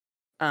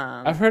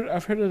 I've heard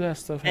of that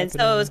stuff. And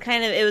so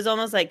it was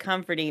almost like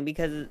comforting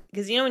because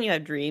when you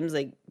have dreams,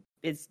 like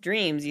it's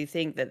dreams, you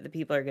think that the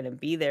people are going to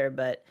be there,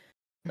 but.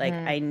 Like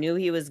I knew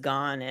he was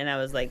gone, and I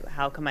was like,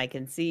 "How come I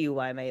can see you?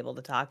 Why am I able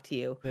to talk to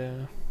you?"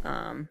 Yeah.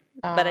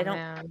 But I don't.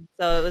 Man.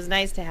 So it was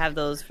nice to have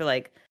those for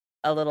like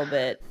a little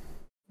bit,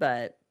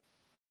 but.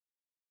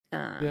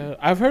 Yeah,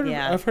 I've heard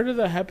of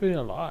that happening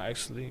a lot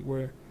actually,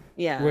 where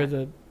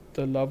the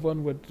loved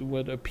one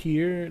would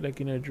appear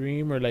like in a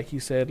dream, or like he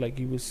said, like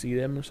he would see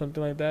them or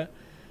something like that,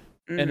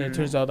 and it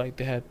turns out like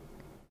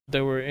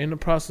they were in the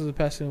process of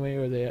passing away,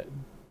 or they had,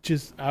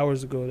 just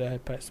hours ago they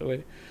had passed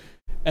away,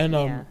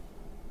 and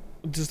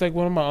just like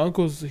one of my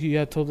uncles, he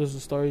had told us a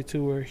story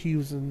too, where he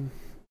was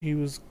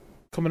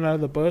coming out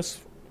of the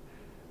bus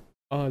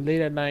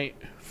late at night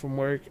from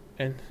work,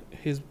 and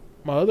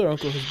my other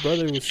uncle, his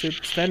brother, was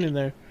standing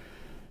there,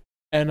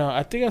 and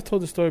I think I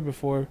told the story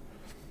before,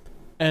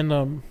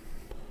 and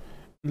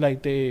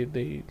like they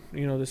they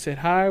said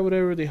hi,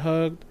 whatever, they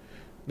hugged,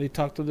 they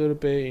talked a little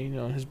bit,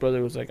 his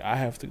brother was like, I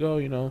have to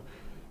go,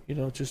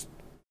 just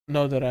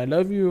know that I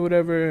love you or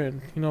whatever,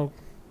 and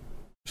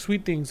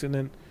sweet things, and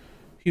then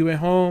he went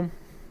home,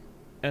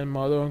 and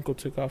my other uncle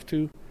took off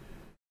too.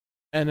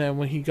 And then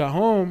when he got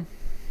home,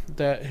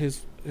 that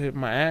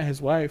my aunt,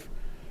 his wife,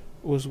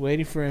 was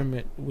waiting for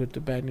him with the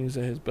bad news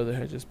that his brother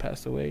had just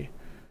passed away.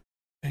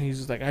 And he's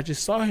just like, I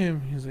just saw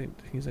him. He's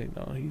like,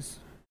 no, he's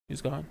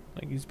gone.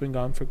 Like he's been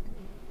gone for,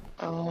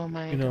 oh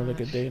my, like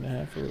a day and a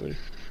half or whatever.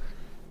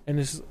 And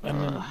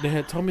then they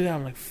had told me that.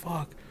 I'm like,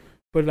 fuck.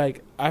 But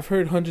like I've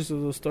heard hundreds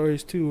of those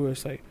stories too, where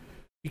it's like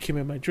he came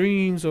in my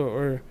dreams,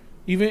 or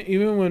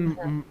even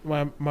when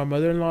my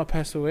mother-in-law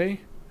passed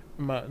away,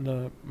 my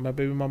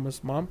baby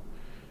mama's mom,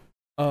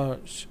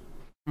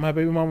 my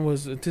baby mama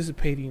was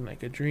anticipating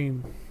like a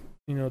dream,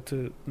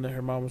 that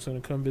her mom was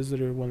gonna come visit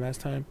her one last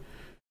time,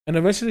 And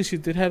eventually she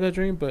did have that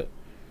dream, but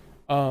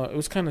it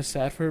was kind of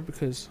sad for her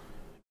because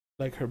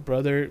like her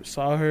brother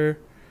saw her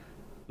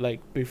like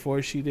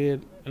before she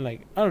did, and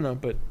like I don't know,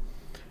 but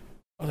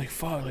I was like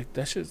fuck, like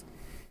that shit.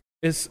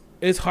 It's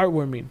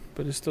heartwarming,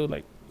 but it still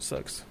like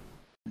sucks.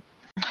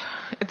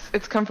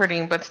 It's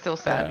comforting, but still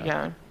sad.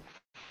 Yeah.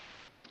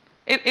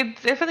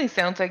 It definitely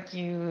sounds like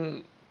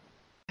you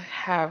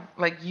have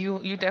like you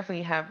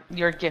definitely have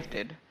you're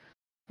gifted.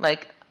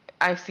 Like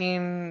I've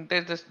seen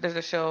there's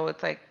a show,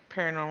 it's like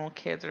Paranormal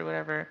Kids or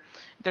whatever.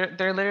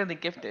 They're literally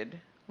gifted.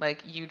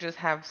 Like you just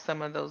have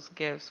some of those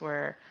gifts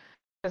where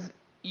 'cause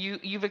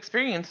you've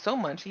experienced so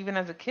much even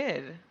as a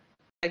kid.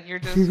 Like you're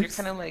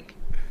kind of like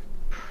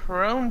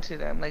prone to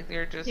them. Like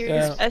they're just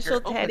You're special,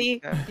 open to Teddy.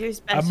 them. You're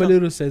special. I'm a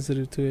little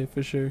sensitive to it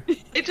for sure.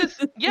 It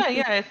just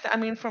yeah. It's I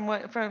mean from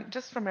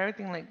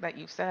everything like that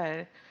you've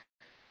said,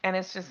 and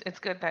it's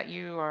good that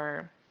you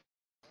are.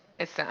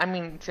 It's I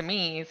mean to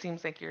me it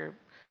seems like you're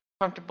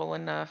comfortable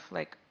enough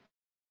like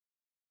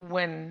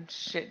when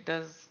shit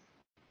does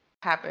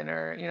happen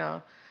or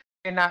you're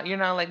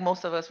not like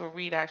most of us where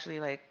we'd actually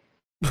like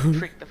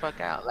freak the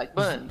fuck out like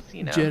Buns,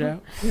 Jet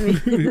out.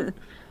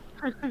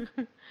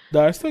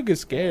 No, I still get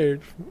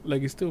scared.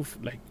 Like it's still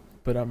like,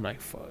 but I'm like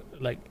fuck.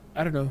 Like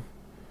I don't know.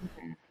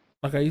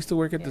 Like I used to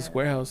work at this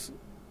warehouse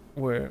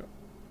where I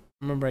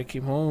remember I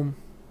came home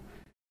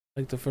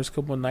like the first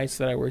couple of nights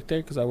that I worked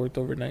there because I worked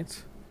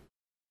overnights,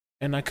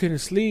 and I couldn't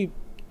sleep.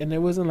 And it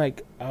wasn't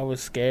like I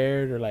was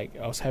scared or like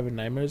I was having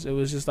nightmares. It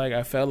was just like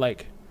I felt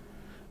like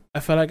I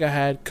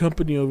had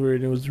company over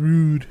and it was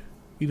rude,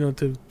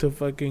 to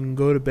fucking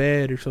go to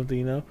bed or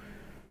something.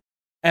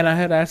 And I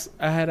had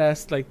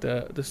asked like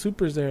the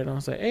supers there, and I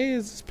was like, "Hey,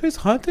 is this place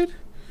haunted?"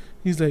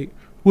 He's like,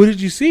 "What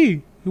did you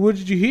see? What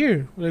did you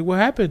hear? Like, what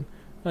happened?"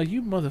 I'm like,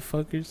 "You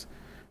motherfuckers!"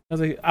 I was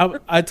like,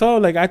 I told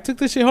him like I took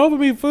this shit home with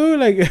me, food.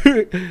 Like,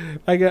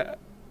 like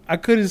I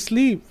couldn't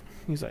sleep.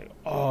 He's like,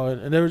 "Oh,"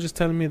 and they were just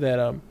telling me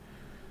that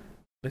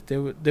like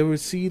they would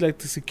see like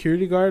the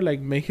security guard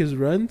like make his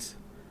runs,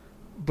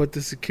 but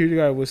the security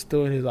guard was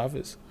still in his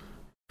office.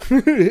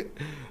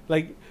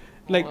 like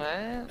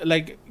What?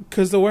 like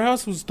because the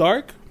warehouse was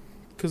dark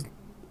because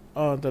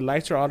the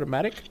lights are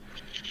automatic,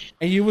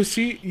 and you would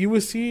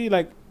see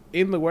like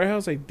in the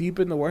warehouse, like deep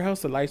in the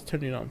warehouse, the lights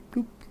turning on,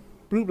 bloop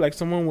bloop, like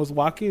someone was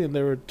walking and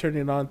they were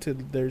turning on to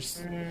their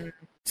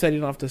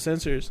setting off the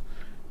sensors,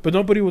 but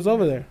nobody was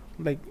over there.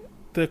 Like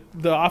the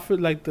office,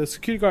 like the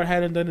security guard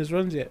hadn't done his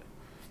runs yet,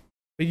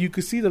 but you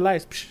could see the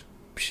lights psh,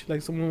 psh,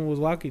 like someone was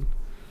walking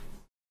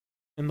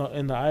in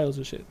the aisles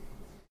and shit.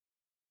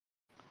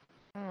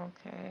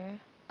 Okay.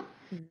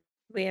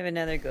 We have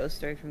another ghost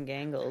story from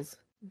Gangles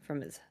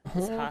from his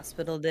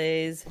hospital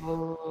days.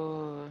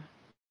 Oh.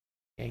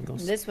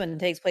 Angles. This one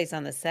takes place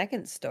on the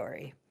second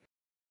story.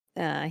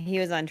 He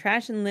was on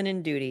trash and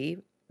linen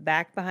duty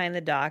back behind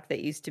the dock that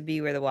used to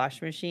be where the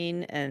washing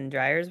machine and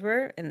dryers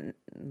were, and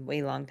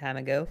way long time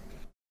ago.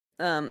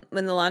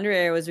 When the laundry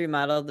area was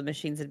remodeled, the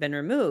machines had been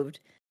removed,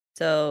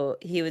 so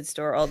he would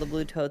store all the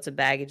blue totes of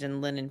baggage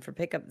and linen for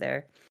pickup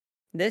there.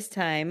 This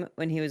time,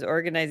 when he was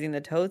organizing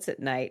the totes at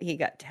night, he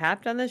got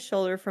tapped on the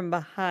shoulder from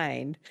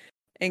behind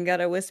and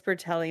got a whisper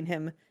telling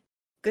him,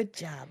 "Good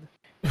job."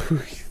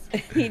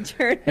 He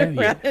turned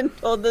around and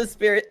told the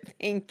spirit,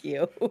 "Thank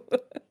you."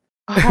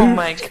 Oh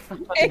my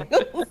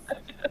god.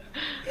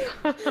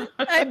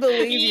 I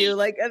believe you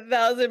like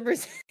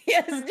 1,000%.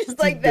 Yes, just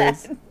like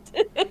that.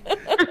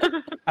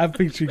 I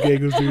picture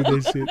Giggles doing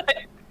that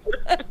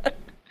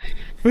shit.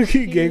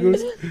 Fucking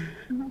Giggles.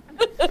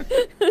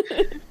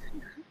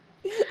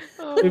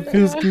 It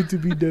feels good to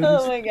be noticed.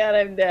 Oh my god,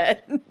 I'm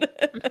dead.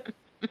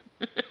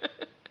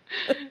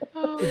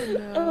 Oh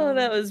no. Oh,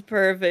 that was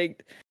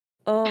perfect.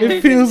 Oh,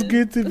 it feels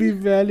good to be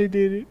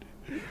validated.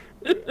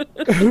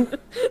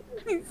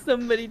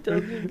 Somebody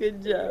told me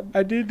good job.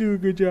 I did do a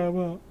good job,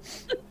 huh?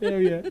 Hell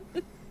yeah.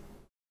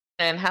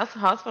 And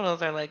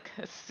hospitals are like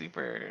a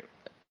super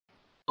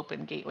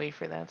open gateway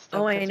for that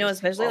stuff. Oh, I know,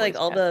 especially like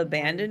all the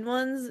abandoned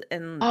ones,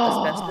 and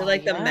especially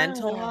like the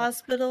mental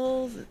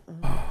hospitals.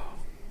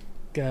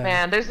 God.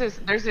 Man, there's this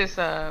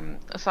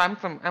so I'm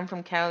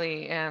from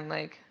Cali, and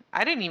like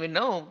I didn't even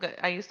know.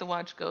 I used to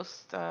watch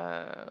was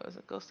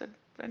it Ghost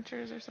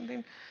Adventures or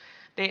something?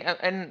 They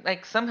and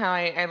like somehow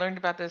I learned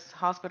about this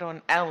hospital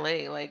in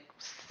LA, like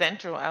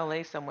central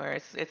LA somewhere.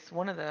 It's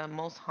one of the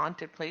most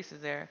haunted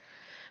places there.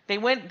 They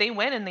went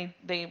and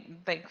they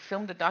like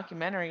filmed a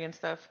documentary and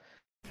stuff.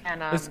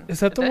 And is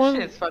that the one?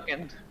 Shit is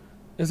fucking.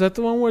 Is that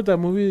the one where that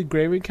movie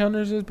Grave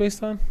Encounters is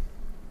based on?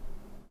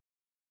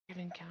 Grave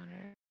Encounters.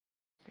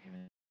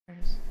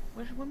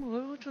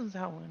 Which one's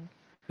that one?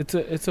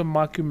 It's a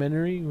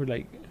mockumentary where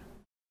like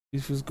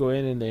these fools go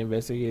in and they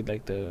investigate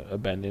like the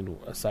abandoned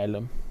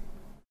asylum.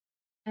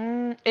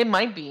 It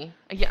might be.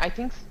 Yeah, I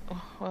think.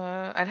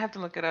 I'd have to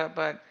look it up,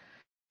 but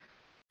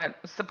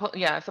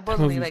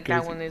supposedly like crazy.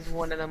 that one is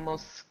one of the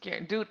most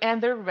scary, dude.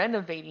 And they're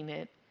renovating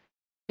it.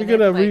 They're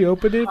gonna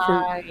reopen it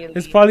for.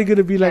 It's probably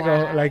gonna be like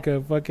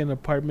a fucking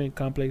apartment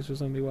complex or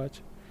something.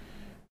 Watch.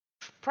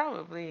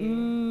 Probably.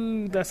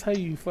 Ooh, that's how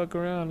you fuck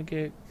around and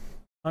get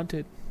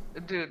Haunted.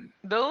 Dude,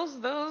 those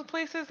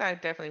places I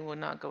definitely would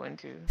not go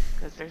into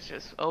because there's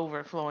just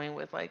overflowing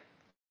with like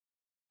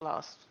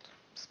lost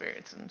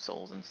spirits and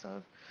souls and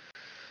stuff.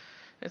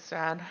 It's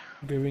sad.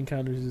 Grave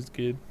Encounters is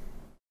good.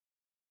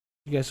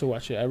 You guys should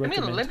watch it. I Let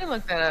recommend. me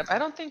look that up. I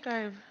don't think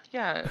I've.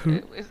 Yeah,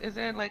 is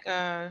there like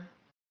a?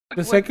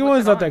 The second what's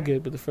one's it not that on?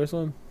 good, but the first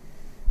one,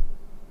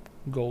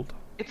 gold.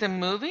 It's a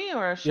movie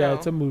or a show? Yeah,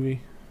 it's a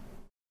movie.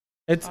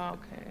 It's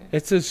Okay.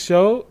 it's a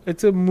show.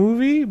 It's a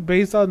movie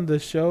based on the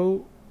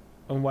show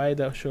and why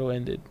that show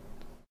ended.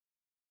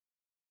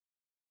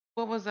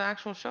 What was the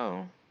actual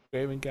show?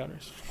 Grave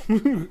Encounters.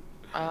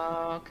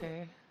 Oh,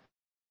 okay.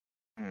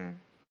 Hmm.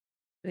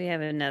 We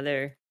have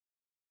another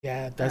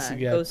Yeah, that's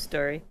yeah. ghost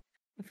story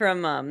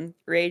from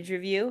Rage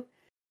Review.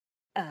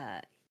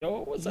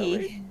 Oh, what's that? He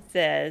Right?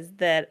 says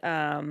that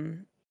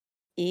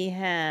he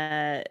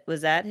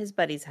was at his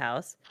buddy's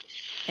house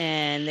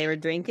and they were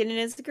drinking in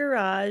his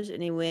garage,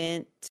 and he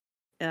went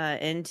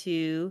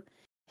into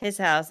his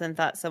house and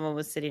thought someone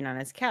was sitting on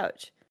his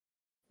couch,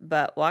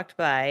 but walked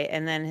by,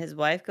 and then his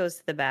wife goes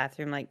to the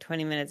bathroom like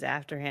 20 minutes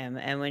after him,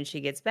 and when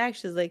she gets back,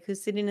 she's like,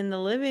 who's sitting in the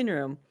living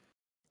room?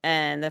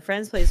 And the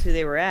friend's place who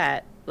they were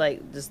at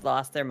like just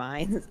lost their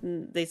minds,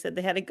 and they said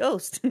they had a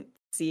ghost.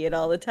 See it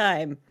all the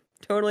time.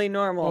 Totally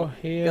normal. Oh,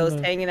 hell Ghost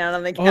no. hanging out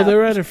on the couch. Oh, they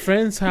were at a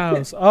friend's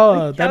house.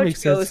 Oh, that Couch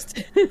makes sense.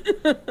 ghost.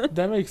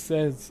 That makes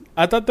sense.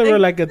 I thought they were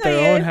like at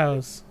their own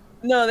house.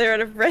 No, they're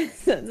at a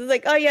friend's house. It's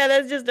like, oh yeah,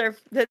 that's just our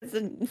that's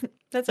our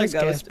That's ghost.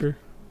 Casper.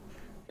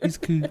 He's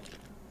cool.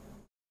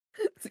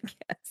 It's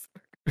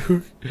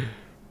Casper.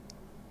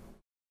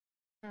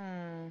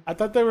 I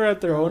thought they were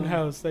at their own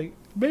house. Like,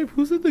 babe,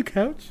 who's at the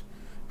couch?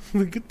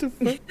 Like, get the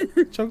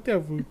fuck, chunk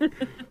that food.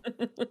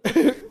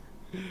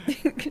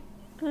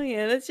 Oh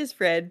yeah, that's just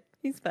Fred.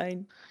 He's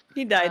fine.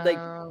 He died like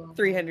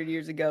 300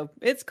 years ago.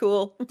 It's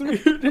cool.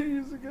 300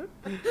 years ago.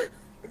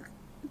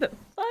 The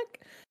fuck?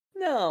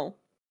 No.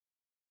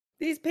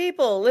 These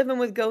people living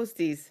with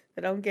ghosties.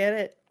 I don't get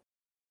it.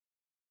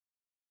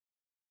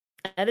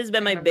 That has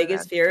been my Remember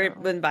biggest that fear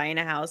show. when buying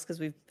a house, because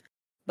we've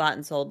bought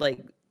and sold,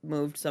 like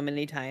moved so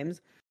many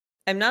times.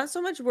 I'm not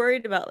so much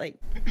worried about like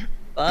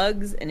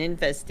bugs and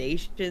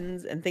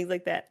infestations and things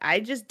like that. I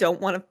just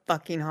don't want a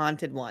fucking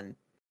haunted one.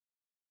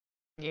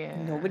 Yeah.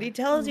 Nobody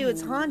tells you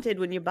it's haunted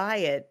when you buy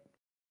it.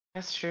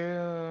 That's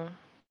true.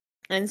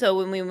 And so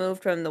when we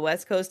moved from the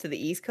West Coast to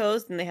the East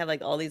Coast, and they have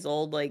like all these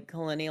old like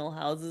colonial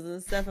houses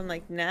and stuff, I'm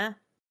like, nah,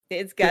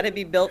 it's got to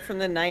be built from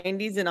the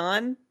 90s and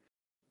on.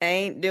 I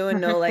ain't doing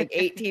no like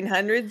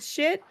 1800s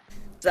shit.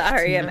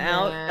 Sorry, I'm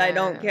out. I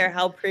don't care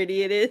how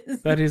pretty it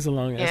is. That is a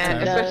long ass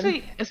Yeah,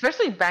 time.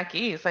 especially back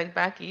east. Like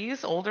back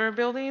east, older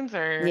buildings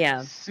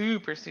are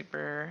super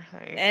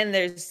like, And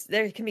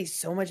there can be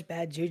so much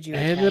bad juju.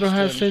 And they don't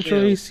have attached to them,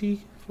 central too.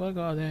 AC. Fuck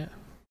all that.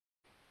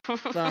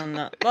 Well,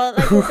 no. Well,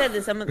 like I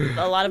said,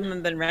 a lot of them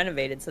have been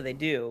renovated, so they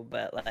do.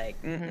 But like,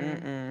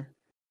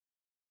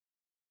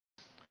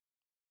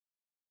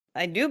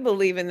 I do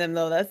believe in them,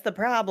 though. That's the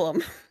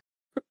problem.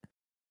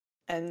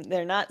 And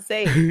they're not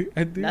safe.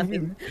 I do.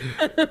 Nothing.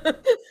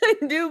 I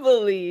do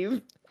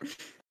believe.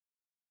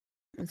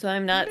 So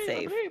I'm not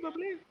safe.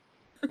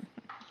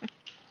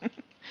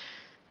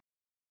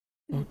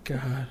 Oh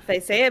God. If I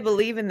say I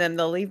believe in them,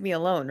 they'll leave me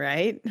alone,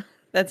 right?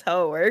 That's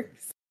how it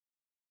works.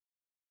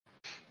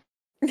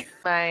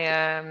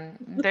 I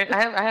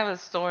have a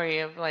story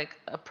of like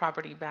a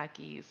property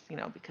back east, you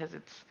know, because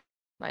it's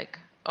like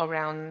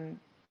around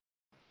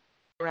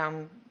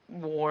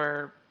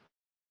war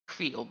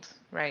field,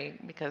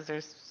 right? Because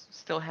there's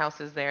still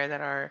houses there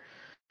that are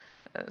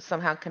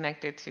somehow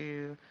connected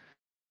to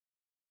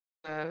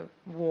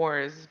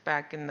wars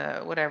back in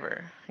the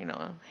whatever, you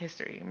know,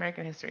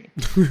 American history.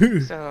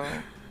 So,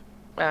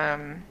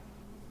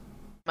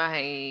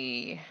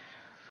 my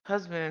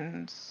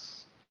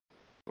husband's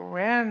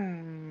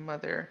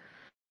grandmother's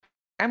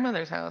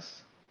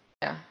house,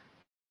 yeah,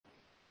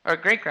 or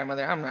great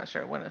grandmother, I'm not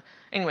sure.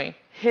 Anyway,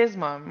 his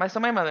mom, my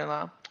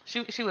mother-in-law,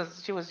 she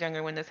was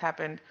younger when this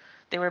happened.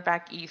 They were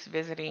back east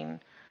visiting,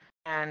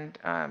 and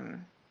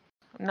I'm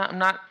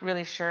not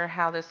really sure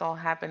how this all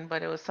happened,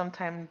 but it was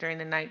sometime during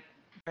the night,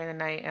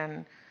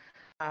 and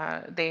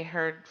they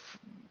heard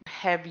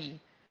heavy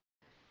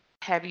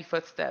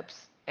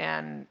footsteps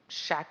and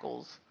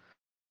shackles.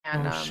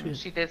 And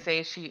she did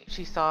say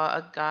she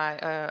saw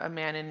a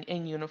man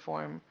in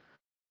uniform,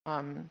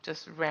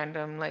 just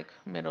random, like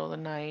middle of the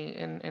night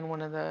in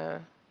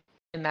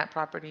that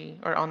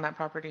property or on that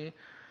property.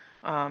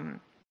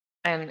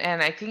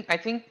 And I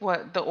think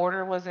what the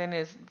order was in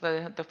is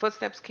the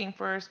footsteps came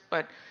first,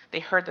 but they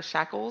heard the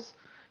shackles,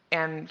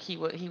 and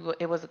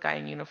it was a guy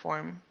in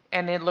uniform,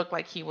 and it looked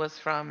like he was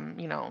from,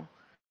 you know.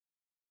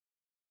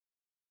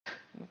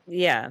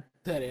 Yeah.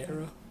 That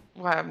era.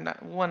 Well, I'm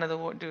not one of the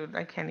war, dude.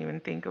 I can't even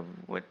think of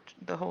what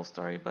the whole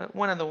story, but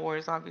one of the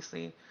wars,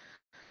 obviously.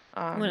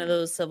 One of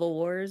those civil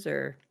wars,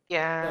 or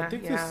Yeah, I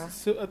think yeah.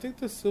 I think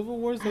the Civil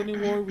War is the only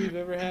war we've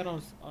ever had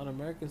on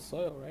American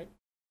soil, right?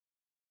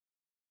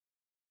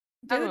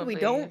 dude, we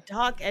don't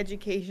talk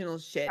educational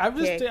shit. I'm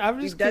just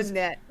We've done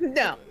that.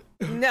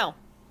 No.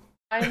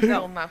 I'm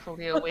still not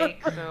fully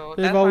awake, so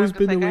They've that's why always I'm just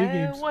been like, away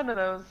games. one of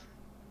those.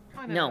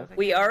 No,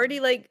 we already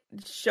like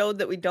showed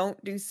that we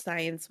don't do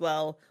science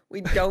well.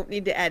 We don't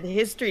need to add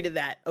history to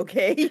that,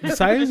 okay?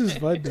 Science is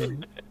fun though.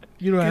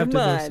 You don't have to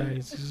Come know on.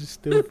 science. It's just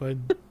still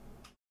fun.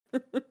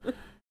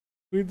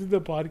 We did the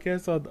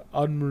podcast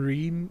on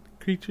marine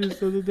creatures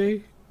the other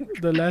day,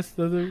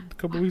 the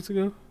couple weeks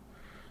ago,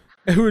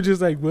 and we're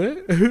just like,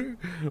 what? we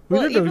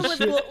Well, don't know even with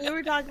shit. we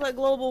were talking about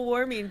global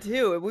warming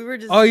too, and we were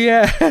just Oh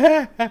yeah.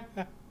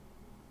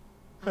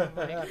 Oh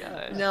my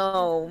gosh.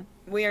 no,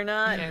 we are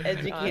not Yes,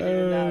 educated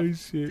Oh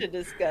enough to shit.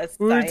 discuss.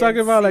 We were talking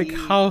about like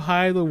science-y. how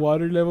high the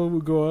water level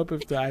would go up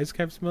if the ice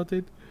caps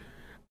melted,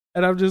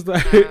 and I'm just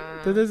like,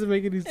 that doesn't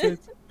make any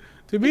sense.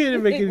 To me, it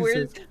didn't make any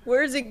sense.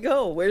 Where's it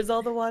go? Where's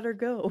all the water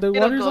go? The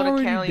It'll water's go to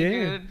already Cali,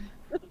 there. dude.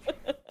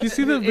 Do you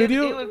see the It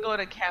video? would go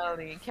to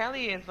Cali.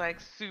 Cali is like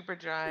super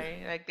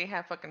dry. Like they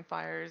have fucking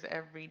fires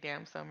every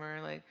damn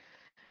summer. Like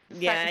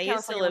Yeah, I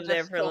used to California live would there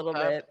just for a little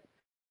soak up. bit.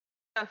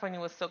 California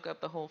would soak up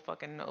the whole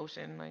fucking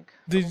ocean. Like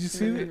Did you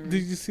see the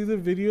Did you see the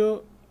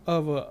video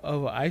of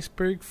a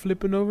iceberg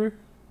flipping over?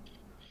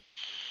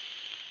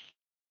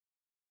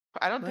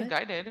 I don't think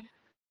What? I did.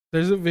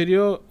 There's a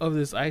video of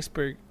this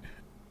iceberg,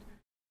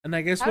 and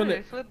I guess How when did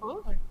it flip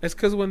over? it's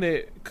because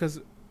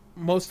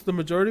the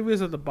majority of it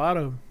is at the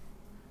bottom,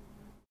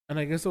 and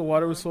I guess the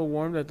water was so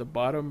warm that the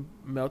bottom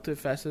melted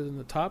faster than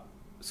the top,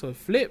 so it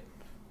flipped.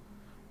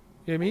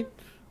 You know what I mean?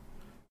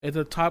 And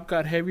the top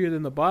got heavier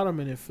than the bottom,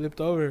 and it flipped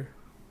over.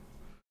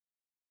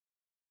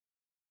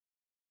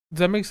 Does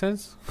that make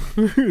sense?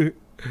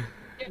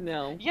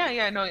 No.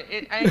 Yeah, no.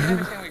 I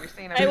understand what you're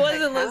saying. I was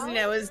wasn't like, listening.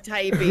 how? I was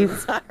typing.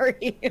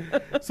 Sorry.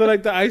 So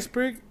like the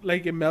iceberg,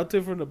 like it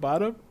melted from the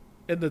bottom,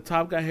 and the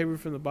top got heavier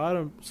from the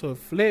bottom, so it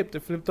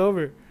flipped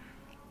over.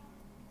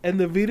 And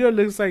the video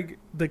looks like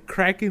the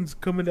Kraken's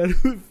coming out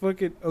of the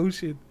fucking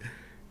ocean,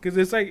 cause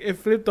it's like it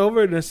flipped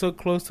over and it's so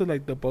close to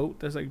like the boat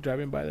that's like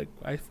driving by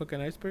the fucking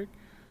iceberg,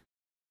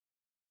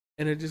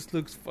 and it just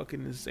looks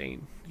fucking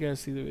insane. You gotta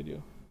see the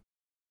video.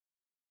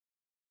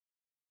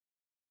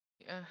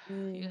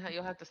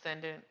 You'll have to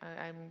send it.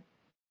 I'm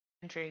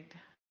intrigued.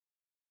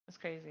 It's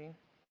crazy.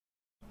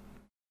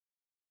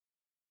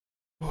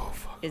 Oh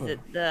fuck! Is it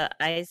the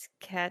ice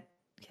cat?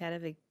 I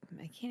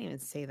can't even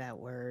say that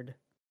word.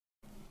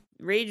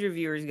 Rage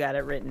reviewers got it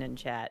written in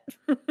chat.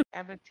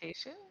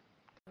 Cavitation?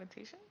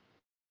 Cavitation?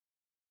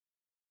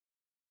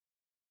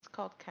 It's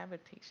called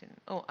cavitation.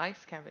 Oh,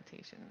 ice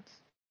cavitations.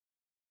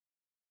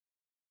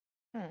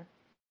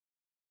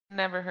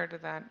 Never heard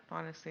of that,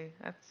 honestly.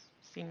 That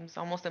seems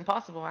almost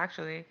impossible,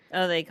 actually.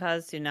 Oh, they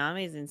cause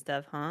tsunamis and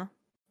stuff, huh?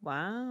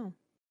 Wow.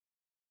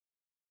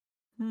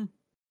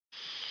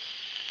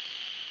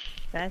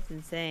 That's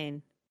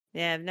insane.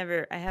 Yeah,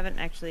 I haven't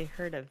actually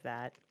heard of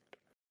that.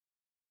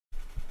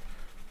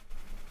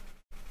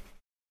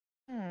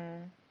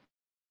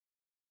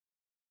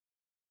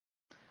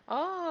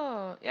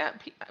 Oh, yeah,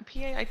 PA.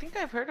 I think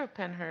I've heard of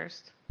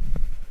Penhurst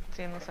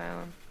Insane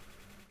Asylum.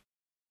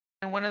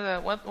 And one of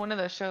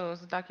the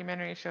shows, the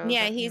documentary shows.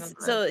 Yeah, that, he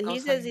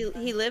goes says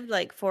on- he lived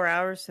like 4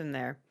 hours from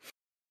there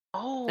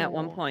Oh. at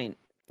one point.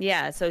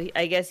 Yeah, so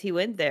I guess he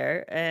went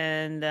there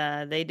and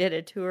they did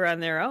a tour on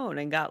their own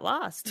and got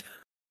lost.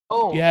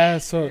 Oh. Yeah,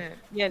 so shit.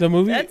 Yeah, the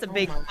movie. that's a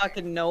big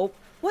fucking nope.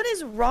 What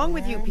is wrong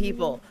with you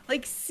people?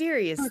 Like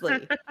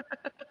seriously.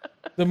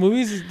 The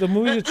movie's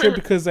a trip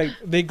because like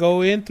they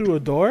go in through a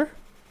door,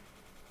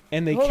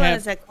 and they Hold on a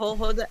can't. sec.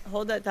 Hold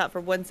that thought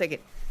for 1 second.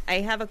 I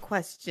have a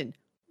question.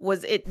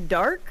 Was it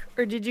dark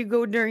or did you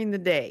go during the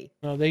day?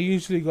 No, they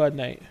usually go at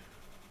night.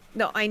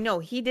 No, I know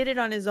he did it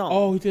on his own.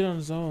 Oh, he did it on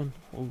his own.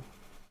 Oh.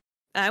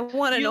 I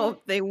want to know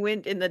if they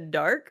went in the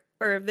dark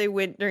or if they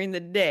went during the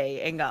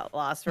day and got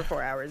lost for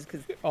 4 hours.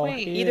 Because Oh,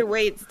 Wait, yeah. either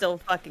way, it's still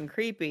fucking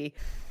creepy.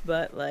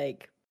 But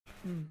like,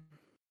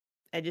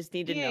 I just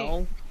need to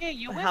know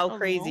you how went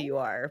crazy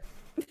alone?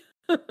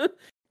 you are.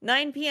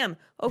 9 p.m.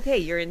 Okay,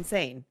 you're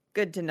insane.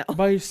 Good to know.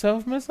 By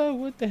yourself, Messa?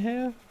 What the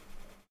hell?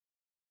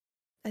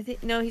 I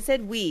think no, he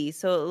said we,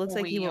 so it looks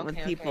like he We, went with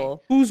okay.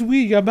 people. Who's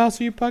we? You got a mouse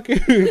in your pocket?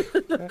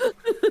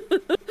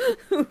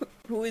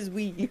 Who is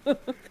we?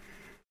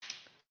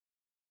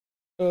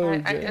 Oh, I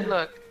God.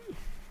 look,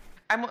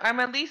 I'm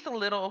at least a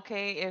little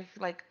okay if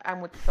like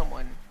I'm with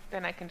someone,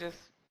 then I can just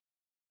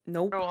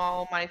Nope. throw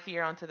all my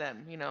fear onto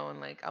them, and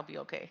like I'll be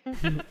okay.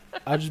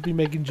 I'll just be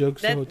making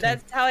jokes the whole time.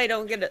 That's how I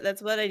don't get it.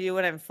 That's what I do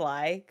when I'm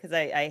fly because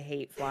I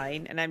hate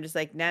flying and I'm just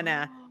like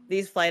nah.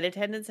 These flight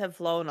attendants have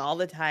flown all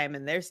the time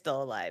and they're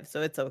still alive,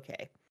 so it's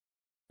okay.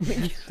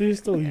 They're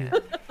still here.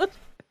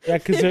 Yeah,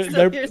 because They're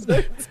still here,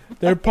 so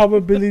their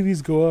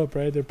probabilities go up,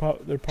 right? Their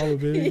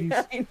probabilities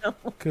yeah, I know.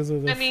 because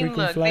of the I mean, freaking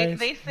look, flies.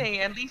 they say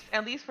at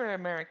least for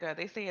America,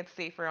 they say it's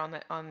safer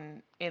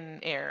in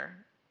air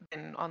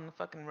than on the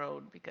fucking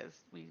road because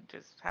we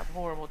just have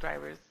horrible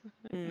drivers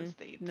in the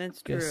States.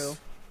 That's true.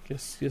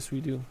 Yes, we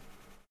do.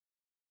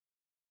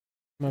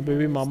 My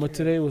baby mama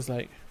today was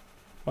like,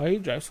 "Why you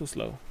drive so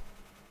slow?"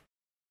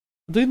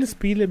 I'm doing the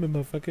speed limit,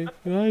 motherfucker.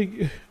 You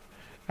know,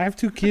 I I have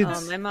 2 Oh,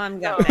 kids. my mom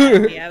got mad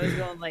at me. I was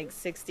going like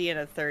 60 and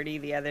a 30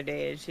 the other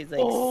day, and she's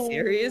like, Oh.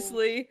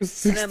 "Seriously?"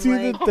 60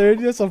 like- to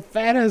 30. That's a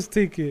fat ass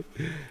ticket.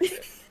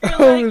 You're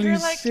Holy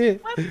like,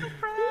 shit! what's the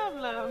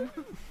problem?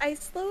 I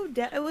slowed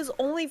down. It was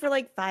only for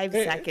like 5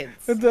 seconds.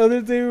 And the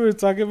other day we were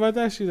talking about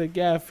that. She's like,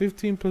 "Yeah,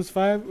 15 plus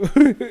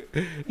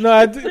 5." No,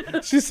 I do.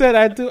 She said,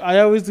 "I do. I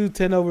always do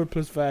 10 over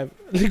plus 5."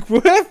 Like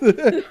what?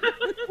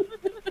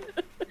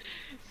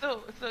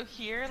 So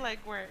here, like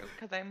where,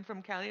 because I'm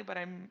from Cali, but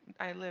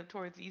I live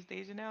towards East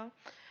Asia now.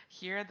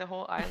 Here, the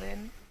whole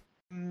island,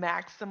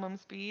 maximum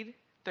speed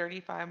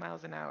 35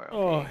 miles an hour.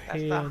 Oh, Okay,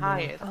 that's the hell no.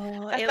 highest.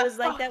 Oh, That's it the was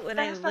like that when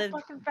I that's the lived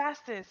fucking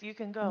fastest you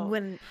can go.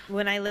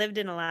 when I lived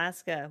in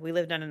Alaska. We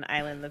lived on an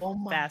island. The Oh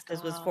my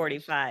fastest was gosh.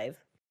 45.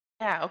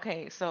 Yeah.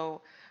 Okay.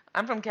 So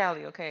I'm from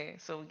Cali. Okay.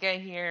 So we get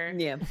here.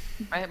 Yeah.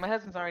 My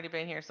husband's already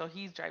been here, so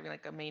he's driving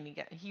like a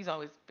maniac. He's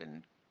always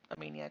been a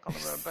maniac on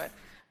the road, but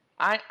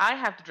I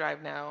have to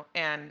drive now,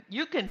 and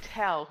you can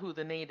tell who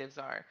the natives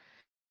are.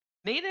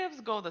 Natives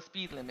go the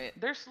speed limit.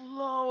 They're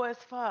slow as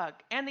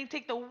fuck, and they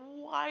take the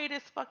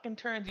widest fucking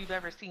turns you've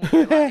ever seen in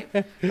your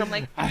life. From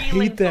like I 3 hate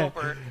lanes that.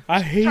 over, I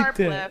hate sharp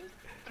that. left,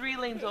 3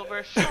 lanes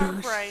over,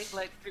 sharp right.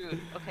 Like, dude,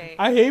 okay.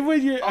 I hate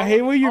when you're. I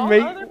hate when you're all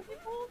making. other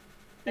people,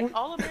 like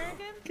all Americans,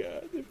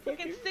 God, they fucking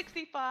fucking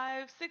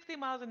 65, 60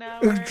 miles an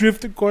hour.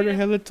 drift the corner speed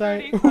hella of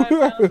tight. 35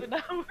 miles an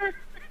hour.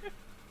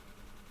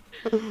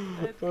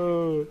 That's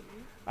Oh,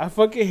 I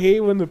fucking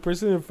hate when the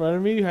person in front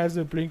of me has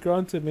a blinker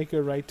on to make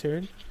a right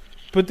turn,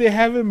 but they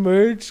haven't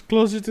merged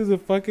closer to the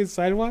fucking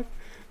sidewalk.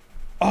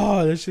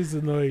 Oh, that shit's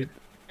annoying.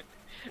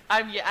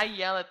 I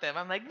yell at them.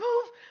 I'm like, move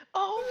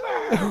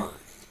over.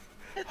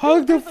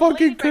 Hug the There's a lane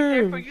fucking right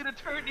there for curb. you to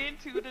turn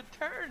into to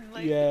turn.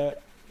 Like, Yeah,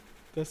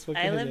 that's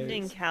fucking I lived in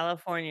hilarious.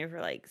 California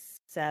for like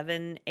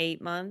 7,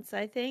 8 months,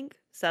 I think,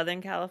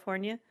 Southern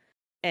California,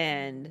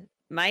 and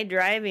my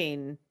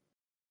driving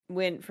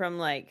went from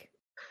like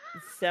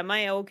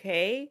semi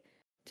okay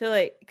to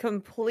like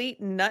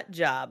complete nut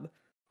job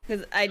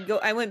because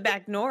I went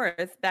back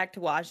north, back to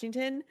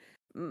Washington.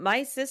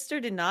 My sister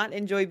did not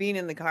enjoy being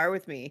in the car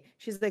with me.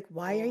 She's like,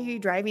 "Why are you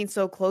driving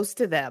so close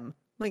to them?"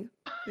 I'm like,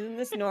 isn't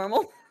this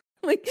normal?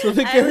 Like, So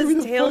they I can was hurry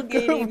the fuck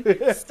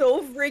tailgating up.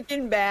 so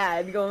freaking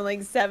bad, going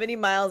like 70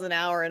 miles an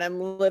hour, and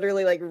I'm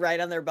literally like right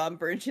on their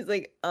bumper. And she's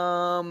like,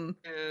 you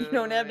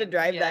don't have to dude,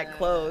 drive that yeah.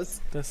 close.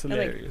 That's I'm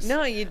like, hilarious.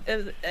 no,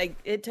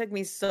 it took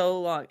me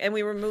so long. And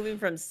we were moving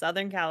from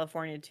Southern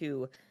California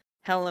to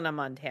Helena,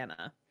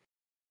 Montana.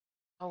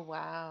 Oh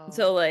wow.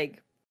 So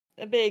like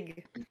a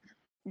big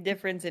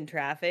difference in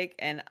traffic,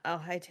 and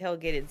I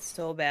tailgated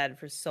so bad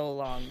for so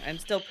long. I'm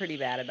still pretty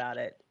bad about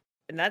it.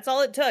 And that's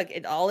all it took.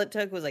 All it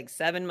took was like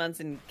 7 months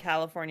in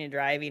California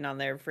driving on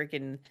their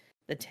freaking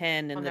the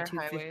 10 On and the their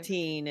highways.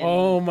 215 and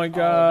Oh my all of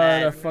god,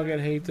 I that. fucking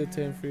hate the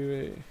 10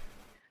 freeway.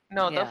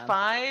 No, the Yeah.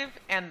 5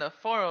 and the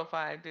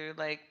 405, dude.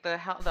 Like the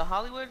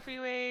Hollywood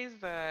freeways,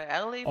 the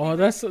LA. Oh,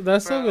 freeways,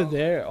 that's over bro.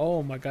 there.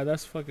 Oh my god,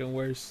 that's fucking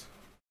worse.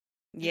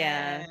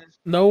 Yeah. Yes.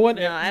 No one.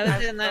 No, I was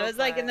That's in I so was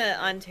like in the bad.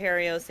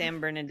 Ontario San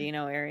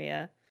Bernardino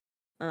area.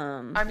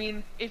 I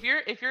mean, if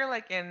you're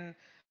like in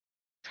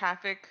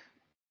traffic,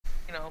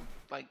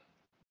 like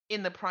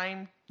in the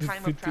prime time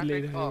of 50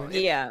 lane traffic, oh,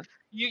 highway. Yeah.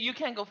 you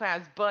can't go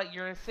fast, but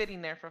you're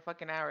sitting there for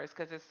fucking hours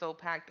because it's so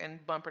packed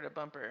and bumper to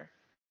bumper.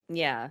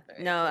 Yeah.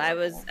 It's No,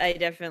 horrible. I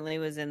definitely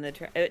was in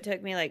the it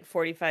took me like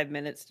 45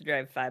 minutes to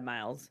drive 5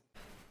 miles.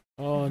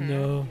 Oh Mhm.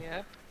 no.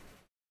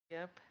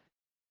 Yep.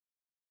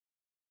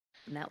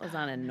 And that was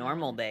on a No.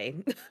 normal day.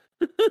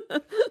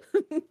 That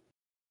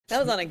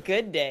was on a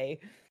good day.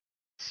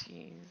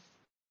 Jeez.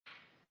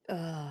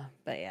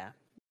 But yeah.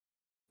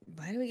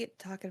 Why do we get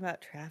talking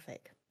about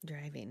traffic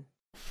driving?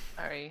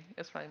 Sorry,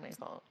 it's probably my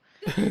fault.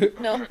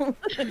 No, I think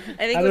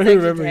I it don't was actually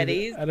remember.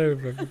 Teddy's. I don't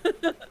remember.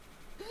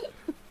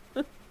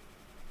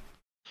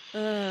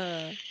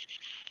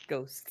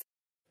 Ghosts.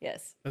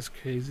 Yes. That's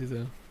crazy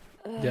though.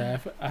 Yeah,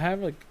 I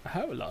have a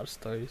lot of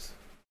stories.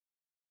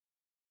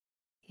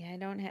 Yeah,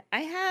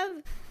 I have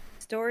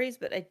stories,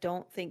 but I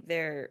don't think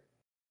they're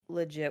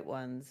legit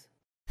ones.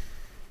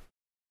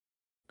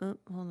 Oh,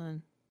 hold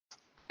on.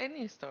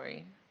 Any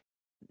story.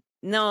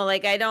 No,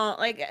 like I don't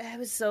like I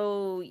was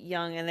so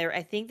young and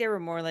I think they were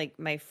more like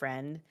my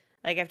friend.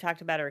 Like I've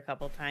talked about her a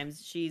couple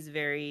times. She's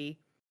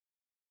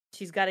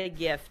got a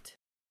gift.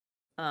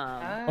 Oh.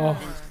 And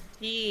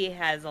she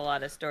has a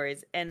lot of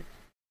stories. And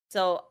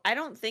so I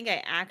don't think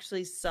I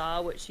actually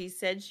saw what she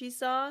said she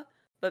saw,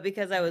 but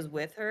because I was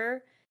with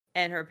her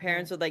and her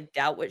parents would like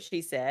doubt what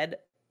she said,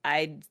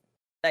 I'd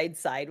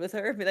side with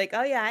her and be like,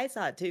 "Oh yeah, I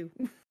saw it too."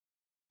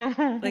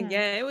 Like,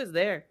 yeah, it was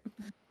there.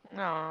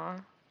 Aw,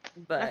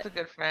 But that's a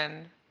good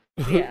friend.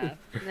 yeah,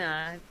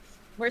 nah,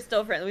 we're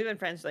still friends. We've been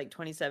friends for like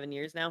 27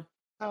 years now.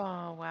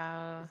 Oh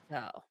wow.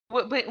 So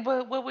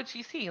What would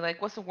she see? Like,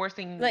 what's the worst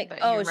thing like, that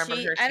you remember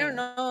her I seeing? don't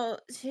know.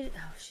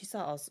 She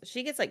saw also.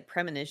 She gets like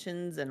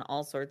premonitions and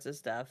all sorts of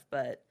stuff.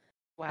 But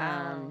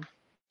Wow.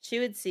 she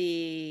would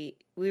see.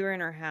 We were in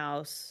her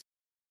house,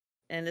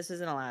 and this was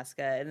in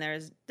Alaska, and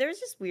there's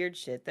just weird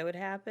shit that would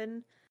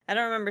happen. I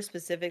don't remember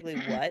specifically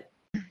what,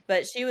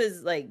 But she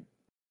was like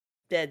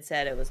dead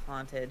set it was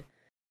haunted.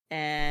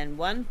 And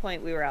one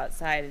point we were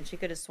outside and she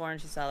could have sworn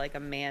she saw like a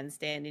man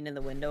standing in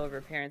the window of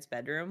her parents'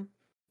 bedroom,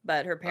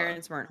 but her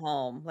parents weren't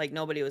home. Like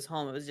nobody was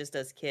home. It was just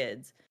us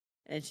kids.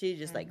 And she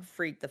just like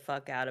freaked the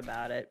fuck out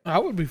about it. I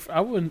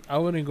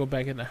wouldn't go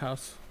back in the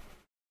house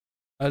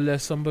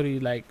unless somebody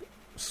like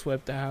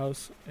swept the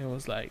house and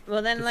was like.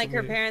 Well, then did like her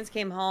somebody- parents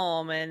came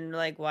home and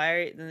like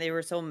and they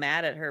were so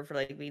mad at her for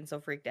like being so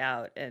freaked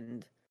out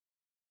and.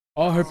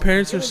 Oh, her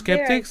parents I are was there, I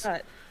skeptics.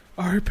 thought-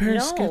 Are her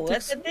parents No, skeptics?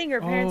 that's the thing.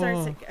 Her parents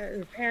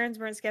her parents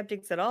weren't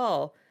skeptics at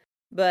all.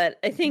 But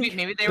I think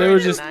Maybe They were were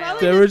in just denial.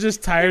 they were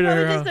just tired of they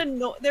her. were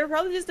just they were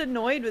probably just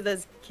annoyed with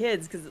us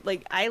kids because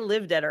like I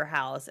lived at her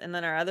house and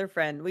then our other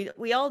friend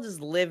we all just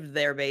lived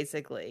there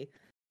basically,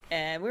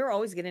 and we were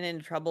always getting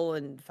into trouble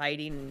and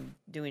fighting and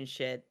doing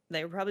shit.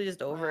 They were probably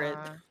just over it.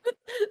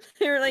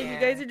 They were like, "You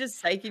guys Yeah. are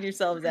just psyching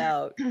yourselves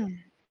out."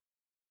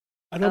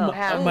 I know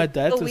my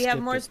dad's a we have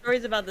more skeptic.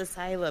 stories about the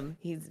asylum.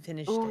 He's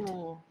finished it.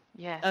 Ooh,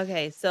 yes.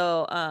 Okay,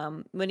 so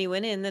when he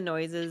went in, the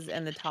noises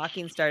and the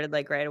talking started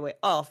like right away.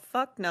 Oh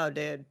fuck no,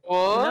 dude.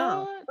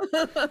 No.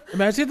 What?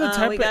 Imagine the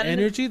type we of got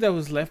into- energy that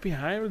was left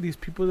behind with these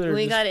people that are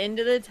we just got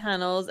into the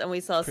tunnels and we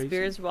saw crazy.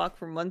 spirits walk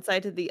from one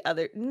side to the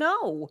other.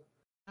 No,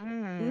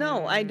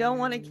 no, I don't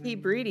want to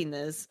keep reading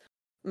this.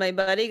 My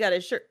buddy got a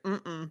shirt.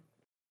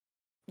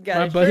 Got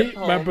my a buddy, shirt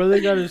my pulled.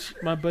 brother got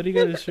my buddy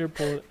got his shirt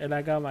pulled, and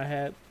I got my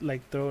hat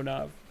like thrown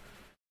off.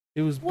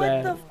 It was What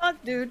bad. the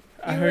fuck, dude?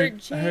 I You heard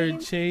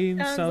chained? chains.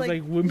 Sounds Sounds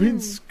like- like women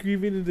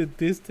screaming in the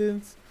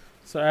distance.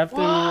 So after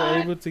we were What?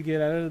 able to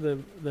get out of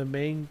the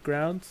main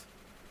grounds,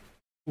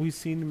 we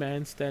seen a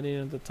man standing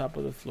on the top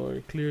of the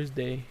floor, clear as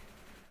day.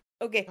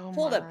 Okay, Oh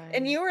hold up.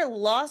 And my. you were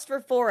lost for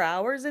 4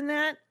 hours in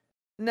that?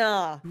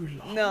 Nah. We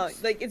were No,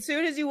 lost. like as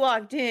soon as you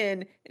walked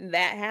in and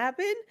that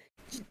happened,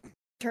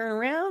 turn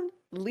around,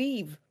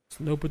 leave.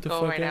 Snoop it the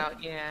Go fuck right out.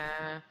 out.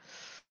 Yeah.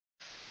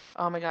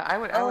 Oh my god, I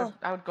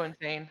would go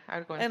insane. I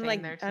would go insane I'm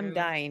like, there too. I'm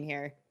dying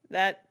here.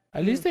 That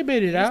At least they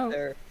made it yes, out.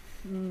 sir.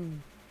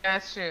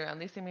 That's true. At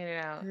least they made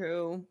it out.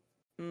 True.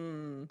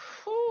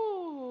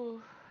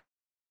 Whew.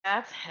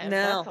 That's heavy.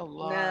 No, That's a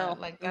lot. no,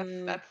 Like that's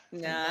too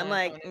nah, I'm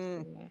much, like,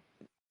 honestly.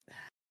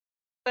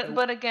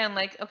 But again,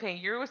 like okay,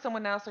 you're with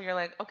someone else, so you're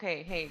like,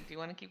 okay, hey, do you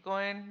want to keep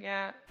going?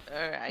 Yeah. Or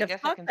I Yeah, guess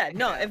I fuck can that. see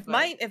No,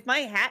 that, if my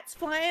hat's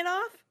flying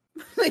off,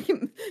 like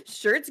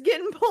shirt's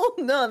getting pulled,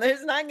 no,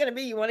 there's not gonna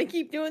be. You want to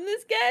keep doing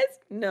this, guys?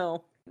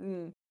 No.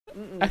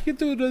 I can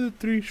do another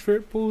 3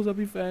 shirt pulls. I'll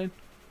be fine.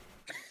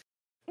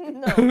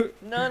 No.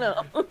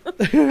 No.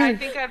 I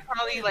think I'd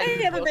probably like. I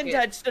haven't book been it.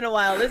 touched in a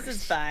while. This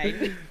is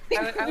fine.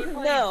 I would probably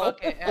No. book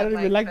it. I don't at,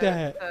 even like the,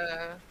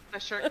 that The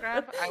shirt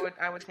grab,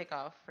 I would take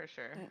off for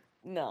sure.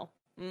 No.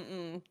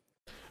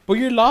 But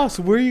you're lost.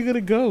 Where are you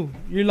gonna go?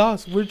 You're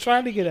lost. We're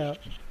trying to get out.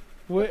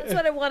 That's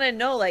what I want to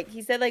know. Like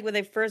he said, like when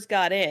they first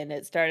got in,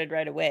 it started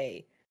right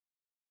away.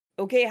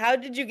 Okay, how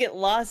did you get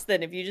lost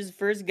then? If you just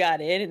first got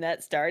in and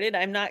that started,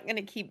 I'm not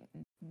gonna keep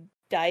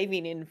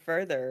diving in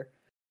further.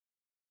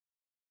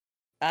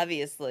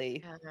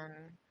 Obviously,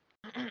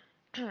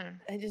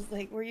 I just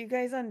like, were you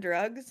guys on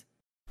drugs?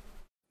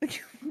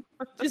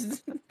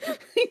 Just,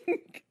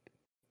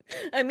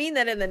 I mean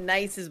that in the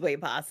nicest way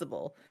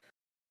possible.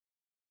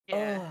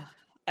 Yeah. Oh,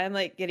 I'm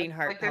like getting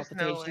heart Like, there's no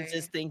palpitations way.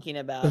 just thinking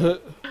about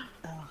it.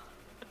 Oh,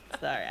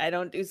 sorry, I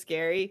don't do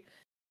scary.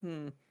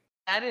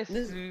 That is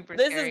super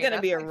This scary. is gonna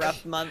That's be a like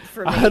rough month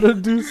for me. I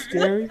don't do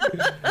scary.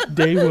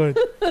 Day 1.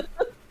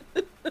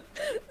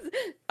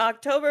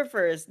 October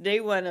 1st, day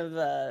 1 of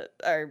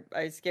our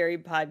scary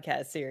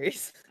podcast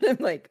series. I'm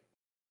like,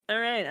 all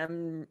right,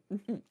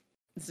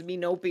 this is me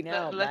noping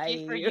out.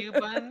 Lucky for Bye. you,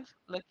 Buns.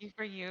 Lucky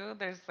for you.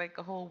 There's like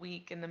a whole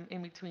week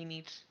in between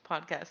each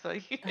podcast, so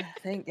you.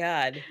 Thank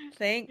God.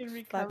 Thank Can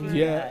we fucking cover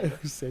Yeah. God.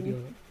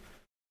 Serio.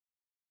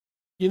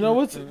 You know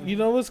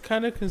what's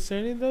kind of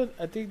concerning though?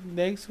 I think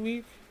next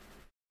week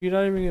you're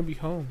not even gonna be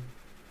home,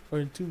 or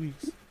in 2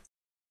 weeks.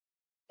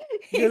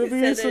 He You're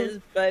gonna be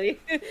said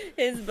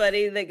his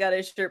buddy that got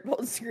his shirt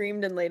pulled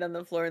screamed and laid on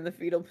the floor in the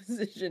fetal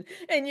position,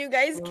 and you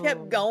guys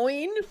kept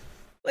going.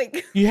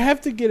 Like You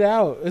have to get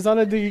out. It's not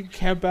like they can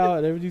camp out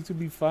and everything's gonna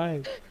be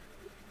fine.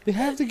 They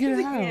have to get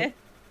out.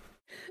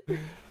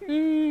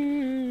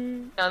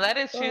 No, that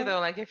is true though.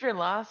 Like if you're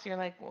lost, you're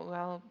like,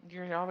 well,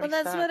 you're already. Well,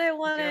 that's stuck. what I You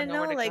want to don't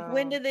know. where Like,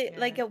 when go. did they? Yeah.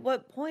 Like, at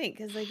what point?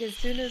 Because, like, as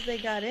soon as they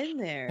got in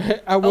there.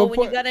 At Oh, what when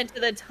point? you got into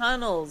the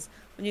tunnels.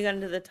 When you got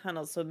into the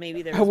tunnels, so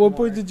maybe there's At what more.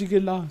 point did you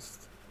get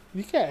lost?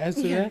 You can't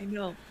answer Yeah, I that.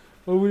 know.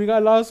 Well, we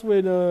got lost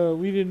when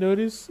we didn't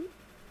notice.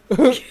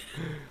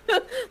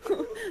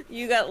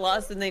 You got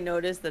lost and they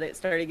noticed that it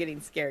started getting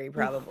scary.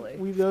 Probably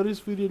We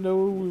noticed we didn't know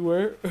where we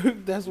were.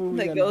 That's when we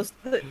the got ghost.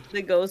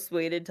 The ghosts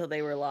waited till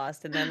they were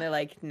lost, and then they're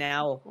like,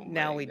 "Now, Oh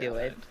now my we do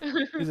it."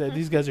 God. He's like,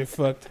 these guys are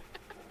fucked.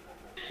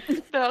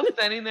 They're all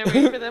standing there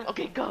waiting for them.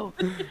 Okay, go.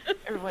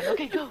 Everyone,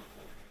 okay, go.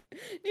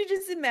 You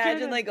just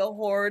imagine like a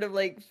horde of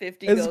like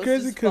 50 It's ghosts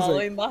crazy just 'cause, like-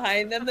 following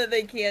behind them that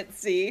they can't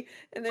see,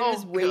 and they're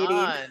just waiting.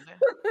 God.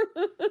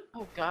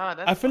 Oh God.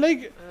 That's I feel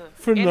like ugh.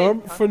 for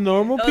And it's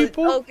normal Oh,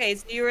 people, okay,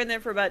 so you were in there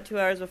for about 2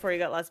 hours before you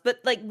got lost. But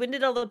like, when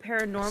did all the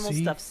paranormal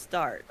See? stuff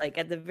start? Like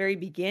at the very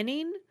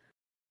beginning?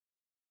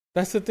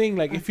 that's the thing.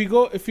 Like if you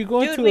go Dude,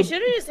 into we a,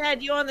 should have just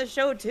had you on the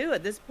show too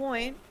at this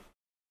point.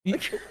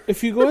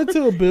 if you go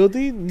into a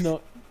building,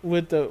 no,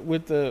 with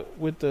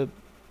the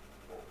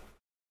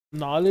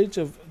knowledge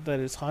of that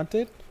it's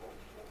haunted,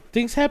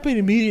 things happen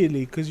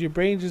immediately because your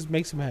brain just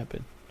makes them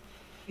happen.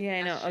 Yeah,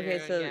 I know. That's Okay,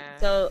 true,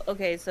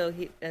 yeah. so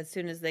he as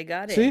soon as they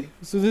got See, in.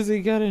 so this they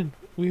got in,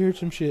 we heard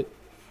some shit.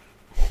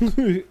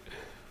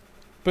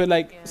 But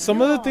like Yeah.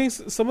 some of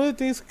the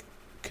things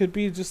could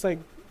be just like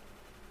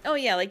Oh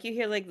yeah, like you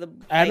hear like the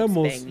pipes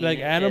animals, banging like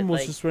and animals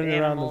shit, just like running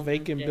around the animals and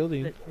vacant shit,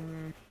 building.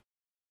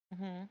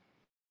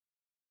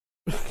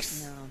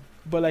 No,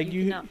 But like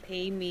you cannot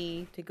pay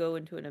me to go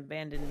into an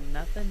abandoned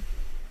nothing.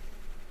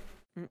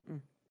 Mm-mm.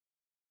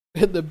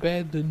 the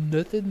band did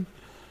nothing.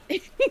 I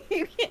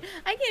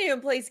can't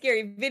even play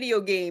scary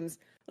video games.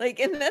 Like,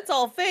 and that's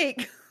all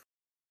fake.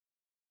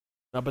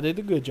 No, but they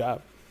did a good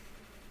job.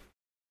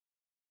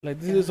 Like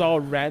this is all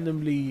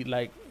randomly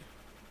like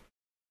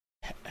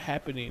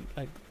happening.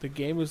 Like the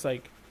game was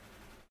like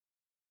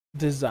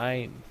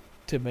designed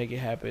to make it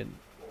happen,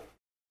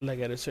 like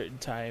at a certain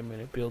time,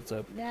 and it builds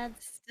up.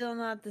 That's still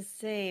not the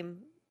same.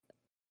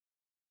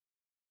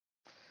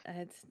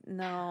 It's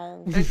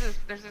no.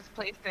 There's this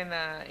place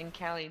in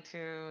Cali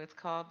too. It's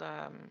called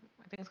I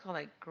think it's called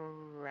like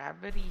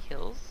Gravity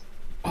Hills.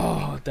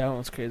 Oh, that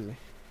one's crazy.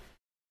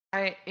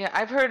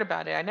 I've heard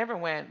about it. I never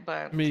went,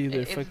 but Me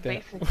either. it's Fuck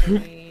that.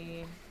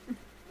 basically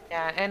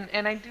yeah,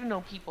 and I do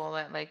know people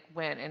that like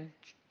went and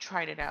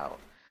tried it out.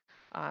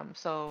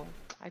 So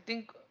I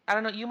think I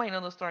don't know. You might know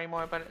the story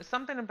more, but it's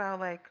something about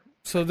like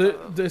So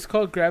it's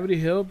called Gravity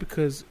Hill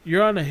because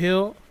you're on a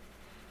hill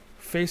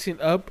facing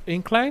up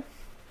incline,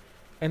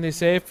 and they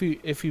say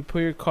if you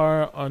put your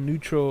car on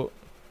neutral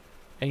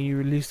and you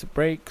release the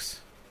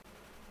brakes,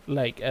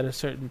 like at a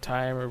certain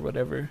time or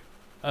whatever,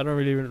 I don't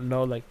really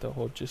know like the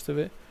whole gist of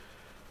it,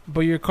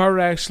 but your car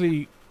will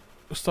actually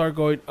start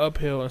going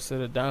uphill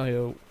instead of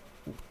downhill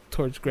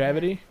towards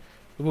gravity.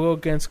 It will go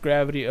against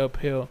gravity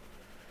uphill,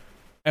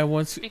 and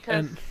once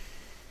because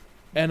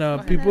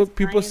and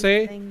people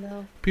say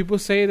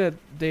that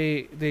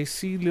they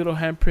see little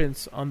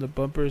handprints on the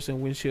bumpers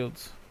and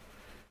windshields,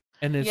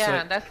 and it's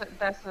yeah, like,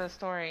 that's the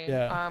story.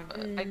 Yeah.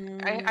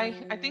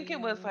 I think it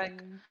was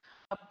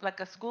like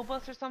a school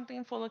bus or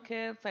something full of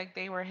kids. Like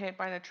they were hit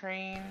by the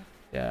train,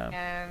 yeah.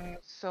 and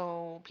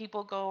so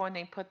people go and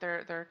they put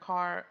their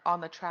car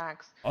on the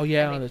tracks. Oh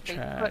yeah, and on the they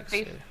tracks.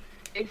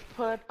 They've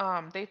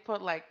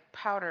put like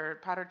powdered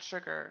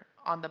sugar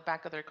on the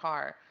back of their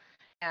car,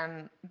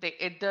 and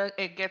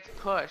it gets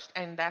pushed,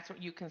 and that's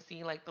what you can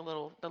see like the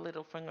little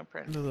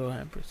fingerprints. The little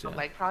handprints, yeah.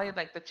 Like probably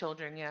like the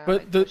children, yeah. But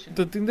like, the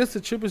pushing. thing that's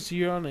the trip is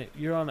you're on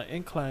an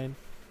incline.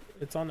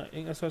 It's on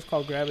that's why it's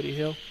called Gravity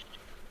Hill.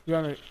 You're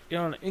on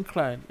an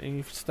incline, and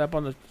you stop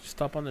on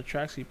the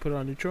tracks. You put it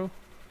on neutral,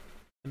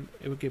 and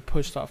it would get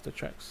pushed off the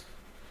tracks.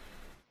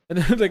 And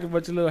then like a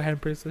bunch of little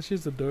handprints. That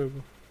shit's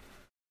adorable.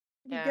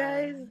 You Yeah.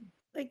 guys,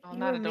 like Well, you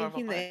not were adorable,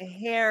 making the but-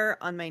 hair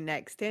on my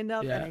neck stand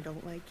up, Yeah. and I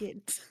don't like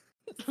it.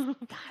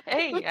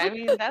 Hey, I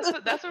mean that's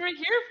what we're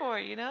here for,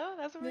 you know.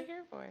 That's what we're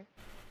here for.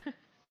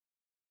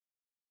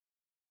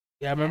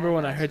 Yeah, I remember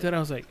when I that's heard that, I really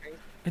was like, crazy.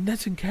 and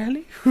that's in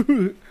Cali.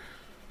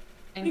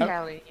 In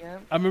Cali, yeah.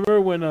 I remember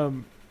when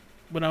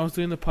I was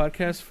doing the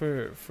podcast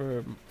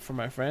for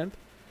my friend,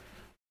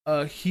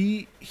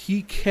 he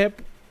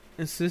kept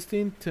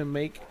insisting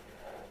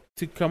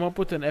to come up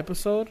with an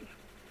episode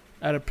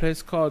at a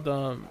place called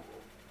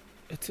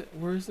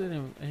where is it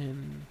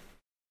in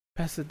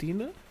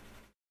Pasadena?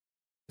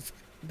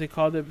 They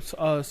called it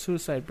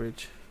Suicide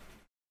Bridge.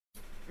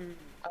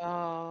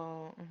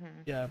 Oh.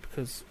 Yeah,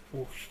 because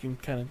you can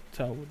kind of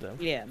tell what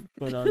that Yeah.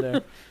 going on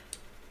there.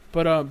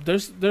 But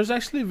there's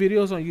actually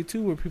videos on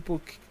YouTube where people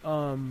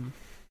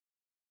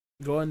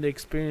go and they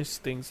experience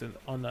things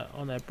on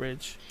that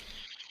bridge.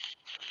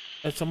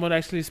 And someone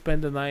actually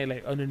spent the night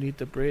like underneath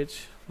the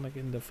bridge, like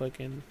in the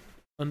fucking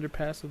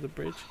underpass of the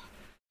bridge.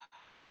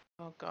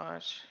 Oh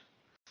gosh.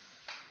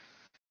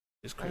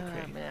 It's quite Oh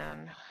crazy.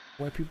 man.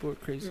 White people are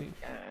crazy.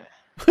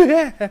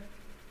 Yeah.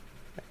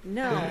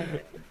 No,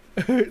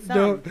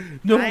 no,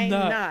 I'm I'm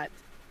not. not.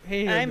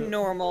 Hey, I'm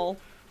normal.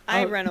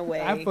 I run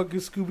away. I fucking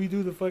Scooby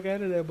Doo the fuck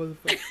out of that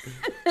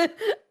motherfucker.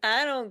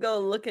 I don't go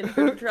looking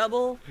for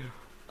trouble.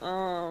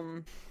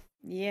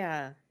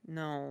 Yeah,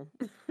 no.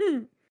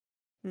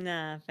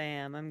 Nah,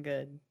 fam, I'm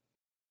good.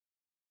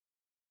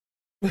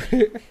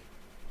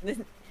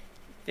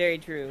 Very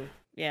true.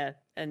 Yeah,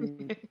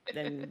 and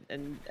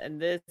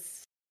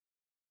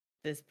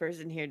this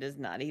person here does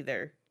not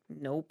either.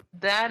 Nope.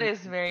 That is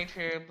very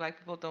true. Black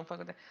people don't fuck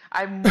with that.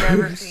 I've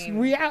never seen.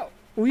 We out.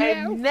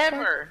 I've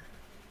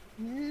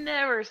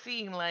never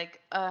seen like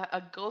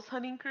a ghost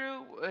hunting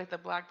crew with a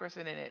black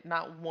person in it.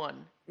 Not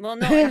one. Well,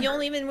 no, and you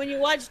only even when you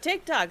watch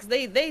TikToks,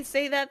 they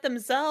say that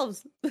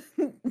themselves.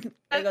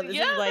 They go, "This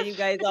is why you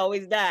guys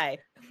always die."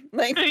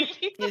 Like,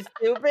 you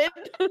stupid.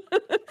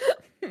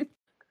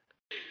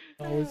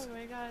 Always. Oh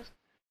my gosh.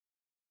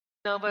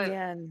 No, but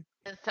Yeah.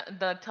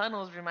 the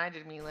tunnels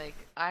reminded me. Like,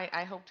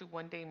 I hope to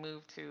one day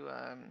move to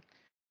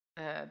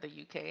the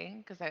UK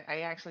because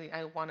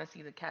I want to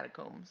see the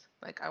catacombs.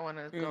 Like, I want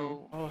to Mm.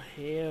 go. Oh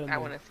hell I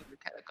no. want to see the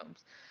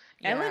catacombs.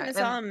 I went Yeah, and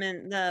saw and them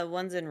in the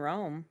ones in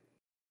Rome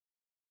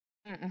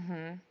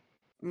mm-hmm,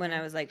 when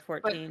I was like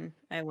but 14.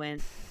 I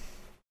went.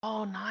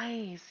 oh,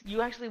 nice.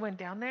 You actually went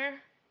down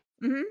there?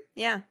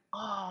 Yeah,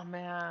 Oh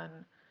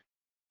man,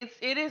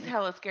 it is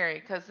hella scary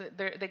because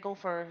they go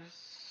for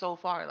so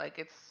far. Like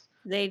it's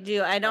they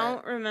do. I but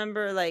don't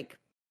remember like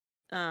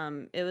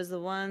it was the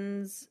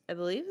ones I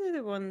believe they're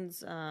the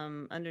ones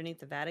underneath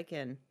the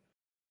Vatican.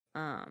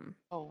 Um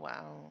oh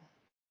wow.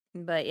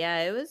 but yeah,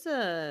 it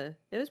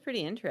was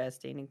pretty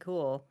interesting and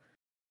cool.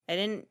 I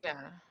didn't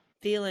Yeah.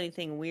 feel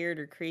anything weird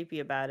or creepy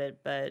about it,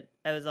 but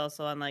I was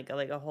also on like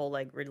a whole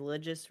like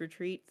religious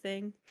retreat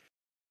thing.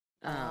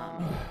 Um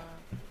Uh,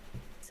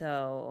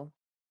 so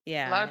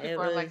a lot yeah, of it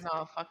people are like, was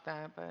no, fuck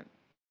that. But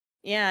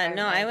yeah, I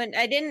no, I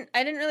I didn't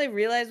really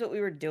realize what we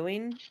were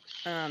doing.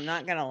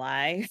 Not gonna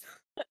lie.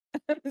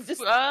 I was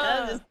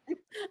ah. just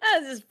I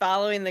was just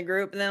following the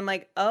group and then I'm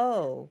like,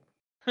 "Oh.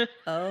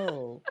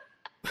 Oh."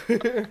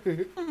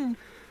 Mm,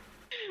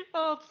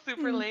 Oh, it's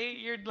super mm. late.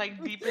 You're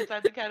like deep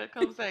inside the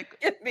catacombs. Like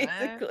Yeah,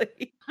 what?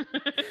 basically.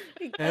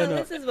 Like, I "Oh, know.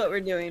 this is what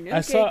we're doing.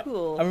 I Okay, saw.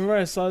 I cool." remember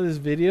I saw this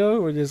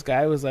video where this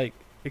guy was like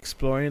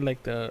exploring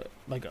like the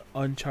like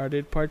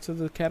uncharted parts of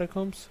the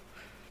catacombs,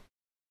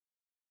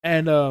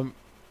 and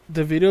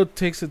the video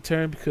takes a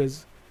turn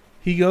because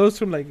he goes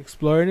from like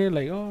exploring it,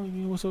 like oh, you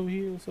know, what's over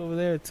here, what's over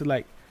there, to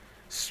like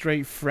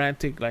straight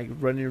frantic, like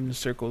running in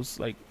circles,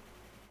 like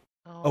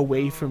Oh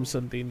away from no.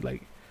 something,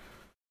 like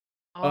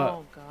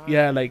Oh god.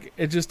 yeah, like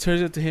it just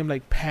turns into him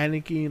like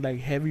panicking, like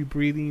heavy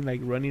breathing,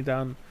 like running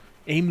down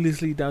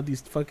aimlessly down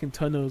these fucking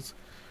tunnels.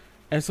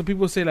 And some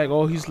people say like,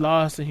 Oh oh, he's god.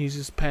 lost and he's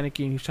just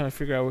panicking. He's trying to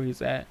figure out where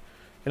he's at.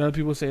 And other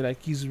people say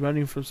like he's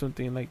running from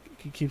something, like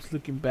he keeps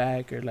looking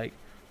back, or like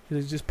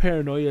it's just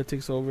paranoia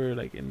takes over,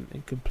 like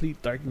in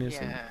complete darkness,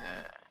 and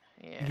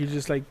Yeah. he's Yeah.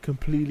 just like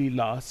completely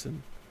lost.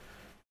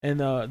 And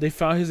they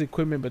found his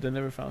equipment, but they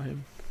never found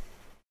him.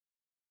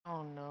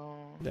 Oh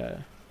no.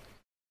 Yeah.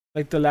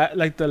 Like the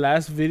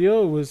last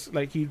video was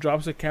like he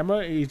drops a camera,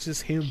 and it's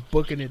just him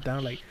booking it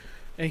down, like,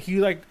 and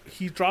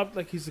he dropped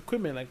like his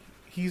equipment, like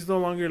he's no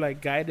longer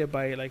like guided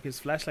by like his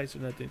flashlights or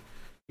nothing.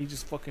 He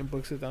just fucking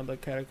books it down the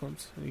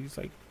catacombs, and he's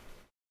like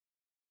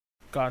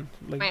gone.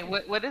 Like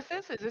Wait, what is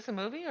this? Is this a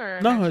movie or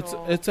an no,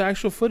 actual? it's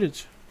actual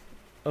footage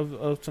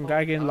of some Oh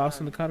guy getting lost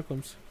in god. the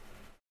catacombs.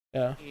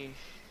 Yeah. Yeesh.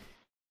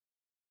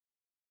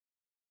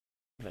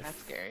 Like That's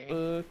scary.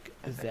 fuck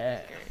That's actually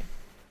that. scary.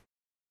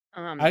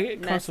 I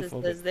get Nessa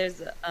claustrophobic. says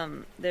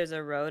there's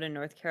a road in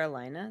North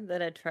Carolina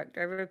that a truck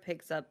driver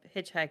picks up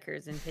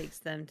hitchhikers and takes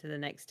them to the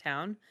next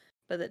town,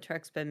 but the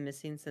truck's been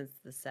missing since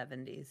the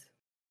 70s.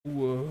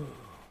 Whoa.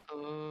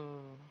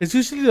 Ooh. It's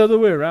usually the other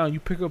way around. You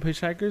pick up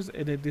hitchhikers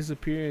and they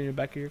disappear in the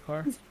back of your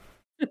car.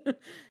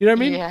 You know what I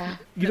mean? Yeah.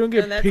 You don't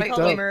get And that's picked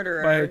called a up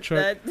murderer. by a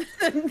truck.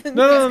 That,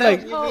 No, that's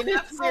like not even a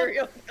that's called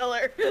serial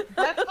killer.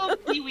 that's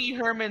called Pee Wee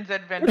Herman's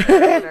Adventure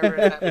or whatever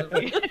that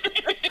movie.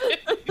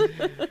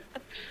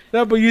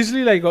 no, but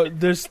usually like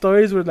there's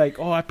stories where like,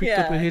 oh, I picked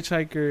up a Yeah.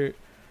 hitchhiker,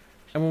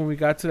 and when we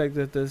got to like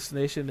the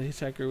destination, the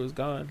hitchhiker was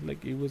gone.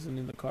 Like he wasn't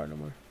in the car no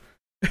more.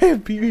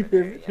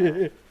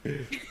 Yeah.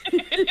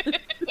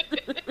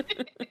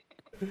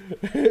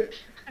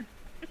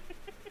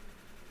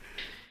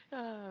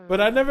 Oh, But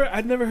I'd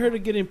never heard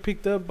of getting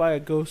picked up by a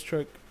ghost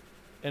truck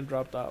and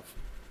dropped off.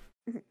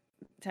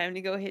 Time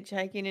to go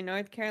hitchhiking in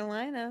North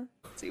Carolina.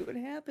 See what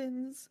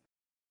happens.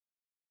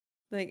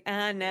 Like,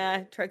 nah,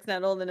 truck's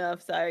not old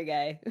enough. Sorry,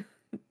 guy.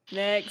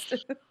 Next.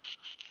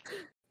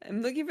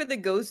 I'm looking for the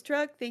ghost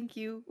truck. Thank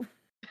you.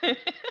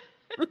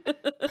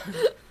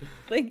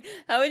 Like,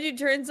 how would you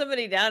turn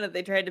somebody down if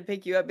they tried to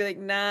pick you up? Be like,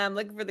 nah, I'm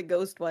looking for the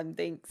ghost one.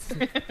 Thanks.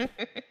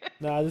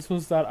 Nah, this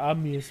one's not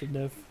obvious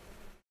enough.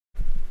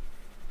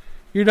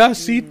 You're not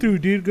see through,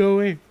 dude. Go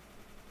away.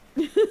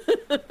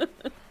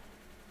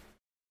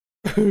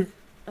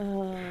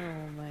 Oh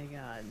my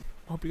god.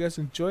 Hope you guys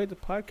enjoyed the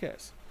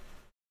podcast.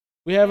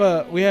 We have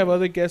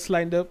other guests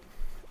lined up.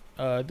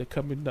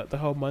 The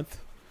whole month.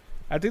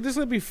 I think there's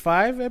gonna be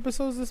 5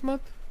 episodes this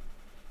month,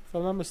 if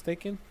I'm not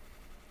mistaken.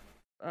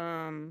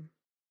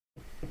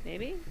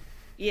 Maybe?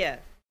 Yeah.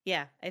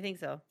 Yeah, I think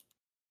so.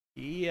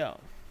 Yeah.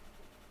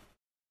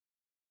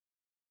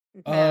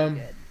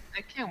 Good.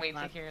 I can't wait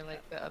to hear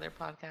like the other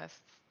podcasts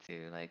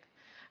too, like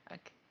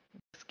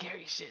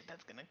scary shit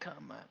that's gonna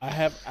come up. I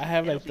have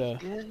like It'll the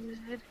be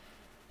good.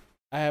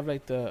 I have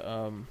like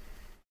the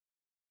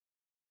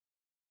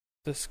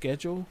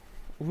schedule.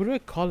 What do I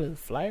call it?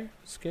 Flyer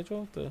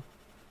schedule.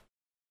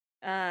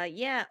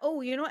 Yeah.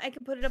 Oh, you know what? I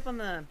can put it up on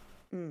the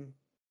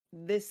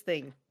this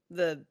thing,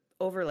 the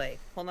overlay.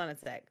 Hold on a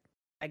sec.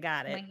 I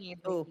got it. Mikey,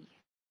 Oh,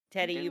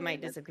 Teddy, Do you might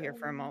it, let's disappear go.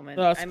 for a moment.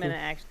 No, that's I'm cool. gonna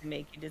actually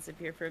make you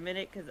disappear for a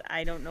minute because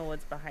I don't know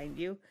what's behind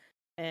you,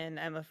 and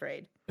I'm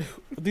afraid.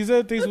 These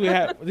are the things we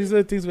have. These are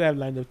the things we have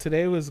lined up.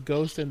 Today was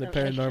Ghost and the So,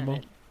 like,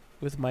 Paranormal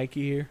with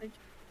Mikey here.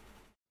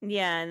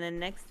 Yeah, and then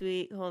next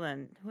week, hold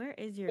on. Where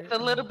is your? It's a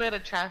little bit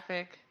of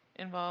traffic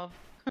involved.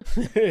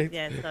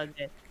 Yeah, it's all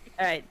good.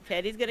 All right,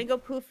 Teddy's gonna go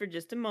poof for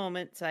just a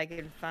moment so I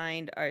can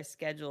find our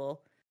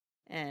schedule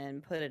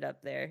and put it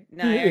up there.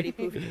 No, I already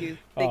poofed you.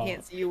 They Aw.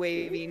 can't see you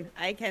waving.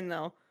 I can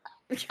though.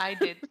 I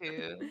did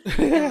too.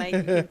 And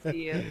Mikey can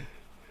see you.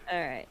 All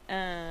right,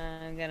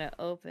 I'm gonna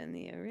open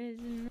the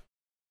original.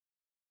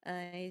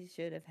 I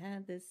should have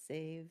had this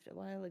saved a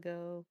while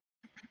ago,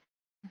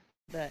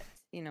 but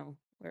you know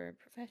we're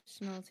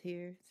professionals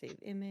here. Save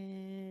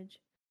image.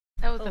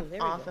 That was Oh, an there we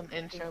go. awesome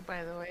intro,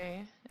 by the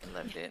way. I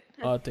loved it.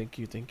 Oh, thank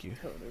you.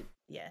 Totally,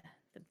 yeah,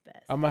 the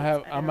best. I'm gonna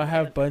Oops, I have don't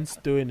have Buns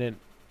doing it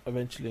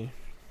eventually.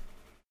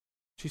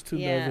 She's too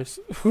Yeah. nervous.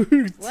 What?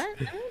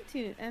 I'm not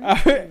too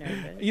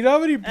nervous. You know how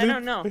many I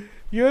don't know.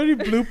 you know how many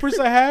bloopers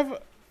I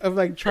have of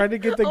like trying to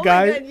get the Oh my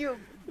guy. God, you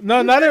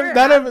No, not better of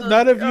not have of those.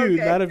 not of you,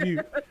 Okay. not of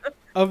you.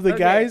 Of the Okay.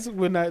 guys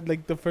when I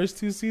like the first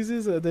 2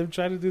 seasons of them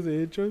trying to do the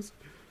intros.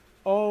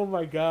 Oh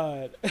my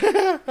god.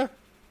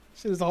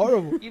 Shit is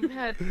horrible. You've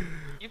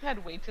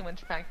had way too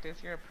much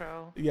practice. You're a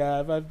pro. Yeah,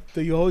 I've had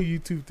the whole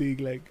YouTube thing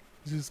like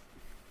just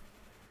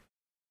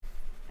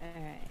All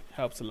right.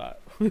 helps a lot.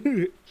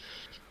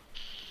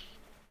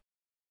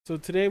 So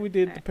today we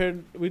did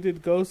we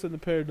did Ghost and the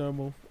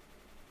Paranormal,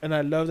 and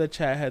I love that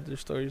chat had their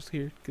stories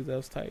here because that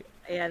was tight.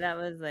 Yeah, that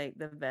was like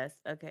the best.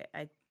 Okay,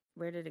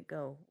 where did it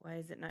go? Why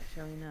is it not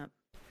showing up?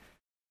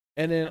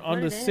 And then I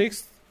on put the it in.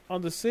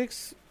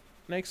 6th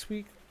next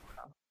week,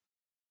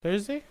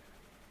 Thursday.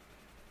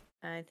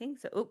 I think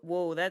so. Oh,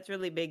 whoa, that's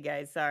really big,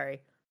 guys. Sorry.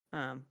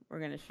 We're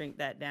gonna shrink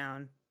that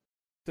down.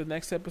 The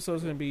next episode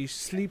is gonna be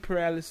sleep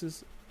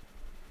paralysis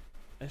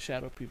and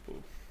shadow people.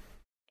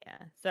 Yeah.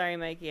 Sorry,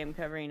 Mikey. I'm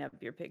covering up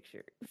your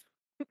picture.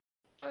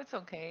 Oh, it's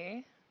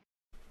okay.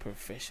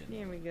 Professional.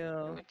 There we Do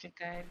go. what you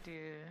gotta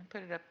do.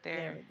 Put it up There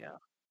there.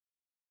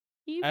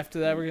 we go. After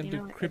that, we're gonna You do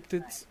know what?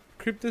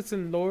 cryptids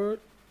and lore.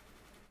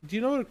 Do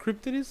you know what a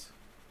cryptid is?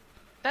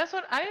 That's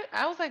what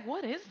I was like.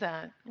 What is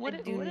that? What I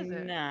is do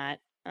it? not.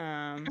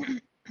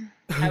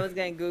 I was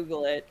gonna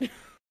Google it.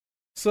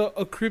 So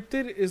a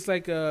cryptid is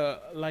like a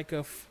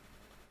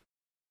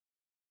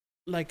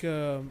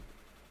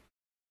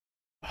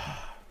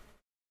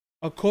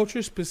a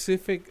culture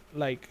specific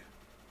like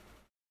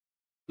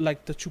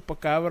the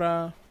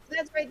chupacabra.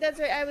 That's right. That's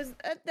right. I was.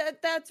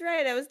 That's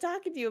right. I was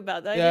talking to you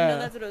about that. I Yeah. didn't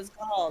know that's what it was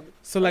called.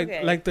 So like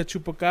Okay. like the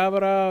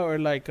chupacabra or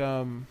like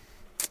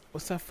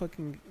what's that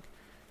fucking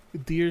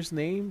deer's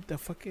name? The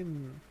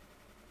fucking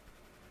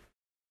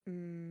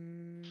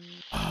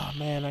oh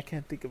man, I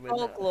can't think of it. now.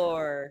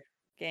 Folklore,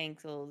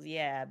 gangsels.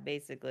 Yeah,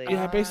 basically.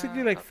 Yeah,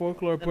 basically like Ah,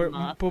 folklore, The but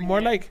more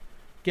Mothman. like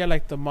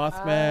like the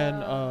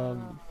Mothman.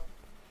 Oh.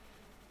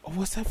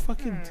 What's that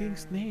fucking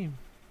thing's name?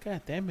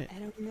 God damn it! I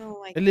don't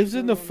know. It lives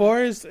in the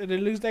forest and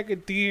it looks like a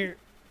deer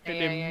and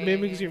Yeah, it yeah, yeah,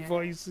 mimics yeah, your yeah.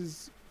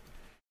 voices.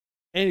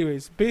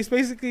 Anyways,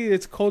 basically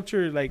it's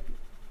culture like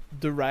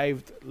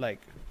derived like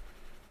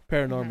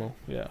paranormal.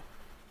 Yeah,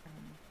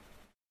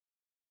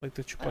 like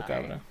the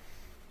chupacabra.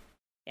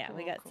 Yeah,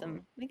 we Cool, got cool.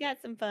 some. We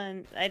got some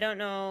fun. I don't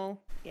know.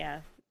 Yeah.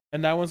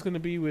 And that one's gonna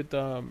be with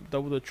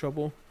Double the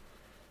Trouble.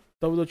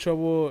 Double the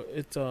Trouble.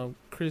 It's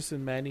Chris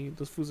and Manny.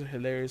 Those fools are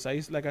hilarious. I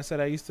used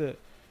to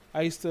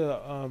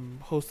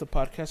host a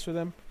podcast for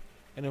them,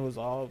 and it was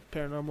all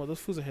paranormal. Those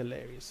fools are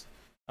hilarious.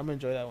 I'm gonna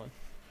enjoy that one.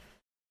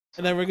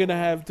 And then we're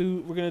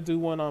gonna do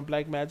one on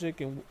black magic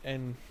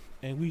and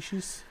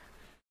wishes.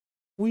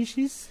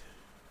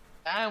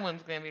 That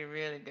one's gonna be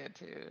really good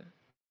too.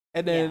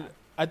 And then Yeah.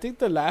 I think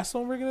the last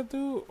one we're gonna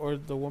do, or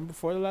the one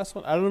before the last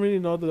one, I don't really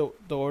know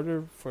the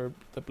order for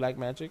the black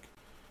magic.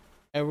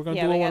 And we're gonna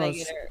Yeah, do we one gotta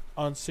get her.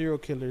 on serial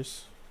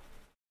killers.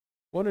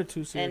 1 or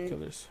 2 serial And-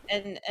 killers.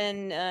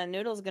 And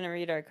Noodle's gonna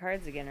read our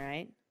cards again,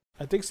 right?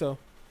 I think so.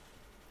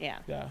 Yeah.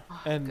 Yeah.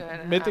 Oh, And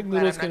good. Mythic I'm glad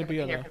Noodle's I'm not gonna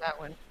be on here that. for that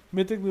one.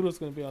 Mythic Noodle's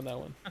gonna be on that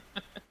one.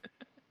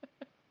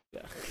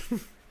 Yeah.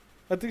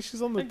 I think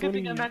she's on the Good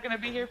thing I'm not gonna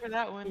be here for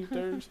that one.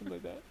 23rd or something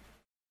like that.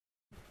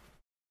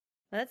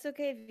 That's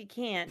okay if you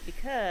can't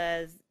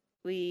because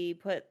we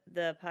put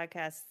the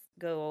podcast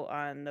go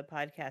on the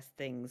podcast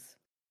things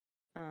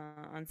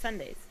on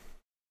Sundays.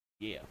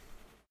 Yeah.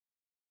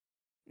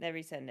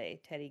 Every Sunday,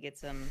 Teddy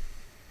gets the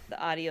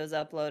audio's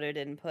uploaded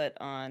and put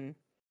on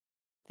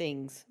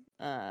things,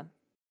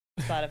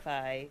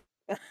 Spotify,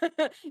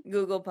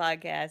 Google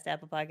Podcast,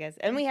 Apple Podcast,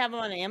 and we have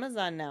them on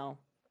Amazon now.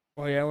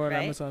 Oh yeah, we're on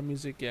Right? Amazon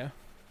Music. Yeah.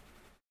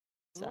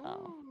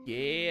 So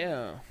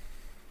Yeah.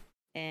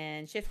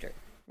 and Shifter,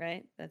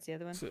 right? That's the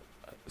other one. So,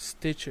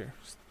 Stitcher.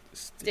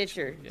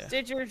 Stitcher, Yeah.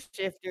 Stitcher,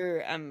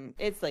 Shifter.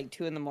 It's like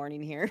 2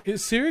 a.m. here.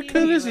 Serial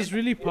killers is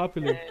really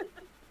popular.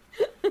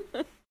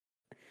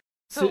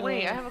 So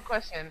wait, I have a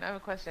question.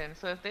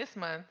 So if this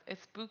month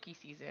it's spooky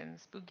season,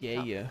 spooky. Yeah,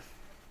 topic, yeah.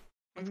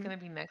 What's Mhm. gonna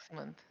be next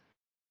month?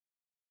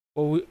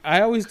 Well,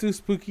 I always do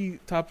spooky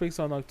topics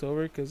on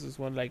October because it's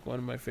one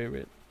of my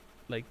favorite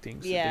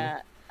things Yeah.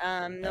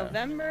 to do.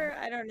 November,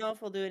 I don't know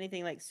if we'll do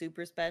anything like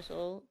super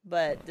special,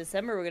 but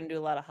December we're gonna do a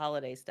lot of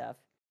holiday stuff.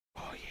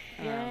 Oh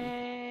yeah,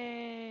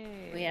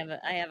 Yay!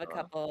 I have a Cool.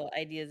 couple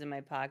ideas in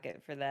my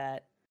pocket for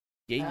that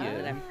yeah.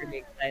 that I'm pretty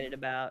excited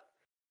about.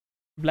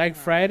 Black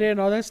Friday and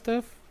all that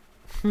stuff.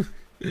 Oh,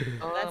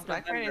 That's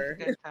Black Friday is a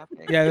November. good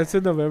topic. Yeah, that's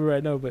in November, I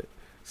know, but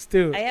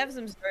still, I have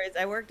some stories.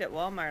 I worked at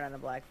Walmart on a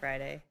Black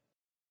Friday.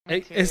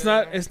 Me it's too.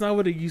 not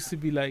what it used to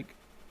be like.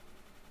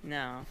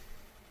 No,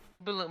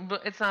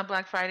 But it's not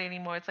Black Friday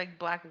anymore. It's like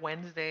Black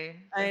Wednesday.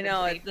 I Like the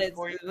know day it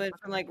before you went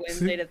from like It's,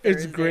 Wednesday to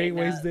Thursday. it's Gray now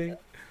Wednesday.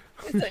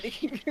 It's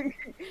like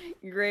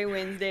Gray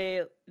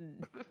Wednesday,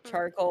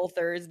 Charcoal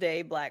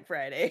Thursday, Black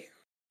Friday.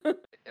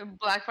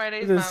 Black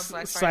Friday is This not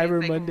Black Friday. Cyber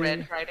It's like Monday.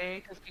 Red Friday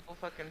because people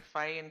fucking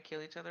fight and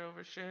kill each other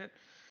over shit.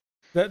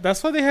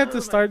 That's why they had Oh to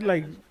my start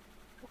goodness.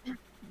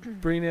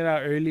 bringing it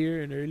out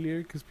earlier and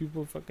earlier because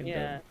people fucking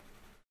Yeah. dumb.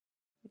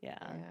 Yeah.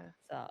 Yeah.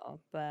 So,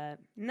 but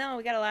no,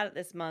 we got a lot of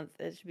this month.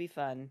 It should be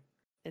fun.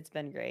 It's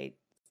been great.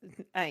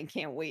 I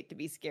can't wait to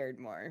be scared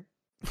more.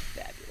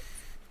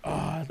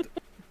 Fabulous.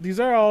 These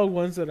are all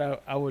ones that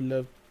I would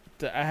love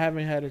that I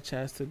haven't had a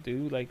chance to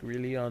do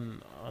really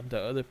on the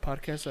other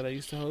podcasts that I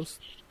used to host.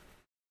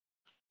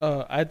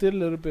 I did a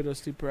little bit of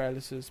sleep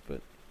paralysis,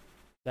 but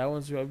that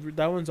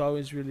one's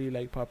always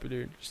really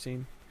popular,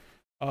 interesting.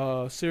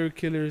 Serial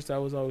killers, that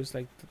was always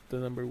the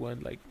number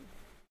one.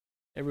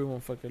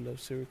 Everyone fucking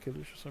loves serial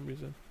killers for some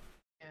reason.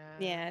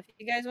 Yeah, if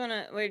you guys want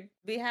to,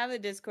 we have a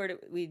Discord.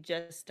 We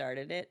just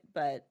started it,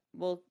 but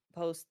we'll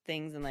post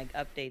things and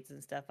updates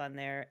and stuff on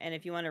there. And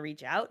if you want to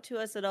reach out to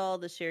us at all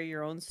to share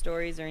your own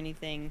stories or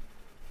anything,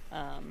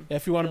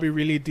 If you want to feel be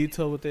really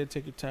detailed with it,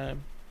 take your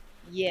time.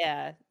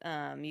 yeah,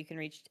 you can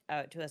reach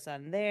out to us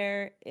on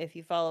there. If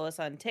you follow us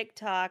on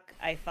TikTok,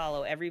 I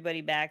follow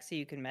everybody back, so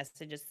you can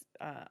message us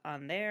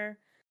on there.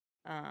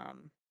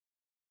 And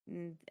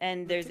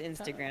there's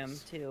Instagram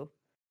TikToks. too.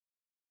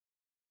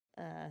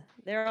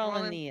 They're all in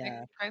Roland, the. you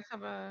guys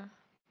have a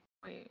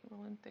wait.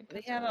 Roland, think We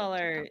has have a all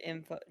our TikTok.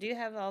 info. Do you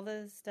have all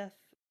the stuff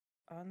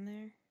on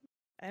there?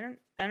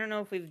 I don't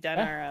know if we've done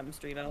Yeah. our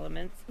stream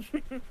elements.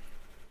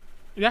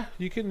 Yeah,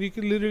 you can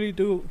literally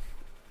do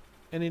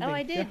anything. Oh,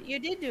 I did. Yeah. You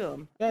did do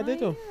them. Yeah, I did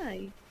do 'em. Yeah,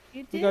 you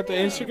did. We got the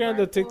it. Instagram,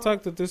 the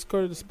TikTok, the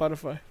Discord, the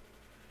Spotify.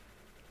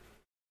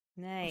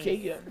 Nice. Okay,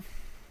 yeah.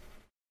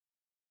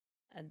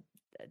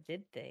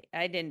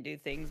 I didn't do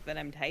things, but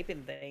I'm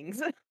typing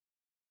things. Oh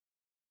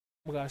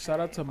my gosh, shout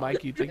out to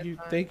Mikey. Thank you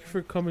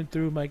for coming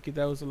through, Mikey.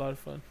 That was a lot of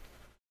fun.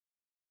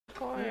 Of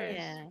course.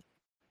 Yeah.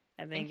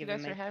 I Thank you it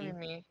guys for might be- having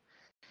me.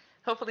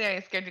 Hopefully, I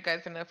scared you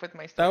guys enough with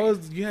my That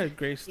stories. you had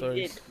great You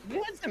stories. did.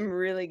 You had some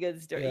really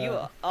good stories. You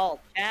Yeah.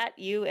 all chat.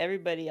 You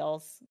everybody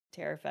else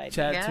terrified.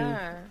 Chat too.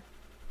 Yeah.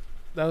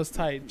 That was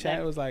tight.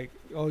 Chat was like,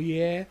 "Oh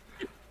yeah."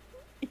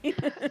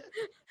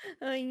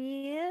 Oh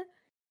yeah.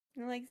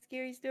 You like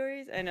scary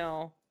stories? I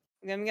know.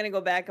 I'm gonna go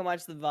back and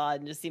watch the VOD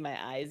and just see my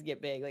eyes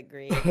get big like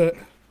great.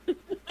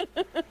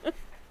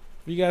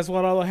 You guys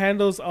want all the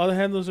handles? All the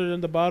handles are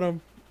in the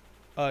bottom.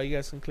 You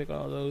guys can click on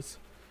all those.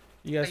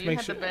 You guys You make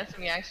had sure. the best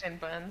reaction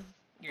buttons.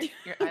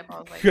 Your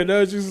eyeballs like You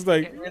know, it's just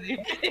get really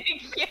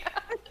big. Yeah.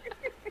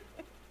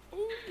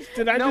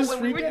 did I just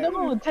read that?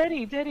 No,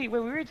 Teddy,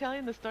 when we were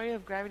telling the story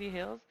of Gravity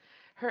Hills,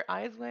 her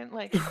eyes went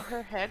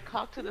her head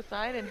cocked to the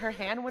side and her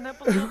hand went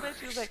up a little bit.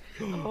 She was like,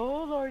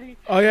 "Oh lordy."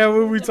 Oh yeah,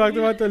 when we talked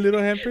about the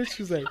little handprints,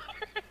 she's like,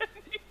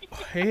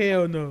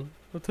 "Hell no!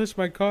 Don't touch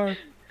my car.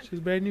 She's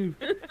brand new."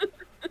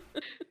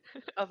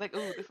 I was like,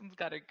 "Ooh, this one's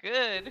got her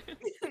good."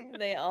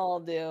 They all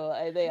do.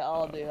 They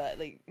all do.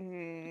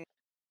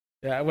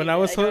 Yeah, when I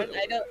was I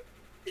don't.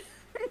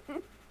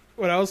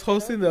 when I was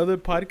hosting the other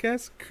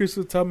podcast, Chris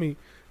would tell me,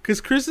 because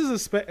Chris is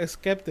a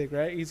skeptic,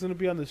 right? He's gonna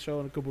be on the show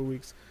in a couple of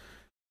weeks.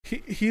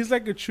 He's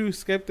like a true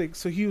skeptic,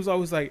 so he was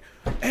always like,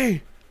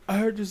 "Hey, I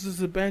heard this is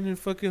an abandoned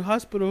fucking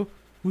hospital.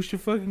 We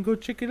should fucking go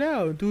check it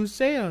out and do a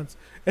seance."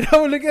 And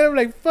I would look at him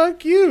like,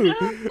 "Fuck you."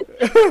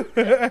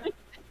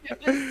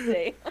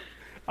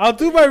 I'll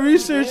do my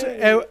research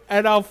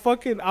and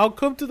I'll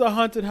come to the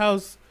haunted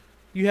house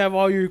you have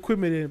all your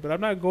equipment in, but I'm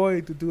not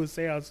going to do a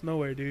seance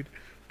nowhere, dude.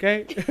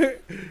 Okay?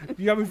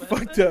 You got me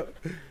fucked up.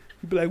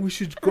 You'd be like, we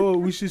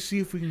should see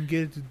if we can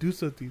get it to do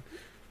something.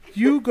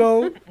 You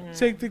go,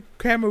 take the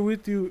camera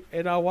with you,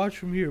 and I'll watch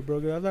from here, bro.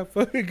 I'm not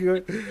fucking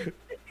good.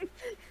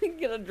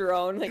 Get a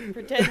drone,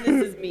 pretend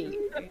this is me.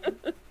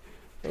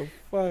 Oh,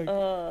 fuck.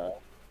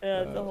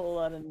 That's a whole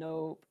lot of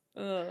nope.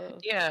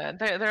 Yeah,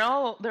 they're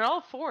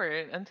all for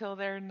it until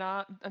they're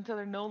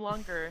no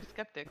longer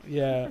skeptics.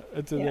 Yeah,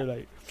 until they're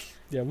like,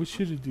 yeah, we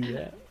shouldn't do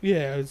that.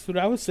 Yeah, that's what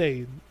I was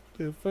saying.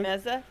 The fuck?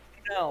 Nessa?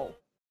 No.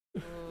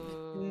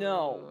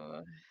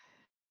 No.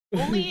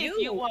 Only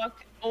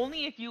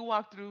if you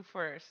walk through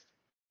first.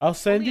 I'll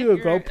send Only you a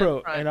if you're up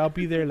GoPro front. and I'll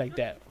be there like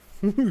that.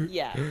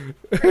 Yeah,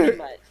 pretty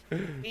much.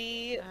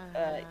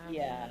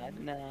 Yeah,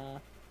 nah,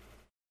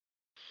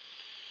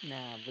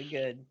 we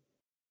good.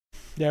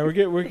 Yeah, we're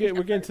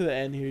getting to the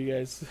end here, you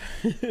guys.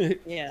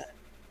 Yeah.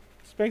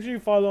 Just make sure you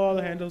follow all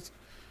the handles.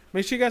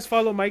 Make sure you guys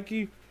follow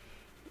Mikey.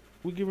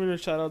 We're giving her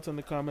shout outs in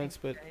the comments.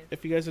 But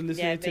if you guys are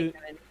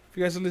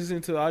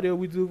listening to audio,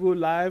 we do go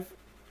live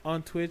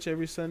on Twitch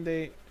every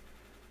Sunday.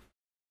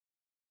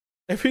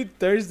 Every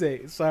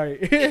Thursday. Sorry.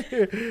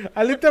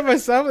 I looked at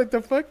myself like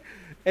the fuck.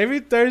 Every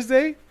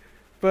Thursday.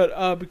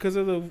 But because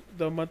of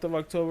the month of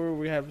October,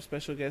 we have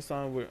special guests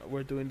on.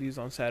 We're doing these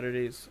on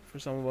Saturdays for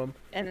some of them.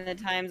 And the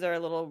times are a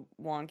little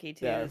wonky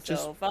too. Yeah,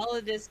 so follow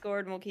the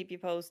Discord and we'll keep you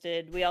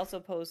posted. We also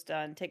post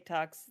on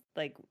TikToks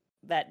like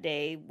that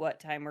day what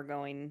time we're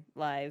going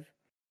live.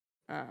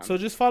 So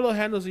just follow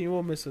handles and you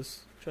won't miss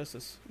us. Trust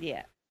us.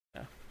 Yeah.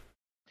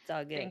 It's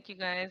all good. Thank you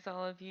guys,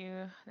 all of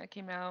you that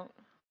came out.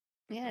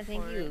 Yeah,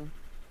 thank you.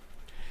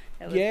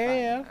 That was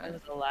Yeah. fun. It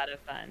was a lot of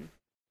fun.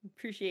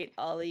 Appreciate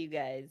all of you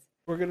guys.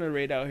 We're gonna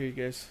raid out here,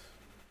 guys.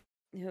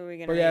 Who are we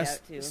gonna raid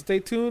out to? Stay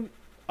tuned.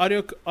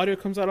 Audio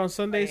comes out on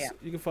Sundays. Oh, yeah.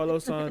 You can follow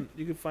us on.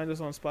 You can find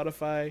us on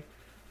Spotify,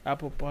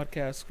 Apple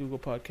Podcasts, Google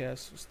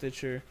Podcasts,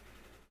 Stitcher,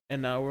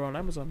 and now we're on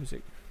Amazon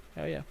Music.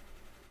 Hell yeah.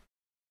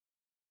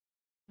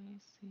 Let me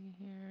see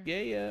here.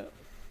 Yeah.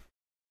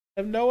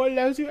 If no one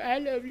loves you, I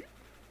love you.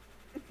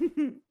 Till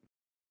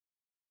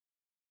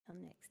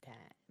next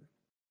time.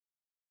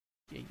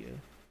 Yeah.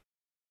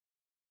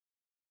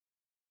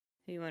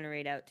 Who you want to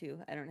raid out to?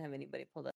 I don't have anybody pulled up.